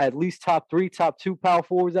wasn't at least top 3, top 2 power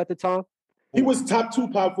forwards at the time? He was top 2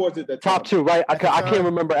 power forwards at that time. Top 2, right? I can't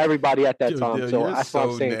remember everybody at that time, so that's why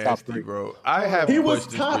I'm saying nasty, top 3. Bro. I have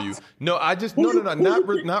questions for you. No, I just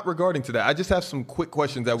not regarding to that. I just have some quick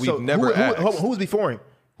questions that we've never asked. Who was before him?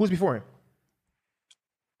 Who was before him?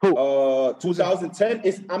 Who?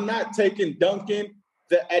 2010. I'm not taking Duncan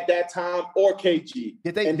at that time or KG,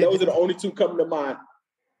 those are the only 2 coming to mind.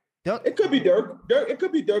 It could be Dirk. It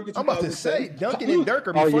could be Dirk. I'm about to say Duncan and Dirk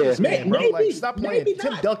are before this man, bro. Like, stop playing.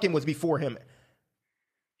 Tim Duncan was before him.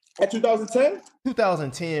 At 2010?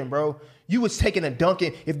 2010, bro. You was taking a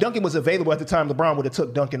Duncan. If Duncan was available at the time, LeBron would have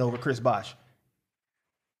took Duncan over Chris Bosh.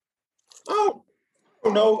 Oh,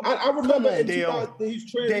 no. I remember in Dale.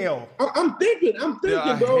 He's trading. Dale. I'm thinking, bro.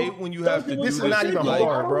 I hate when you have to do this. This is not even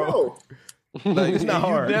hard, bro. Like, it's not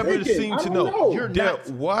hard. You never seem to know.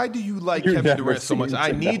 Why do you like Kevin Durant so much?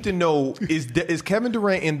 I need to know, is Kevin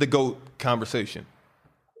Durant in the GOAT conversation?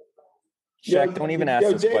 Shaq, don't even ask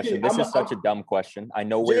this question. This is such a dumb question. I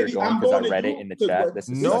know where you're going because I read it in the chat.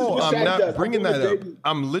 I'm not bringing that up.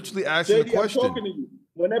 I'm literally asking a question. I'm talking to you.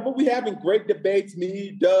 Whenever we having great debates,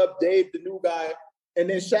 me, Dub, Dave, the new guy, and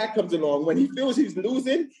then Shaq comes along. When he feels he's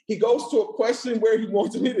losing, he goes to a question where he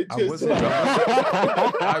wants me to just.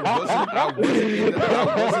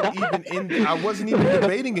 I wasn't even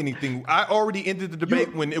debating anything. I already ended the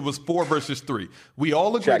debate when it was 4 versus 3. We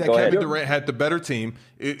all agreed that Kevin Durant had the better team,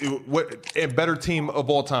 a better team of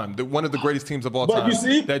all time, one of the greatest teams of all time. You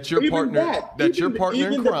see, that's your partner. That's your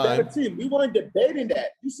partner in crime. Team. We weren't debating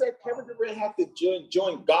that. You said Kevin Durant had to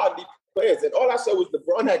join godly players, and all I said was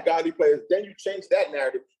LeBron had godly players. Then you changed that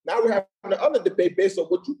narrative. Now we're having the other debate based on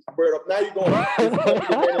what you brought up. Now you're going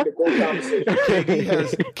to go conversation.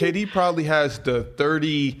 KD probably has the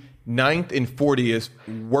 39th and 40th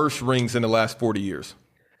worst rings in the last 40 years.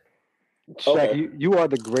 Shaq, you are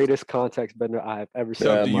the greatest context bender I have ever seen.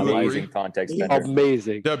 Dub, do you agree? Context bender.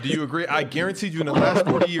 Amazing. Dub, do you agree? I guaranteed you in the last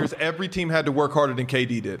 40 years, every team had to work harder than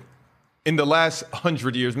KD did. In the last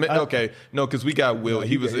 100 years, okay, no, because we got Will.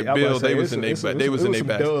 He was at Bill. They was in their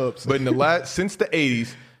backs. But in the since the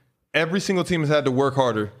 80s, every single team has had to work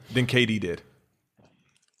harder than KD did.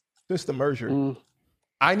 Just the merger.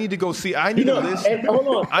 I need to go see. I need a list.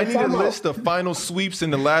 I need a list of final sweeps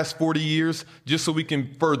in the last 40 years, just so we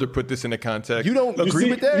can further put this into context. You don't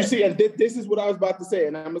agree with that? You see, and this is what I was about to say,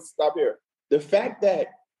 and I'm gonna stop here. The fact that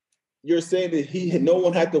you're saying that no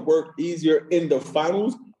one had to work easier in the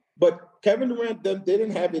finals, but Kevin Durant, they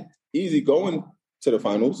didn't have it easy going to the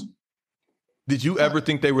finals. Did you ever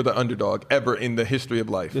think they were the underdog ever in the history of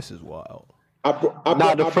life? This is wild.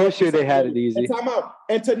 The first year they had it easy.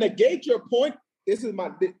 And to negate your point, this is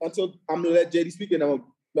until I'm gonna let JD speak, and I'm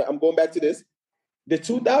going back to this. The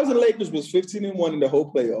 2000 Lakers was 15-1 in the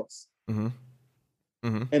whole playoffs, and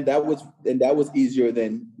that was easier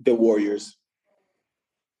than the Warriors.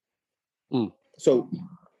 So.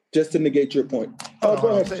 Just to negate your point. Go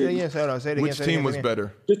ahead. Say it again. Say it again. Which team was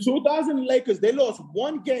better? The 2000 Lakers, they lost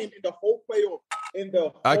one game in the whole playoff.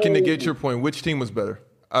 I can negate your point. Which team was better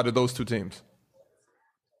out of those two teams?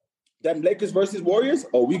 Them Lakers versus Warriors?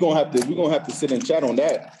 Oh, we're gonna have to sit and chat on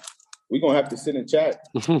that. We're gonna have to sit and chat.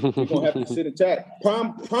 Prime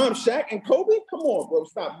Shaq and Kobe? Come on, bro.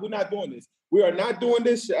 Stop. We're not doing this. We are not doing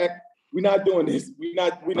this, Shaq. We're not doing this.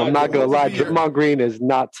 I'm not gonna lie. Draymond Green is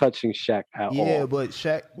not touching Shaq at all. Yeah, but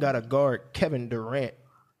Shaq got to guard Kevin Durant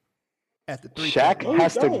at the 3. Shaq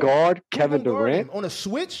has to guard Kevin Durant on a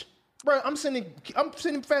switch, bro. I'm sending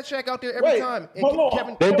Fat Shaq out there every time.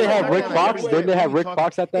 Then they have Rick Fox. Then they have Rick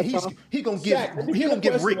Fox at that time. He gonna give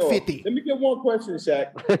Rick 50. Let me get one question,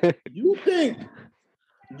 Shaq. You think?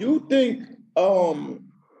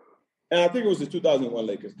 And I think it was the 2001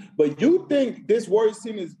 Lakers. But you think this Warriors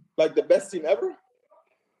team is like the best team ever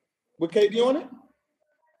with KD on it?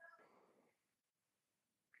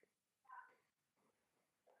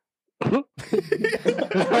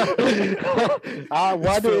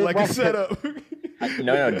 Why feel like a setup?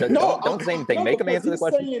 Don't say anything. Make him answer the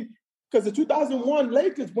question. Because the 2001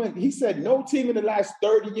 Lakers went, he said no team in the last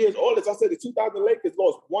 30 years, all this. I said the 2000 Lakers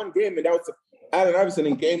lost one game, and that was Allen Iverson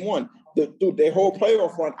in game one. Their whole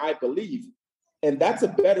playoff run, I believe. And that's a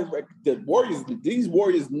better record. These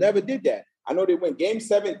Warriors never did that. I know they went game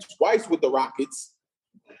 7 twice with the Rockets.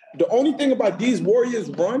 The only thing about these Warriors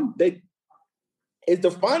run, is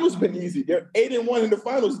the finals been easy. They're 8-1 in the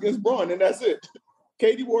finals against Braun, and that's it.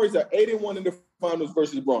 KD Warriors are 8-1 in the finals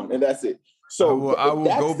versus Braun, and that's it. So I will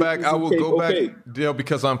go back, Dale,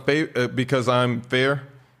 because I'm fair,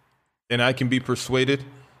 and I can be persuaded.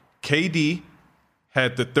 KD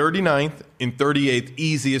had the 39th and 38th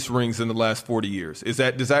easiest rings in the last 40 years. Does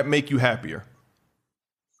that make you happier?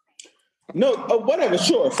 No, whatever.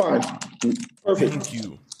 Sure, fine, perfect. Thank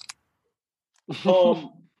you.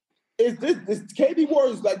 Is KD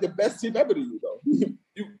Warriors like the best team ever to you though? You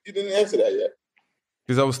didn't answer that yet.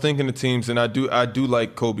 Because I was thinking of teams, and I do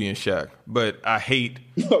like Kobe and Shaq, but I hate.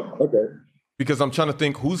 Okay. Because I'm trying to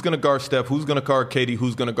think who's going to guard Steph, who's going to guard KD,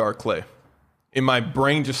 who's going to guard Clay, and my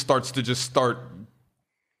brain just starts going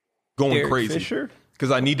Derek crazy. Fisher?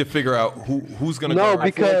 Because I need to figure out who's going to. No, guard.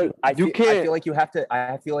 because I feel like you have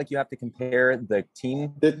to compare the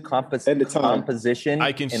team composition.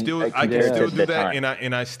 I can still do that,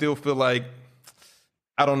 and I still feel like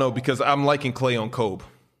I don't know, because I'm liking Clay on Kobe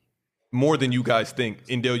more than you guys think.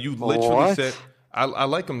 And Dale, you literally said I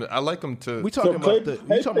like him. I like him to. We talking about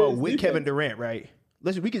with Kevin Durant, right?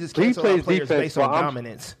 Listen, we can just cancel our players based on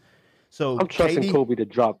dominance. So I'm trusting Kobe to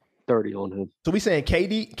drop 30 on him. So we saying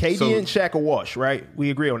KD and Shaq a wash, right? We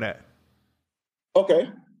agree on that. Okay.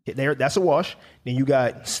 That's a wash. Then you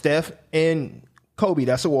got Steph and Kobe.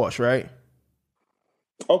 That's a wash, right?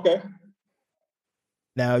 Okay.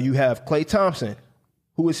 Now you have Klay Thompson.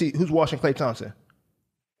 Who is he? Who's washing Klay Thompson?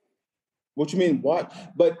 What you mean? What?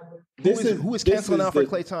 But who is canceling out for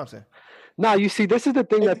Klay Thompson? Nah, you see, this is the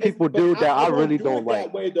thing that people do that I really don't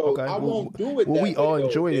like. Okay. I won't do it. Well, we all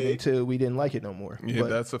enjoyed it until we didn't like it no more. Yeah,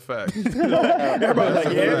 that's a fact. Everybody's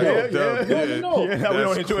like, yeah. No. We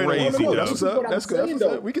don't enjoy it no more. That's what's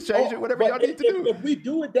up. We can change it, whatever y'all need to do. If we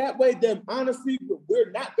do it that way, then honestly, we're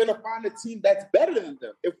not going to find a team that's better than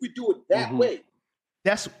them. If we do it that way.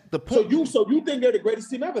 That's the point. So you think they're the greatest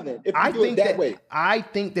team ever then? If we do it that way. I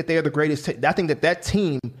think that they're the greatest team. I think that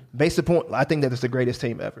team, based upon, I think that it's the greatest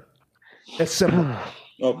team ever. It's simple.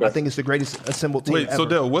 Okay. I think it's the greatest assembled team ever. Wait, so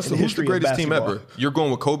Dale, who's the greatest team ever? You're going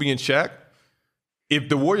with Kobe and Shaq? If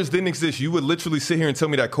the Warriors didn't exist, you would literally sit here and tell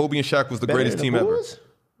me that Kobe and Shaq was the greatest team ever.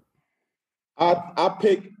 I'll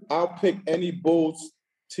pick any Bulls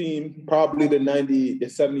team, probably the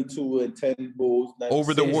 72 and 10 Bulls.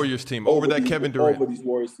 Over the Warriors team, over that Kevin Durant. Over these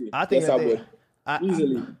Warriors team. I think I would.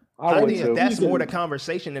 Easily. I think that's more the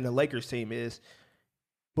conversation than the Lakers team is.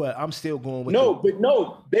 But I'm still going with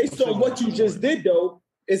based on what you just did though,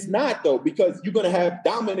 it's not though, because you're gonna have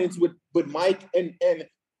dominance with Mike and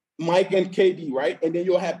KD, right? And then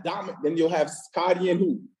you'll have then you'll have Scottie and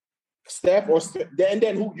who? Steph and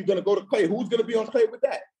then who you're gonna go to Clay. Who's gonna be on Clay with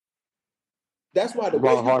that? That's why the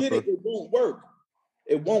way you did it won't work.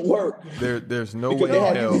 It won't work. There's no way in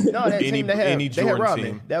hell any Jordan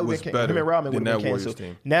team was better than that Warriors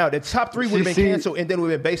team. Now, the top three would have been canceled, and then it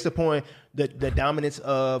would have been based upon the dominance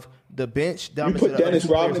of the bench. You put Dennis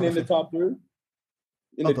Rodman in the top three?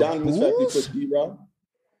 In the dominance factor, you put D-Rob?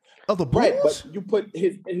 Of the Bulls? Right, but you put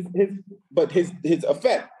his effect. But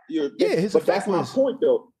that's my point,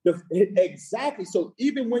 though. Exactly. So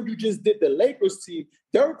even when you just did the Lakers team,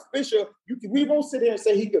 Derek Fisher, we won't sit here and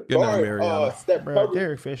say he could guard Steph Curry.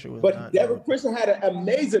 Derek Fisher was but Derek Fisher had an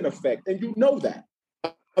amazing effect, and you know that.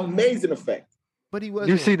 Amazing effect. But he was.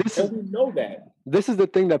 You see, this we know that. This is the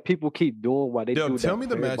thing that people keep doing while they do. Tell me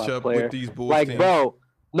the matchup with these Bulls teams. Bro.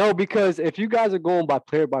 No, because if you guys are going by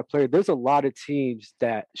player, there's a lot of teams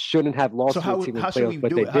that shouldn't have lost to a team in playoffs,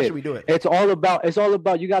 but they did. How should we do it? It's all about.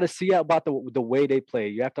 You got to see about the way they play.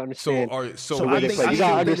 You have to understand. So I think you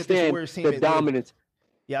got to understand the dominance.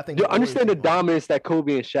 Yeah, I think you understand the dominance that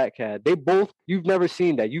Kobe and Shaq had. You've never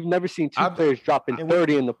seen that. You've never seen two players dropping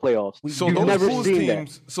 30 in the playoffs. You've never seen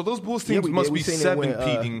that. So those Bulls teams must be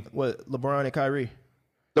seven-peating. What, LeBron and Kyrie?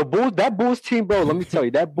 That Bulls team, bro, let me tell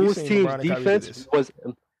you, that Bulls team's defense was.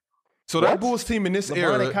 So that Bulls team in this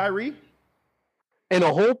era. LeBron and Kyrie? In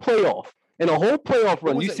a whole playoff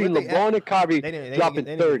run, you seen LeBron and Kyrie dropping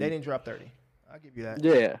 30. They didn't drop 30. I'll give you that.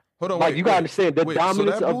 Yeah. Hold on, like you gotta understand the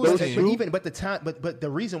dominance so of those two. But the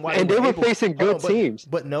reason why they were facing good teams.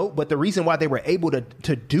 But the reason why they were able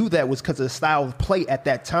to do that was because of the style of play at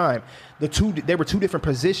that time. They were two different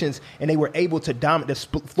positions, and they were able to dominate.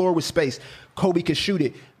 The floor was space. Kobe could shoot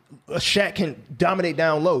it. Shaq can dominate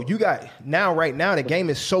down low. Right now, the game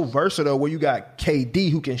is so versatile where you got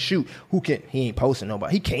KD who can shoot, he ain't posting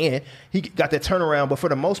nobody. He got that turnaround, but for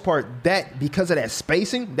the most part, that because of that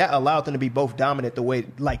spacing, that allowed them to be both dominant the way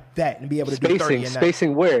like that and be able to do 30 and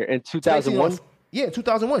spacing where? In 2001? Yeah,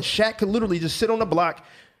 2001. Shaq could literally just sit on the block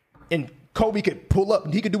and Kobe could pull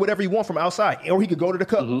up. He could do whatever he want from outside, or he could go to the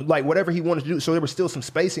cup, like whatever he wanted to do. So there was still some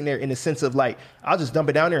spacing there in the sense of like, I'll just dump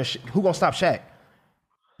it down there and who gonna stop Shaq?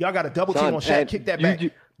 Y'all got a double team on Shaq, kick that back.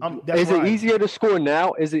 Is it easier to score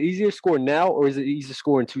now? Is it easier to score now, or is it easier to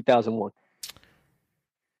score in 2001?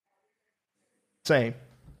 Same.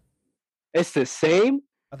 It's the same?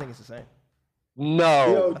 I think it's the same.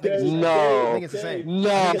 No. I think it's the same.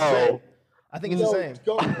 No. I think it's the same.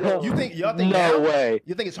 Y'all think no now? way.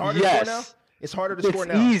 You think it's harder to score now? It's harder to score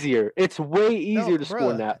now. It's easier. It's way easier to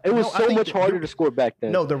score now. It was so much harder to score back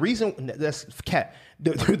then. No, the reason that's Cat.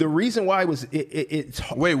 The reason why it's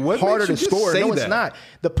harder to score. No, it's that? not.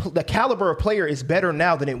 The caliber of player is better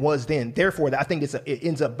now than it was then. Therefore, I think it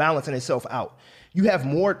ends up balancing itself out. You have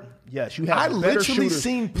more. Yes, you have. I literally shooters.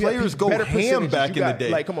 seen players go ham back in the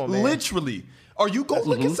day. Like, come on, man. Literally. Are you going to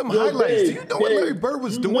look at some highlights? Do you know what Larry Bird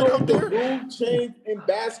was doing out there? The rule change in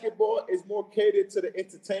basketball is more catered to the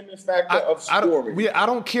entertainment factor of scoring. I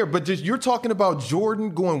don't care, but you're talking about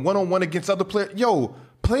Jordan going one-on-one against other players. Yo,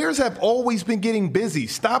 players have always been getting busy.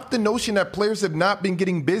 Stop the notion that players have not been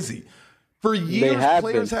getting busy. For years,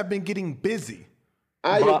 players have been getting busy.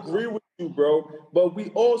 I agree with you, bro. But we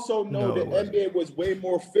also know the NBA was way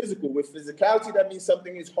more physical. With physicality, that means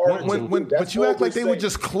something is harder to do. But you act like they were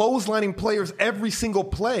just clotheslining players every single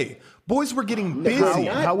play. Boys were getting busy.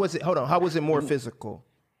 How was it? Hold on. How was it more physical?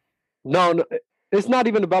 No, it's not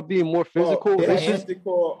even about being more physical. It's just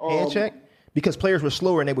hand check. Because players were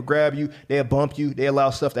slower and they would grab you, they'd bump you, they allow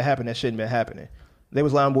stuff to happen that shouldn't have been happening. They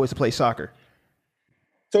was allowing boys to play soccer.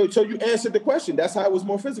 So you answered the question. That's how it was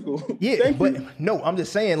more physical. Yeah, no, I'm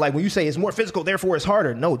just saying, like when you say it's more physical, therefore it's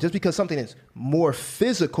harder. No, just because something is more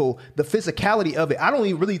physical, the physicality of it, I don't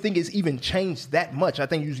even really think it's even changed that much. I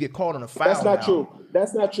think you just get called on a foul. That's not true.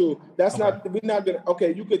 That's not true. That's not. We're not gonna.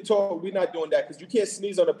 Okay, you could talk. We're not doing that because you can't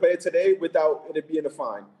sneeze on a player today without it being a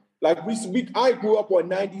fine. Like I grew up on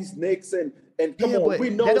 '90s Knicks and come on, we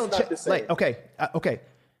know it's not the same. Like okay.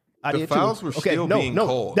 The fouls were still being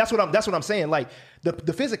called. That's what I'm saying. Like the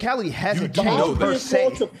physicality hasn't changed per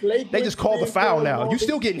se. They just call the foul now. You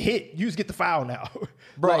still getting hit. You just get the foul now.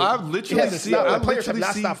 Bro, I've literally seen players have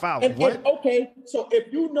not stopped fouling. Okay, so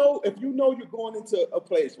if you know you're going into a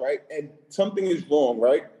place, right, and something is wrong,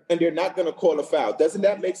 right, and they're not going to call a foul, doesn't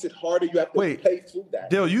that makes it harder? You have to play through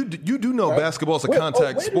that. Dale, you do know basketball is a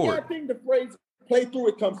contact sport. Where do you think the phrase "play through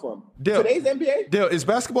it" come from? Today's NBA. Dale, is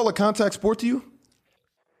basketball a contact sport to you?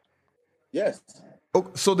 Yes. Oh,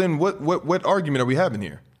 so then what argument are we having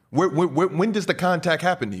here? When does the contact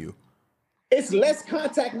happen to you? It's less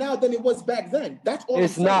contact now than it was back then. That's all.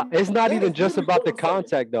 It's not even just about the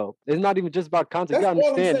contact though. It's not even just about contact. That's you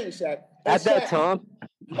understand? All I'm saying, Shaq. At that time.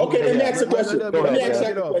 Okay, let me ask a question. Let me ask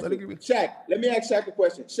Shaq a question. Shaq, let me ask Shaq a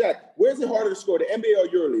question. Shaq, where's it harder to score, the NBA or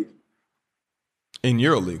EuroLeague? In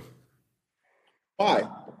EuroLeague. Why?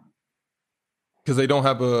 Because they don't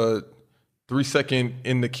have a 3-second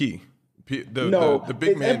in the key. The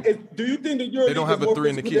big man. Do you think the EuroLeague they don't have a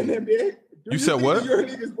 3 in the key? You said what? Do you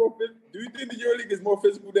think the EuroLeague is more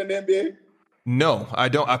physical than the NBA? No, I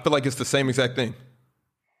don't. I feel like it's the same exact thing.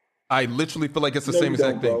 I literally feel like it's the same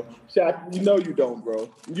exact thing. Shaq, you know you don't, bro.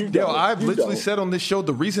 I've literally said on this show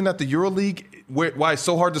the reason that the EuroLeague, why it's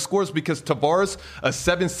so hard to score is because Tavares, a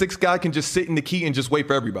 7'6" guy, can just sit in the key and just wait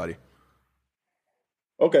for everybody.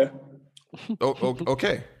 Okay.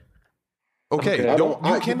 Okay. You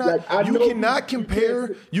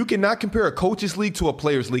cannot compare a coach's league to a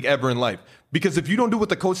player's league ever in life. Because if you don't do what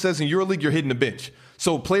the coach says in your league, you're hitting the bench.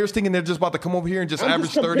 So players thinking they're just about to come over here and just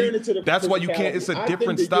average 30. That's why you can't. It's a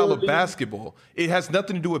different style of basketball. It has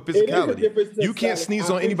nothing to do with physicality. You can't sneeze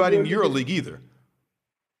on anybody in EuroLeague either.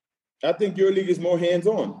 I think EuroLeague is more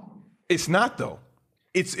hands-on. It's not though.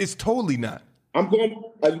 It's totally not. I'm going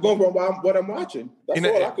from what I'm watching. That's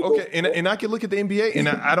all I could go. And I can look at the NBA, and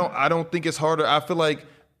I don't think it's harder. I feel like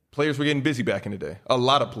players were getting busy back in the day. A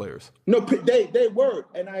lot of players. No, they were,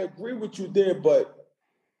 and I agree with you there. But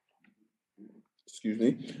Excuse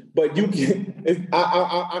me, but you can.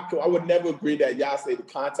 I would never agree that y'all say the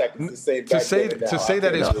contact is the same. To say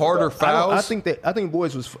that it's harder fouls. I think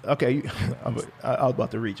boys was okay. I was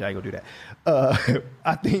about to reach. I ain't gonna do that.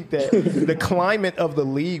 I think that the climate of the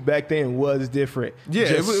league back then was different. Yeah,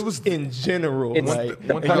 it was in general.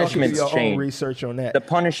 The punishments changed. Research on that. The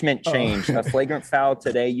punishment changed. A flagrant foul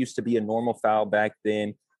today used to be a normal foul back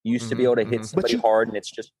then. You used to be able to hit somebody hard, and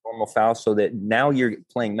it's just a normal foul. So that now you're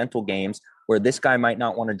playing mental games where this guy might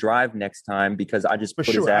not want to drive next time because I just put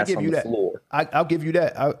his ass on the floor. I'll give you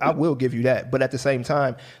that. I will give you that. But at the same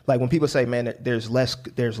time, like when people say, man, there's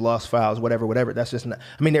lost fouls, whatever, that's just not.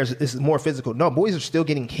 I mean, it's more physical. No, boys are still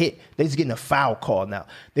getting hit. They're just getting a foul call now.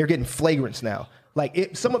 They're getting flagrants now.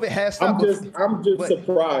 Like some of it has stopped. I'm just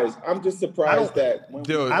surprised. I'm just surprised that.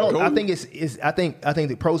 I think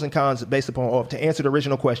the pros and cons based upon to answer the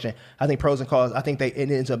original question. I think pros and cons. I think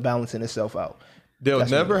it ends up balancing itself out.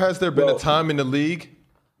 Never has there been a time in the league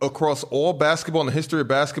across all basketball in the history of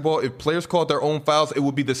basketball. If players called their own fouls, it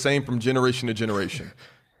would be the same from generation to generation.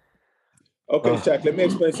 Okay, Shaq, let me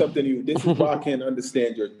explain something to you. This is why I can't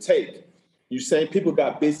understand your take. You're saying people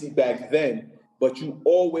got busy back then, but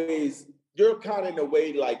you're kind of in a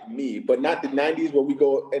way like me, but not the 90s where we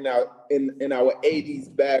go in our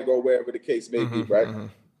 80s bag or wherever the case may be, right?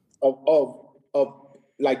 Of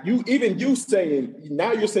like you saying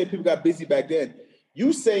now you're saying people got busy back then.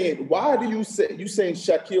 You saying why do you saying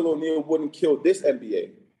Shaquille O'Neal wouldn't kill this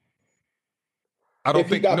NBA? I don't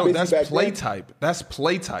think that's play type. That's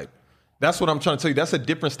play type. That's what I'm trying to tell you. That's a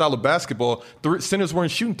different style of basketball. Centers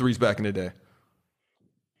weren't shooting threes back in the day.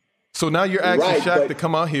 So now you're asking Shaq to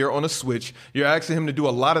come out here on a switch. You're asking him to do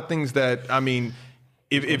a lot of things that, I mean,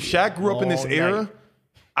 if Shaq grew up in this era,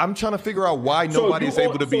 I'm trying to figure out why nobody is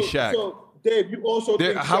able to be Shaq. So, Dave, you also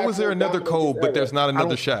think how is there another Kobe, but there's not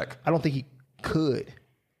another Shaq? I don't think he could.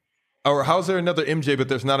 Or how's there another MJ, but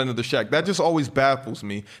there's not another Shaq? That just always baffles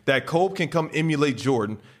me, that Kobe can come emulate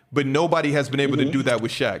Jordan, but nobody has been able to do that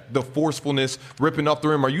with Shaq. The forcefulness, ripping off the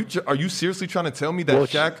rim. Are you seriously trying to tell me that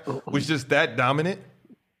Shaq was just that dominant?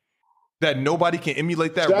 That nobody can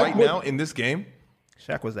emulate that now in this game?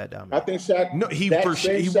 Shaq was that dominant. I think Shaq. No, he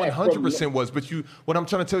 100% was. But what I'm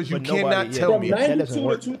trying to tell you is you cannot tell me. From 92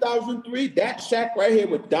 to 2003, that Shaq right here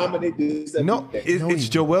would dominate this. It's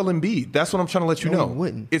Joel Embiid. That's what I'm trying to let you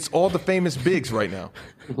know. It's all the famous bigs right now.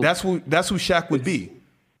 That's who Shaq would be.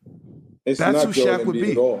 That's who Shaq would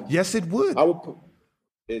be. Yes, it would.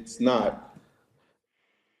 It's not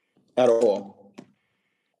at all.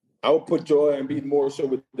 I would put Joel Embiid more so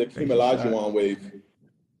with the Hakeem Olajuwon wave.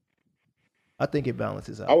 I think it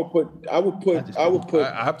balances out. I would put. I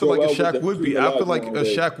feel like a Shaq would be. I feel like a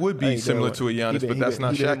Shaq would be similar to a Giannis, but that's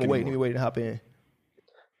not Shaq anymore. He waiting to hop in.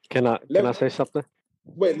 Can I say something?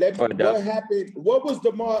 Wait, what happened? What was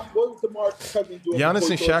DeMar Cousins doing?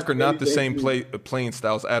 Giannis and Shaq are not the same playing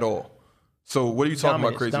styles at all. So what are you talking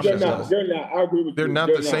about, crazy? They're not. I agree with you. They're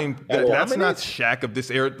not the same. That's not Shaq of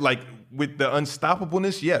this era. Like with the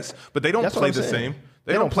unstoppableness, yes, but they don't play the same.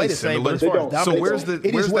 They don't play the same. So where's that?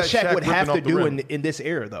 It is what Shaq would have to do in this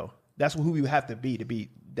era, though. That's who you have to be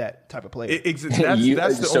that type of player.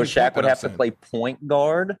 So Shaq would have to play point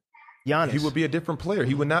guard. Giannis. He would be a different player.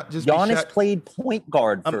 He would not just. Giannis played point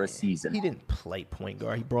guard for a season. He didn't play point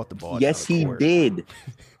guard. He brought the ball. Yes, he did.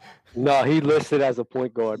 No, he listed as a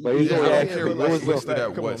point guard, but he's listed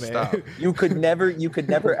at what? Stop. You could never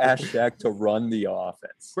ask Shaq to run the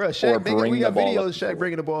offense. Bro, Shaq, we got videos of Shaq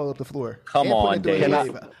bringing the ball up the floor. Come on, Dave.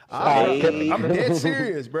 I'm dead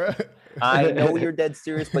serious, bro. I know you're dead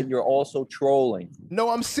serious, but you're also trolling. No,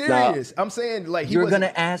 I'm serious. I'm saying like you're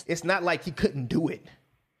gonna ask. It's not like he couldn't do it.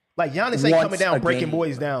 Like Giannis ain't coming down, breaking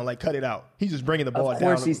boys down, like cut it out. He's just bringing the ball down. Of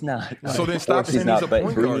course he's not. So then stop saying he's a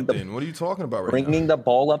point guard then. What are you talking about right now? Bringing the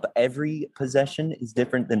ball up every possession is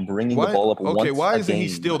different than bringing the ball up once a game. Okay, why isn't he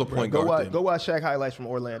still the point guard then? Go watch Shaq highlights from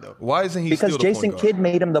Orlando. Why isn't he still the point guard? Because Jason Kidd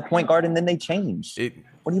made him the point guard and then they changed.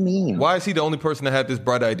 What do you mean? Why is he the only person that had this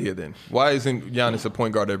bright idea then? Why isn't Giannis a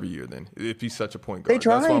point guard every year then, if he's such a point guard? They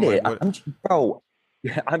tried it. Bro,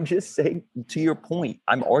 I'm just saying, to your point.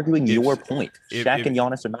 I'm arguing your point. Shaq and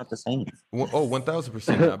Giannis are not the same.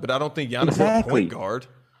 1,000% not. But I don't think Giannis is a point guard.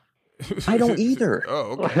 I don't either.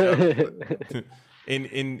 Oh, okay.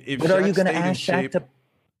 And but are you going to ask Shaq to?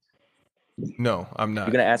 No, I'm not.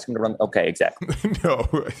 You're going to ask him to run? Okay, exactly. No.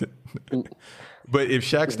 But if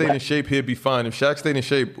Shaq stayed in shape, he'd be fine. If Shaq stayed in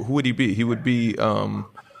shape, who would he be? He would be Joel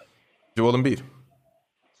Embiid.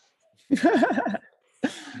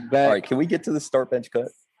 All right, can we get to the start bench cut?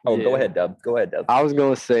 Oh, yeah. Go ahead, Dub. I was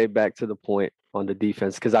going to say back to the point on the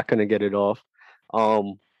defense because I couldn't get it off.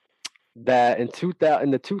 that in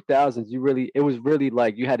the 2000s, it was really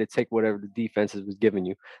like you had to take whatever the defenses was giving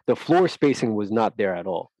you. The floor spacing was not there at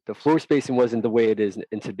all. The floor spacing wasn't the way it is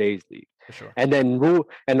in today's league. For sure. And then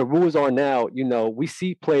the rules are now, we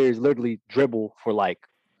see players literally dribble for like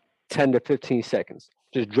 10 to 15 seconds,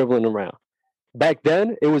 just dribbling around. Back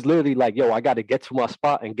then, it was literally like, yo, I got to get to my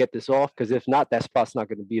spot and get this off, because if not, that spot's not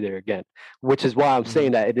going to be there again, which is why I'm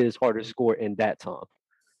saying that it is harder to score in that time.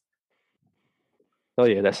 Oh,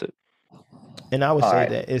 yeah, that's it. And I would say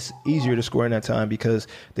that it's easier to score in that time because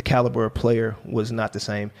the caliber of player was not the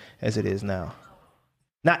same as it is now.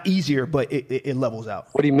 Not easier, but it levels out.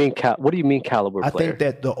 What do you mean? What do you mean caliber player? I think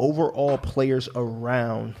that the overall players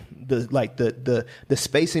around the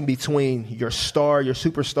spacing between your star, your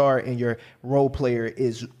superstar, and your role player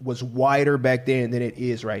was wider back then than it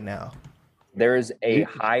is right now. There is a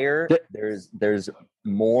higher. There's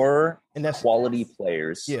more quality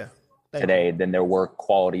players. Yeah. Today than there were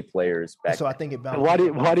quality players back. So I think about why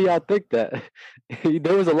do y'all think that?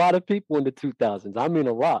 There was a lot of people in the 2000s. I mean,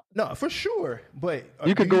 a lot. No, for sure. But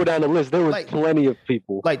you could go down the list. There was plenty of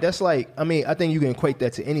people. I think you can equate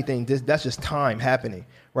that to anything. That's just time happening,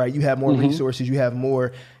 right? You have more resources. You have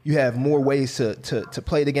more ways to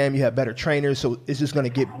play the game. You have better trainers. So it's just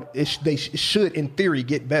going to they should, in theory,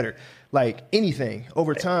 get better. Like anything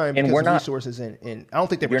over time, and because of resources, and I don't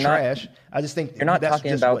think they were trash. I just think you're not that's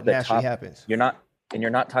talking just about what the naturally top. Happens. You're not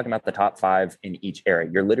talking about the top 5 in each era.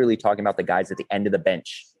 You're literally talking about the guys at the end of the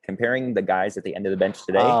bench. Comparing the guys at the end of the bench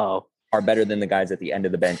today are better than the guys at the end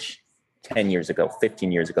of the bench 10 years ago,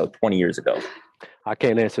 15 years ago, 20 years ago. I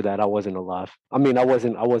can't answer that. I wasn't alive. I mean, I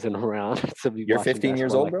wasn't around to be. You're 15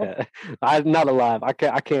 years old, bro. That. I'm not alive. I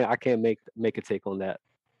can't make a take on that.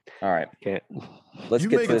 All right, can't. Let's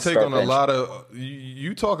get to make the a take start on bench. a lot of.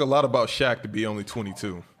 You talk a lot about Shaq to be only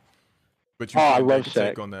 22, but you I can't love make a Shaq.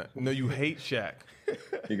 take on that. No, you hate Shaq.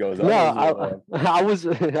 He goes. No, I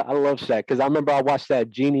love Shaq because I remember I watched that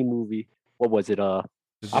Genie movie. What was it? I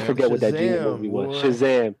forget what that Genie movie was.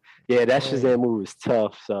 Shazam. Yeah, that Shazam movie was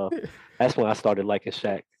tough. So that's when I started liking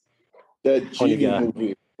Shaq. That Genie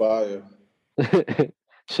movie, fire.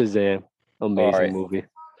 Shazam, amazing movie.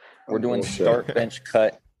 We're doing start, bench,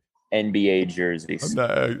 cut NBA jerseys.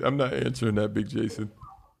 I'm not answering that, Big Jason.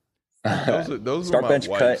 Those start, are my bench,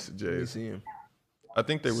 wife's, cut. Jay. I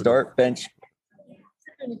think they were start, bench,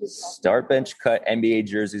 cut NBA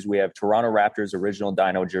jerseys. We have Toronto Raptors original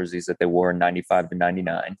Dino jerseys that they wore in 95 to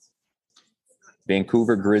 99.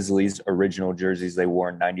 Vancouver Grizzlies original jerseys they wore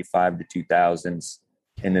in 95 to 2000s.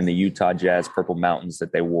 And then the Utah Jazz Purple Mountains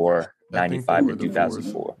that they wore 95 to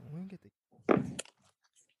 2004.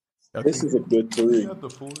 This is a good three.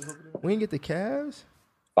 We didn't get the Cavs?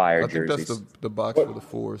 Fire I think jerseys. that's the box for the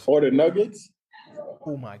 4s. Or the Nuggets?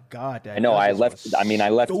 Oh my God! I know. I left.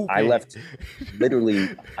 Literally,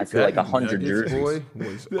 I feel like 100 jerseys.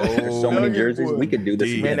 There's so many jerseys. We could do this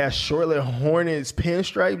again. Man, that Charlotte Hornets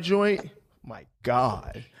pinstripe joint. My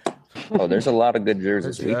God. Oh, there's a lot of good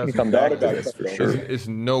jerseys. We can come back to this for sure. It's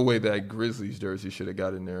no way that Grizzlies jersey should have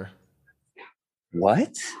got in there.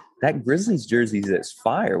 What? That Grizzlies jersey is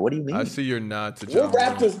fire. What do you mean? I see your nod to John. What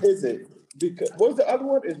Raptors is it? Because what's the other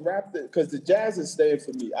one? Is Raptors? Because the Jazz is staying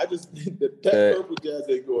for me. I just that purple Jazz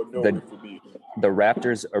ain't going nowhere for me. The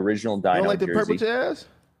Raptors original Dino You don't like the jersey. purple Jazz?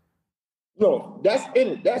 No, that's in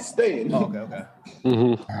it. That's staying. Oh, okay.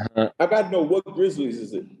 Mm-hmm. I got to know what Grizzlies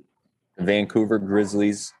is it. Vancouver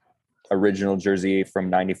Grizzlies original jersey from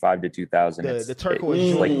 95 to 2000. The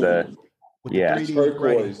turquoise, like the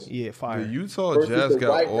turquoise. Yeah, fire. The Utah Jazz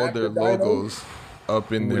got all their logos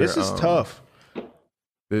up in there. This is tough.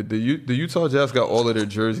 The Utah Jazz got all of their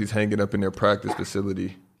jerseys hanging up in their practice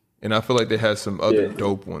facility, and I feel like they had some other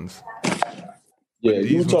dope ones. Yeah,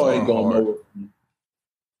 Utah ain't going nowhere.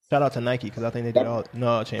 Shout out to Nike because I think they did all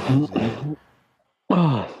champions.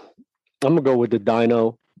 I'm gonna go with the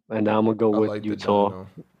Dino, and I'm gonna go with Utah,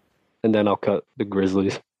 and then I'll cut the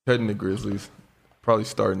Grizzlies. Cutting the Grizzlies, probably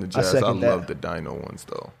starting the Jazz. I love the Dino ones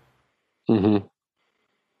though. Mm-hmm.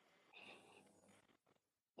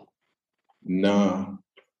 Nah.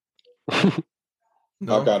 No?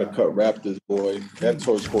 I gotta cut Raptors, boy. That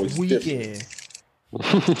turquoise weekend.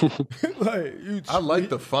 I like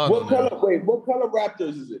the font. What color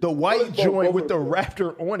Raptors is it? The white joint with the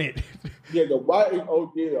raptor on it. Yeah, the white.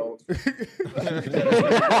 Oh, yeah.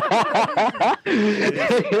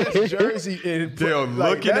 This jersey in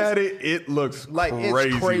looking at it, it looks like crazy,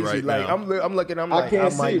 it's crazy right like, now. I'm looking. I'm like, I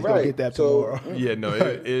might go get that tomorrow. Yeah, no,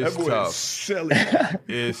 it is tough.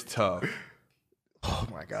 It's tough. Oh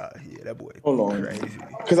my God! Yeah, that boy. Hold on, crazy.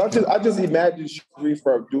 Because I just imagine Sharif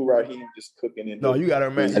or Abdul Rahim just cooking in. No, you gotta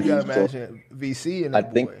imagine. VC and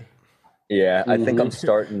that boy. Yeah, I think I'm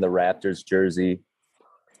starting the Raptors jersey,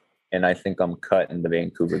 and I think I'm cutting the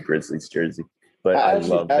Vancouver Grizzlies jersey. But I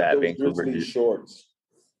love that Vancouver jersey. Shorts.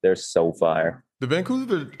 They're so fire. The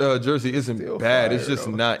Vancouver jersey isn't Still bad. fire, it's just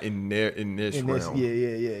though. not in this realm.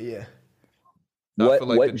 Yeah.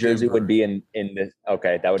 What jersey would be in this?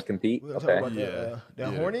 Okay, that would compete. Okay. The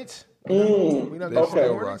Hornets. We not gonna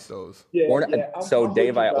still rock those. So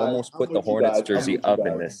Dave, I almost put the Hornets jersey up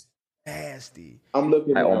in this. Nasty. I'm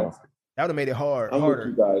looking. I almost. That would have made it harder.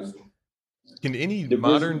 You guys. Can any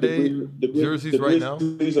modern day jerseys right now?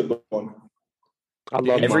 I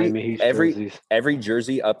love Miami Heat jerseys. Every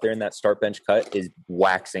jersey up there in that start bench cut is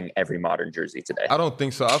waxing every modern jersey today. I don't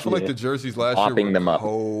think so. I feel like the jerseys last year were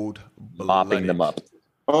cold-blooded. Mopping them up.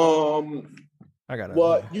 I got it.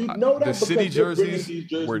 Well, you know that the city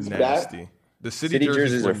jerseys were nasty. Back. The city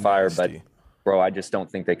jerseys are fire, nasty. but bro, I just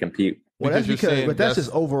don't think they compete. Well, that's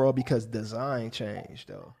just overall because design changed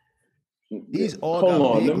though. These all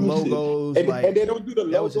got big logos, and they don't do the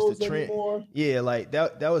logos anymore. Yeah, like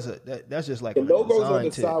that's just like the logos on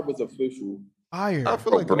the tip. side was official. Fire. I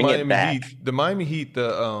feel like the Miami Heat,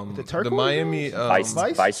 the Miami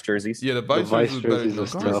Vice jerseys. Yeah, the Vice jerseys was better than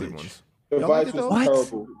those Grizzly ones. The Vice was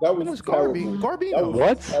terrible. That was Garbino.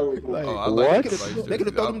 What? They could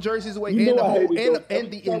have thrown them jerseys away and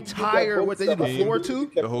the entire what they did the floor too.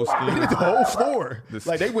 The whole scheme. They did the whole floor.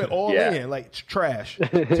 Like they went all in, like trash.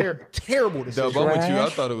 Terrible to see. I'm with you. I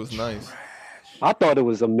thought it was nice. I thought it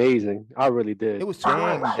was amazing. I really did. It was too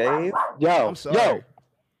long, Dave. I'm sorry. Yo.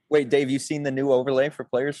 Wait, Dave, you seen the new overlay for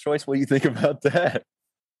Player's Choice? What do you think about that?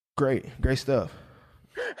 Great stuff.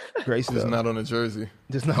 Great stuff. Just not on a jersey.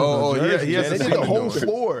 Just not on a jersey. He hasn't seen the whole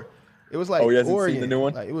floor. It was like he hasn't Oregon. seen the new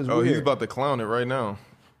one? Like, it was weird. He's about to clown it right now.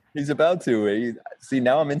 He's about to. See,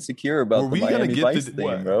 now I'm insecure about the Miami Vice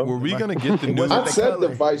thing, bro. Were we going to get the new I said the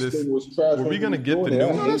Vice thing was trash. Were we going to get the new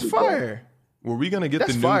one? No, that's fire. Were we going to get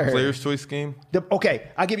the new Player's Choice game?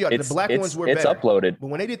 Okay, I'll give you the black ones were better. It's uploaded. But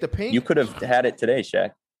when they did the pink. You could have had it today,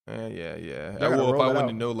 Shaq. Yeah. Well, if I wanted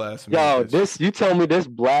to know last minute. Yo, you tell me this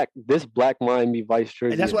black Miami Vice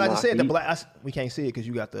jersey. And that's what I just said. The black, we can't see it because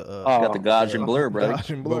you got the got the Gaussian blur, bro.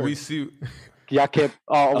 But we see. Y'all kept.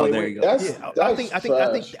 There you go. I think this. I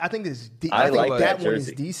think that one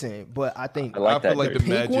is decent, but I think I feel like the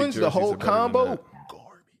pink ones, the whole combo,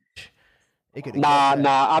 garbage. Nah,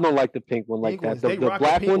 I don't like the pink one like that. The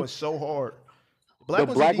black one was so hard. The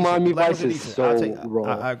black Miami Vice is so wrong.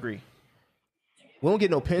 I agree. We don't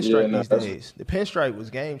get no pinstripe these days. The pinstripe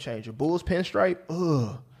was game changer. Bulls pinstripe,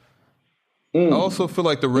 ugh. I also feel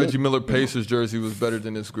like the Reggie Miller Pacers jersey was better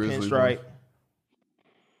than this Grizzlies pinstripe.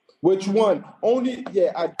 Which one?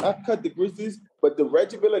 I cut the Grizzlies, but the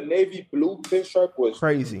Reggie Miller navy blue pinstripe was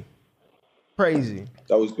crazy.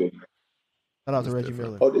 That was good. Shout out to Reggie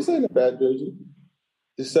Miller. Oh, this ain't a bad jersey.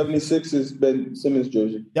 The 76ers Ben Simmons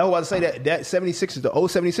jersey. I was about to say that 76ers, the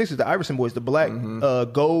old 76ers, the Iverson boys, the black,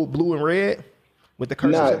 gold, blue, and red. With the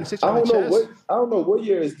curse of 76 on the chest. I don't know what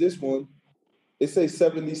year is this one. It says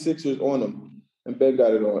 76ers on them, and Ben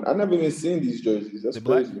got it on. I never even seen these jerseys. That's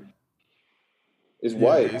crazy. It's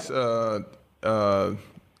white. It's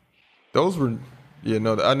those were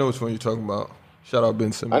I know which one you're talking about. Shout out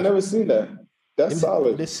Ben Simmons. I never seen that. That's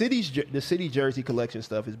solid. The city jersey collection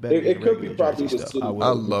stuff is better. It could be probably the city. I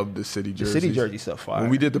love the city jerseys. The city jersey stuff fire.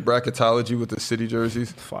 When we did the bracketology with the city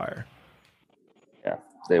jerseys, fire.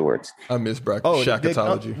 They worked. I miss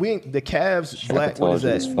Shackatology. The Cavs black. What is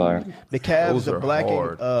that? Fire. The Cavs the black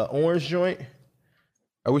and orange joint.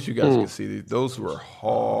 I wish you guys could see these. Those were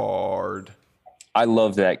hard. I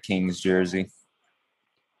love that Kings jersey.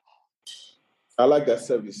 I like that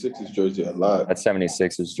 76ers jersey a lot. That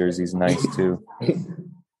 76ers jersey is nice too.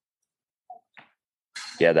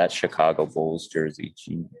 Yeah, that Chicago Bulls jersey.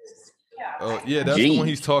 Jeez. Oh yeah, that's the one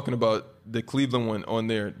he's talking about. The Cleveland one on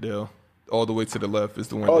there, Dale. All the way to the left is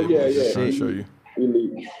the one trying to show you.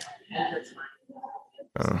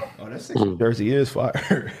 That jersey is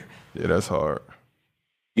fire. Yeah, that's hard.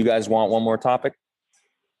 You guys want one more topic?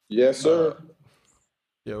 Yes, sir.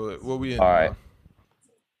 What we in? All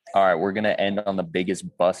right, we're going to end on the biggest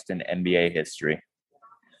bust in NBA history.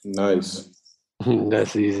 Nice.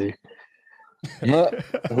 That's easy.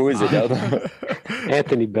 Who is it?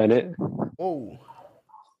 Anthony Bennett. Oh.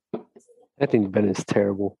 Anthony Bennett's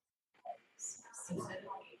terrible.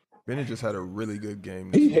 Bennett just had a really good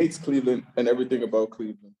game. He hates Cleveland and everything about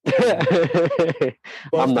Cleveland.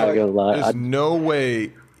 I'm not gonna lie. There's no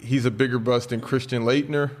way he's a bigger bust than Christian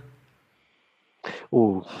Laettner.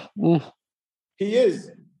 Ooh. He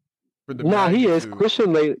is. He is. Christian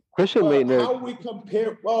Laettner. How we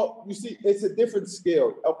compare? Well, you see, it's a different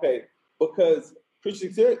scale. Okay, because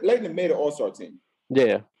Christian Laettner made an All-Star team.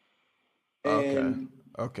 Yeah. And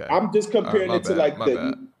okay. I'm just comparing it to like my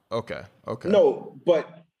bad. Okay. No,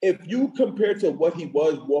 but if you compare to what he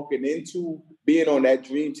was walking into, being on that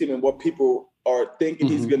dream team and what people are thinking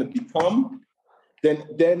he's going to become,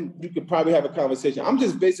 then you could probably have a conversation. I'm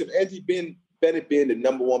just basing Anthony Bennett being the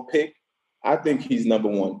number one pick. I think he's number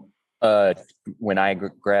one. When I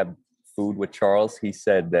grabbed food with Charles, he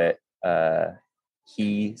said that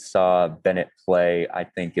he saw Bennett play, I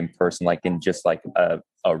think, in person, like in just like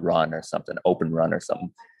a run or something, open run or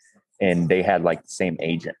something. And they had like the same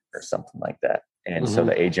agent or something like that. And so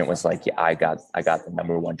the agent was like, yeah, I got the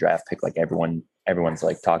number one draft pick. Like everyone's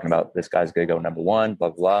like talking about this guy's going to go number one, blah,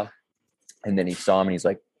 blah. And then he saw him and he's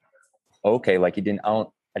like, okay, like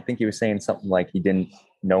I think he was saying something like he didn't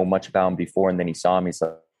know much about him before. And then he saw him, he's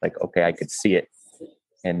like, okay, I could see it.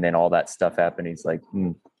 And then all that stuff happened. He's like,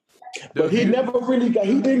 But he never really got.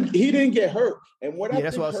 He didn't get hurt. And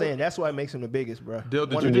that's what I was saying. That's why it makes him the biggest, bro.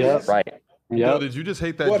 Did you just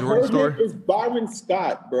hate that what Jordan story? It's Byron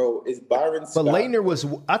Scott, bro. It's Byron Scott. But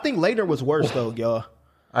I think Leitner was worse though, y'all.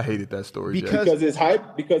 I hated that story because it's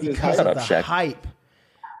hype. Because of the hype.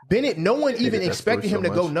 Bennett, no one even expected him to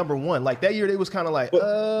go number one. Like that year, they was kind of like,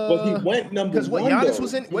 but he went number one. Because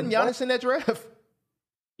wasn't Giannis in that draft?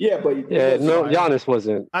 Yeah, but Giannis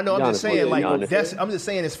wasn't. I know. I'm just saying, I'm just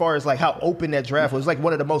saying, as far as like how open that draft was, like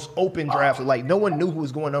one of the most open drafts. Like no one knew who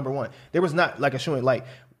was going number one. There was not like a showing. Like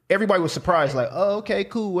everybody was surprised. Like, oh, okay,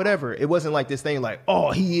 cool, whatever. It wasn't like this thing. Like,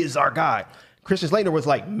 oh, he is our guy. Christian Slater was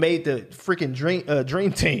like made the freaking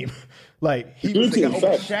dream team. Like he was like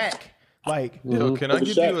over Shaq. Like, can I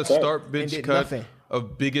give you a start bench cut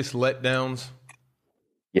of biggest letdowns?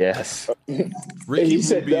 Yes. Ricky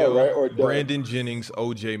Rubio, right? Or Brandon Jennings,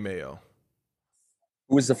 OJ Mayo.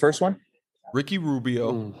 Who was the first one? Ricky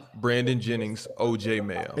Rubio, Brandon Jennings, OJ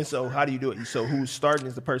Mayo. And so how do you do it? So who's starting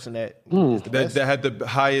is the person that had the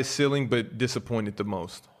highest ceiling but disappointed the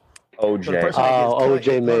most. OJ.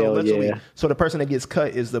 OJ Mayo, So the person that gets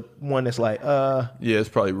cut is the one that's like, yeah, it's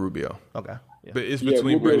probably Rubio. Okay. Yeah. But it's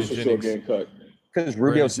between Brandon Jennings. Because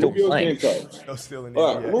Rubio's still playing. Still in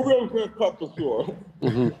there. Rubio's getting cut for sure.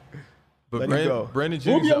 But Brandon Jennings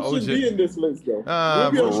Rubio and OJ. Should be in this list,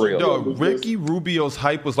 though. Ricky Rubio's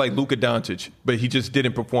hype was like Luka Doncic, but he just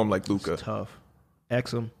didn't perform like Luka. Tough.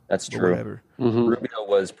 Exum. That's true. Whatever. Rubio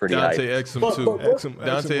was pretty Dante hype. Exum, too.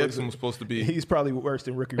 Dante Exum was supposed to be. He's probably worse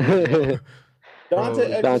than Ricky Rubio.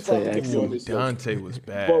 Dante Exum. Dante was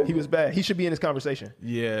bad. He was bad. He should be in this conversation.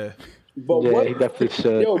 Yeah. But he definitely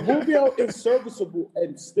should. Rubio is serviceable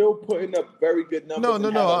and still putting up very good numbers.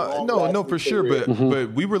 No, for sure.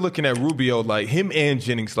 But we were looking at Rubio, like him and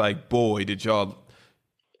Jennings, like, boy, did y'all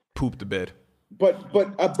poop the bed. But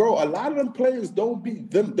bro, a lot of them players don't be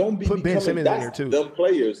Put Ben Simmons in here too. Them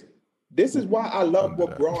players. This is why I love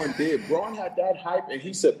what Braun did. Braun had that hype and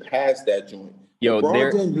he surpassed that joint.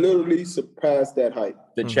 Braun literally surpassed that hype.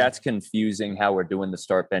 The chat's confusing how we're doing the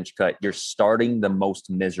start bench cut. You're starting the most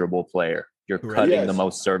miserable player. You're cutting the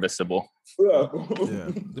most serviceable. Yeah.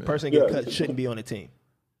 The person getting cut shouldn't be on the team.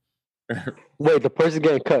 Wait, the person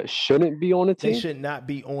getting cut shouldn't be on the team? They should not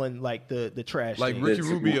be on like the trash like team. Ricky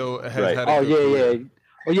Rubio has had a good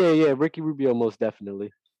career. Ricky Rubio most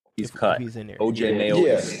definitely. He's cut. He's in there. OJ Mayo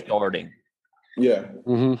is starting. Yeah.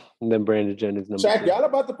 And then Brandon Jennings number Shaq, y'all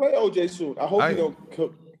about to play OJ soon. I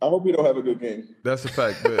hope he don't have a good game. That's a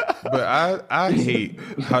fact. But I hate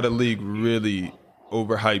how the league really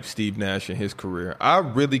overhyped Steve Nash in his career. I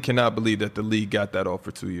really cannot believe that the league got that off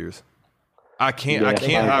for 2 years. I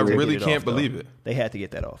really can't believe it. They had to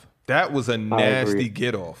get that off. That was a nasty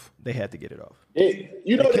get off. They had to get it off. They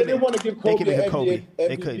didn't want to give Kobe the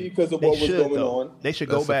MVP because of what was going on. They should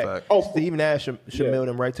go back. Steve Nash should mail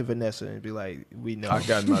them right to Vanessa and be like, "We know." I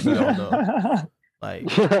got my know. Like,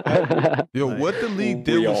 what the league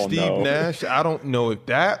did with Steve Nash, I don't know if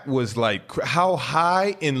that was like how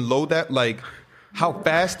high and low that, like how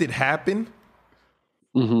fast it happened.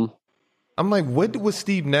 I'm like, what was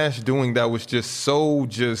Steve Nash doing that was just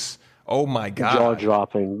oh my God. Jaw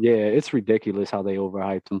dropping. Yeah, it's ridiculous how they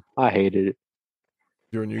overhyped him. I hated it.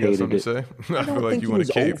 Jordan, you got something to say? I feel like you want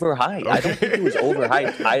to cave. Overhyped. Okay. I don't think he was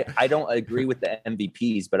overhyped. I don't agree with the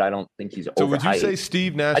MVPs, but I don't think he's overhyped. So would you say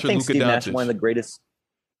Steve Nash or Luka Doncic? I think Steve Nash is one of the greatest.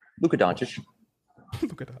 Luka Doncic.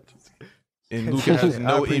 And Luka has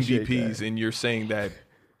no MVPs, and you're saying that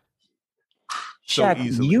so Shaq,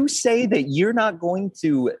 easily. You say that you're not going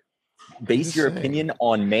to base your opinion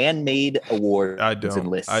on man-made awards and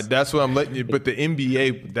lists. That's what I'm letting you. But the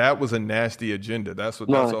NBA, that was a nasty agenda. That's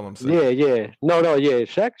all I'm saying.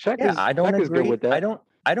 Shaq is good with that.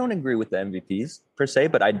 I don't agree with the MVPs per se,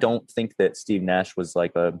 but I don't think that Steve Nash was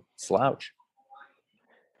like a slouch.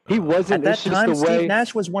 He wasn't. At It's that just time, the way. Steve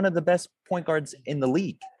Nash was one of the best point guards in the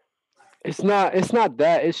league. It's not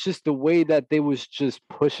that. It's just the way that they was just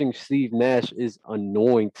pushing Steve Nash is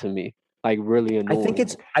annoying to me. Like really annoying.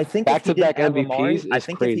 I think back if he to back didn't have Amari, MVPs. I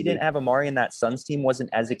think if he didn't have Amari and that Suns team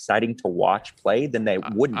wasn't as exciting to watch play, then they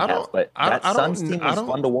wouldn't have. But that Suns team was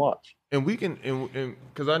fun to watch. And we can, and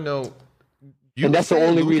because I know, and that's the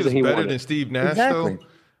only reason he better wanted. than Steve Nash. Exactly. Though,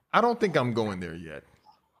 I don't think I'm going there yet.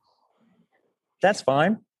 That's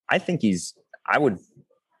fine. I think I would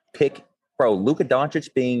pick, Luka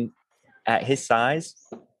Doncic being at his size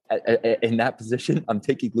in that position. I'm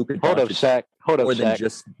taking Luka Doncic. Hold up, more than Shaq.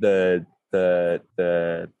 just the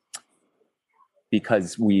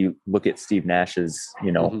because we look at Steve Nash as,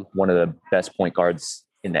 one of the best point guards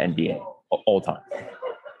in the NBA all time.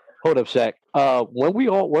 Hold up, Shaq. When we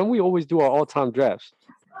always do our all-time drafts,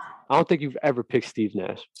 I don't think you've ever picked Steve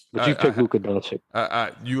Nash, but you picked Luka Doncic.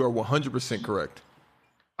 You are 100% correct.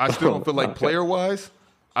 I still don't feel like player-wise.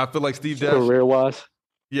 I feel like Steve Nash. Career-wise?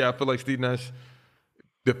 Yeah, I feel like Steve Nash.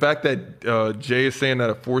 The fact that Jay is saying that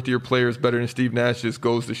a fourth-year player is better than Steve Nash just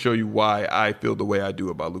goes to show you why I feel the way I do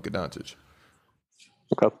about Luka Doncic.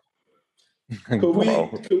 Okay. Could we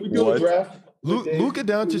do a draft? Luka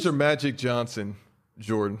Doncic or Magic Johnson,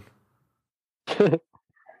 Jordan?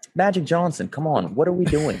 Magic Johnson, come on. What are we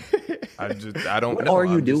doing? I don't what know. Are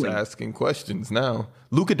you I'm doing? Just asking questions now.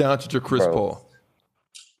 Luka Doncic or Chris Paul?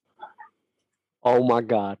 Oh, my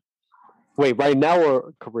God. Wait, right now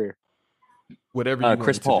or career? Whatever you want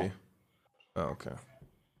Chris it to Paul. be. Oh, okay.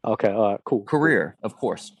 Okay, all right, cool. Career, of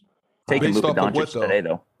course. Taking Based Luka off of what, Doncic though? today,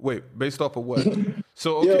 though. Wait, based off of what?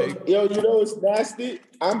 So, okay. Yo, you know it's nasty?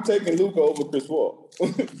 I'm taking Luka over Chris Paul.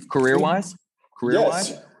 Career-wise?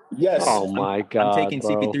 Yes. Oh, my God, I'm taking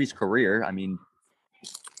bro. CP3's career. I mean...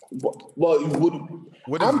 Well,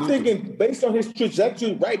 I'm thinking based on his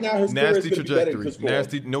trajectory right now, his career is going to be better than Chris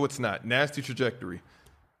Paul. No, it's not. Nasty trajectory.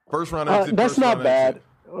 First round exit. That's not bad.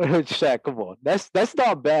 Exit. Shaq, come on. That's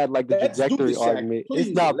not bad. Like the trajectory argument, Please,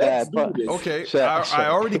 it's not bad. But okay, Shaq. I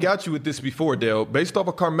already got you with this before, Dale. Based off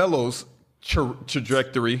of Carmelo's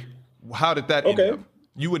trajectory, how did that end up?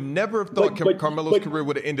 You would never have thought Carmelo's career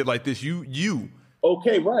would have ended like this. You.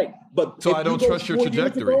 Okay, right. But so I don't trust your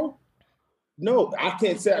trajectory. No, I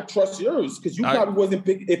can't say I trust yours because you probably wasn't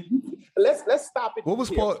big. Let's stop it. What was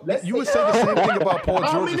here. Paul? You would say the same thing about Paul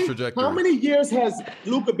George's trajectory. How many years has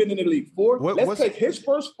Luka been in the league? 4? Let's take his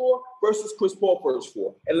first 4 versus Chris Paul's first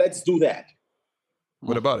 4, and let's do that.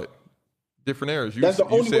 What about it? Different eras. You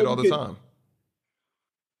only say it all the time.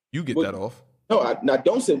 You get that off. No, I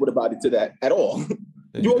don't say what about it to that at all.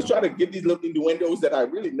 You always try to give these little innuendos that I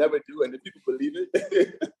really never do, and if people believe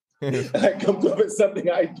it. I come up with something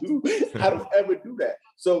I do. I don't ever do that.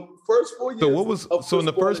 So first 4 years. So what was in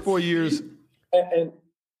the first 4 years? And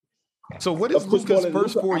so what is Luka's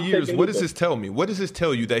first 4 years? What does this tell me? What does this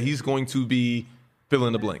tell you that he's going to be fill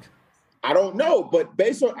in the blank? I don't know, but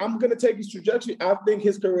based on I'm going to take his trajectory, I think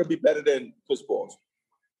his career will be better than Chris Paul's.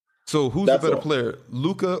 So who's the better player,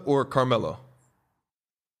 Luka or Carmelo?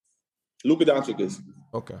 Luka Doncic is.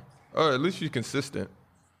 Okay. All right. At least you're consistent.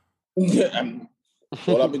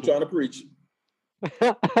 Well, I've been trying to preach.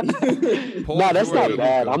 No, that's not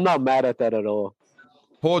bad. I'm not mad at that at all.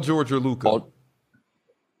 Paul George or Luka?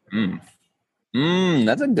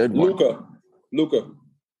 That's a good one. Luka.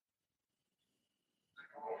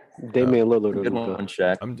 Damian Lillard or good Luka? One,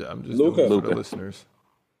 Shaq. I'm just Luka. doing it for the listeners.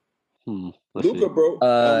 Luka,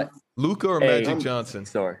 bro. Luka or Magic Johnson?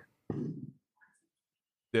 Sorry.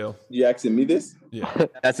 Dale. You asking me this? Yeah.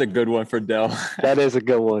 That's a good one for Dell. That is a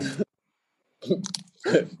good one.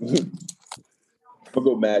 I'll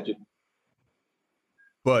go Magic.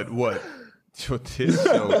 But what? This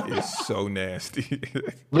show is so nasty.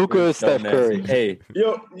 Luka is Steph Curry. Hey.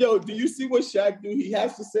 Yo, do you see what Shaq do? He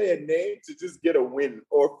has to say a name to just get a win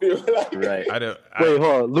or feel like right. Wait, hold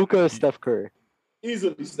on. Luka is Steph Curry.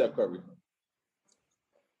 Easily Steph Curry.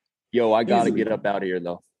 Yo, I gotta get up out of here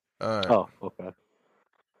though. All right. Oh, okay.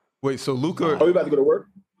 Wait, so Luka. Are we about to go to work?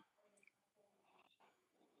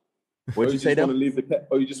 What'd you say, Dale?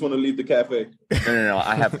 You just want to leave the cafe? No.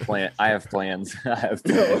 I have plans.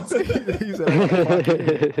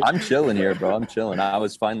 I'm chilling here, bro. I'm chilling. I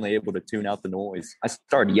was finally able to tune out the noise. I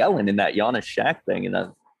started yelling in that Giannis Shaq thing,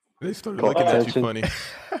 and they started looking at you funny.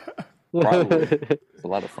 Probably. It's a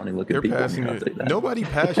lot of funny looking They're people. Passing you. Nobody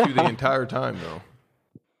passed you the entire time, though.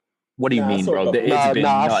 What do you mean, bro? It's been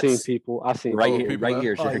nuts. I've seen people. Right here, people right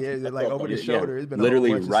here. Oh, yeah, like over the shoulder. It's been literally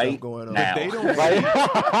a whole bunch right of stuff going on. now.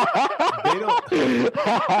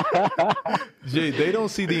 They don't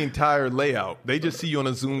see the entire layout. They just see you on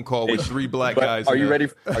a Zoom call with 3 black guys. Are you ready?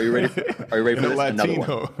 Are you ready for this?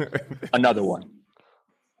 Latino. Another one.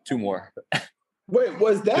 2 more. Wait,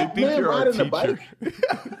 was that man riding a bike?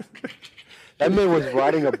 That man was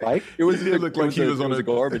riding a bike. It looked like he was on a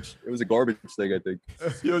garbage. It was a garbage thing, I think.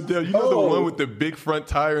 Yo, Dale, you know the one with the big front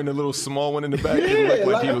tire and the little small one in the back? It looked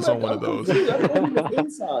like he was on one of those.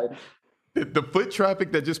 Inside. The foot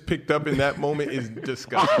traffic that just picked up in that moment is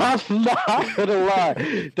disgusting. I'm not gonna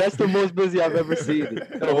lie. That's the most busy I've ever seen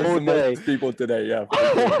it. The whole day. People today, yeah.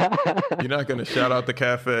 You're not gonna shout out the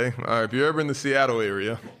cafe. All right, if you're ever in the Seattle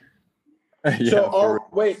area.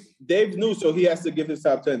 Wait, Dave knew, so he has to give his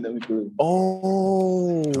top 10. Then we do.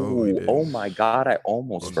 Oh my God! I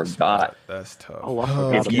almost forgot. That's tough. Oh,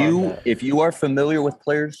 I forgot If you are familiar with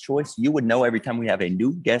Player's Choice, you would know every time we have a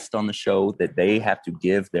new guest on the show that they have to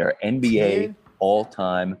give their NBA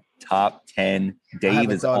all-time top 10. Dave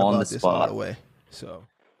is on the spot. All the way, so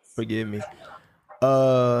forgive me.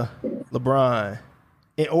 LeBron,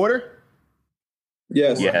 in order?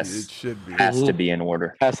 Yes. It should be. Has to be in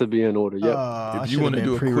order. Has to be in order. Yeah. If you want to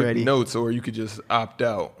do a quick notes, or you could just opt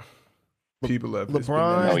out. People have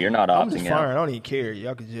LeBron. No, you're not I'm opting just out. firing. I don't even care.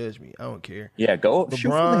 Y'all can judge me. I don't care. Yeah, go LeBron, shoot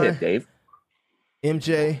from the hip, Dave.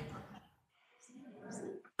 MJ,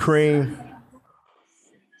 Kareem,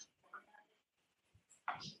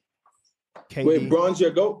 KD. Wait, Bron's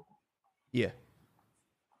your GOAT? Yeah,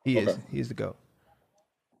 he is. He is the GOAT.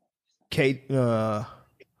 LeBron,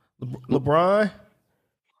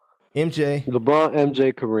 MJ,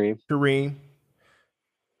 Kareem,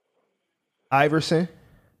 Iverson.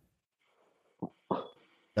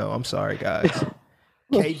 No, I'm sorry, guys.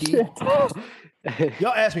 KD.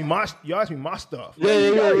 Y'all asked me my stuff.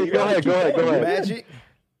 Yeah. Go ahead. Magic.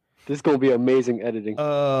 This is gonna be amazing editing.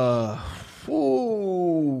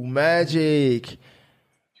 Magic.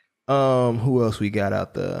 Who else we got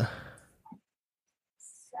out there?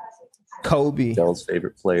 Kobe. Dell's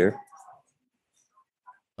favorite player.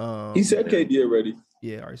 He said KD already.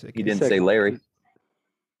 Yeah, I already said KD. He didn't say Larry.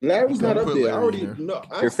 Larry's not up there. I already know.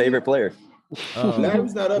 Your favorite player.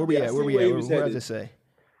 Larry's not up where we there. at? Where did I just say?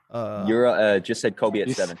 You're just said Kobe at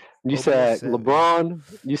 7. You said LeBron.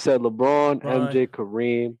 You said LeBron, MJ,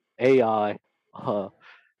 Kareem, AI,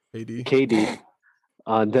 KD,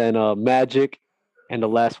 and then Magic, and the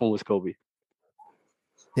last one was Kobe.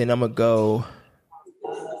 Then I'm gonna go.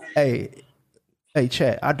 Hey,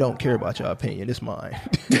 chat. I don't care about your opinion. It's mine.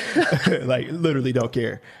 Like literally don't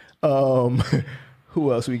care.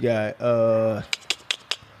 Who else we got?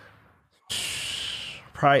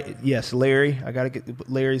 Probably yes, Larry. I gotta get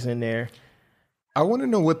Larry's in there. I want to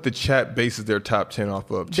know what the chat bases their top 10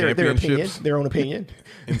 off of. Championships, their own opinion,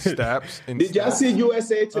 and staps. Did y'all see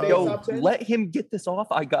USA today? Top 10? Let him get this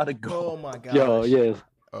off. I gotta go. Oh my god. Yo, yeah.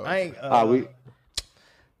 I ain't.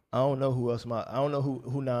 I don't know who else. I don't know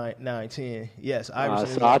who 9-10. Yes, Iverson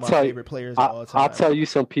is one of my favorite players of all time. I'll tell you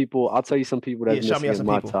some people that's missing in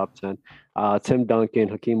my top 10. Tim Duncan,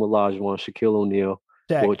 Hakeem Olajuwon, Shaquille O'Neal,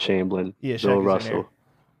 Will Chamberlain, Bill Russell.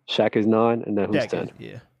 Shaq is 9, and then who's 10?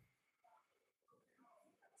 Yeah.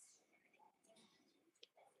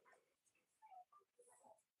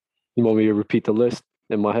 You want me to repeat the list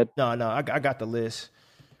in my head? No, I got the list.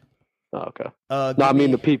 Oh, okay. I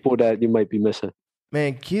mean the people that you might be missing.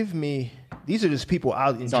 Man, these are just people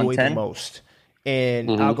I enjoy the most. And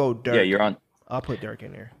I'll go Dirk. Yeah, you're on. I'll put Dirk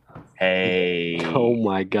in there. Hey. Oh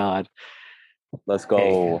my God. Let's go.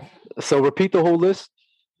 Hey. So repeat the whole list.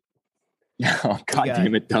 Oh, God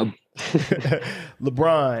damn it, Dub.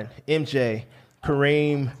 LeBron, MJ,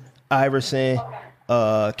 Kareem, Iverson,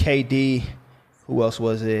 KD. Who else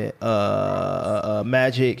was it?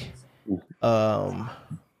 Magic.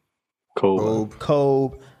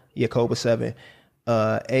 Kobe. Yeah, Kobe was 7.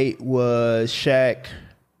 8 was Shaq.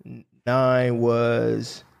 9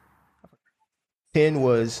 was. 10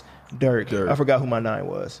 was Dirk. I forgot who my 9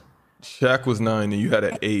 was. Shaq was 9, and you had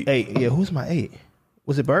an 8. 8. Yeah, who's my 8?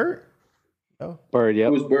 Was it Bird? No. Bird. Yeah.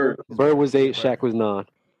 It was Bird. Bird was 8. Shaq was 9.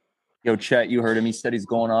 Yo, Chet, you heard him. He said he's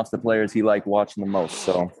going off the players he liked watching the most.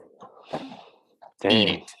 So.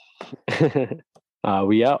 Dang.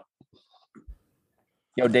 We out.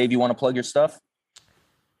 Yo, Dave, you want to plug your stuff?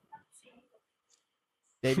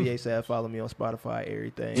 JBA said, follow me on Spotify,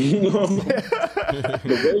 everything.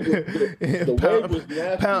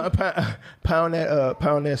 Pound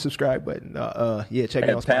that subscribe button. Yeah, check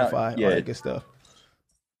it on Spotify. All that good stuff.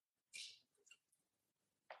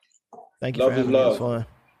 Thank you for having me. It was fun.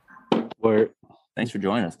 Word. Thanks for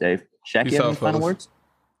joining us, Dave. Shaq, you have any final words?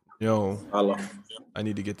 Yo, I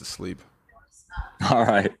need to get to sleep. All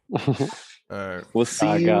right. All right. We'll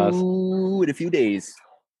see you in a few days.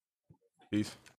 Peace.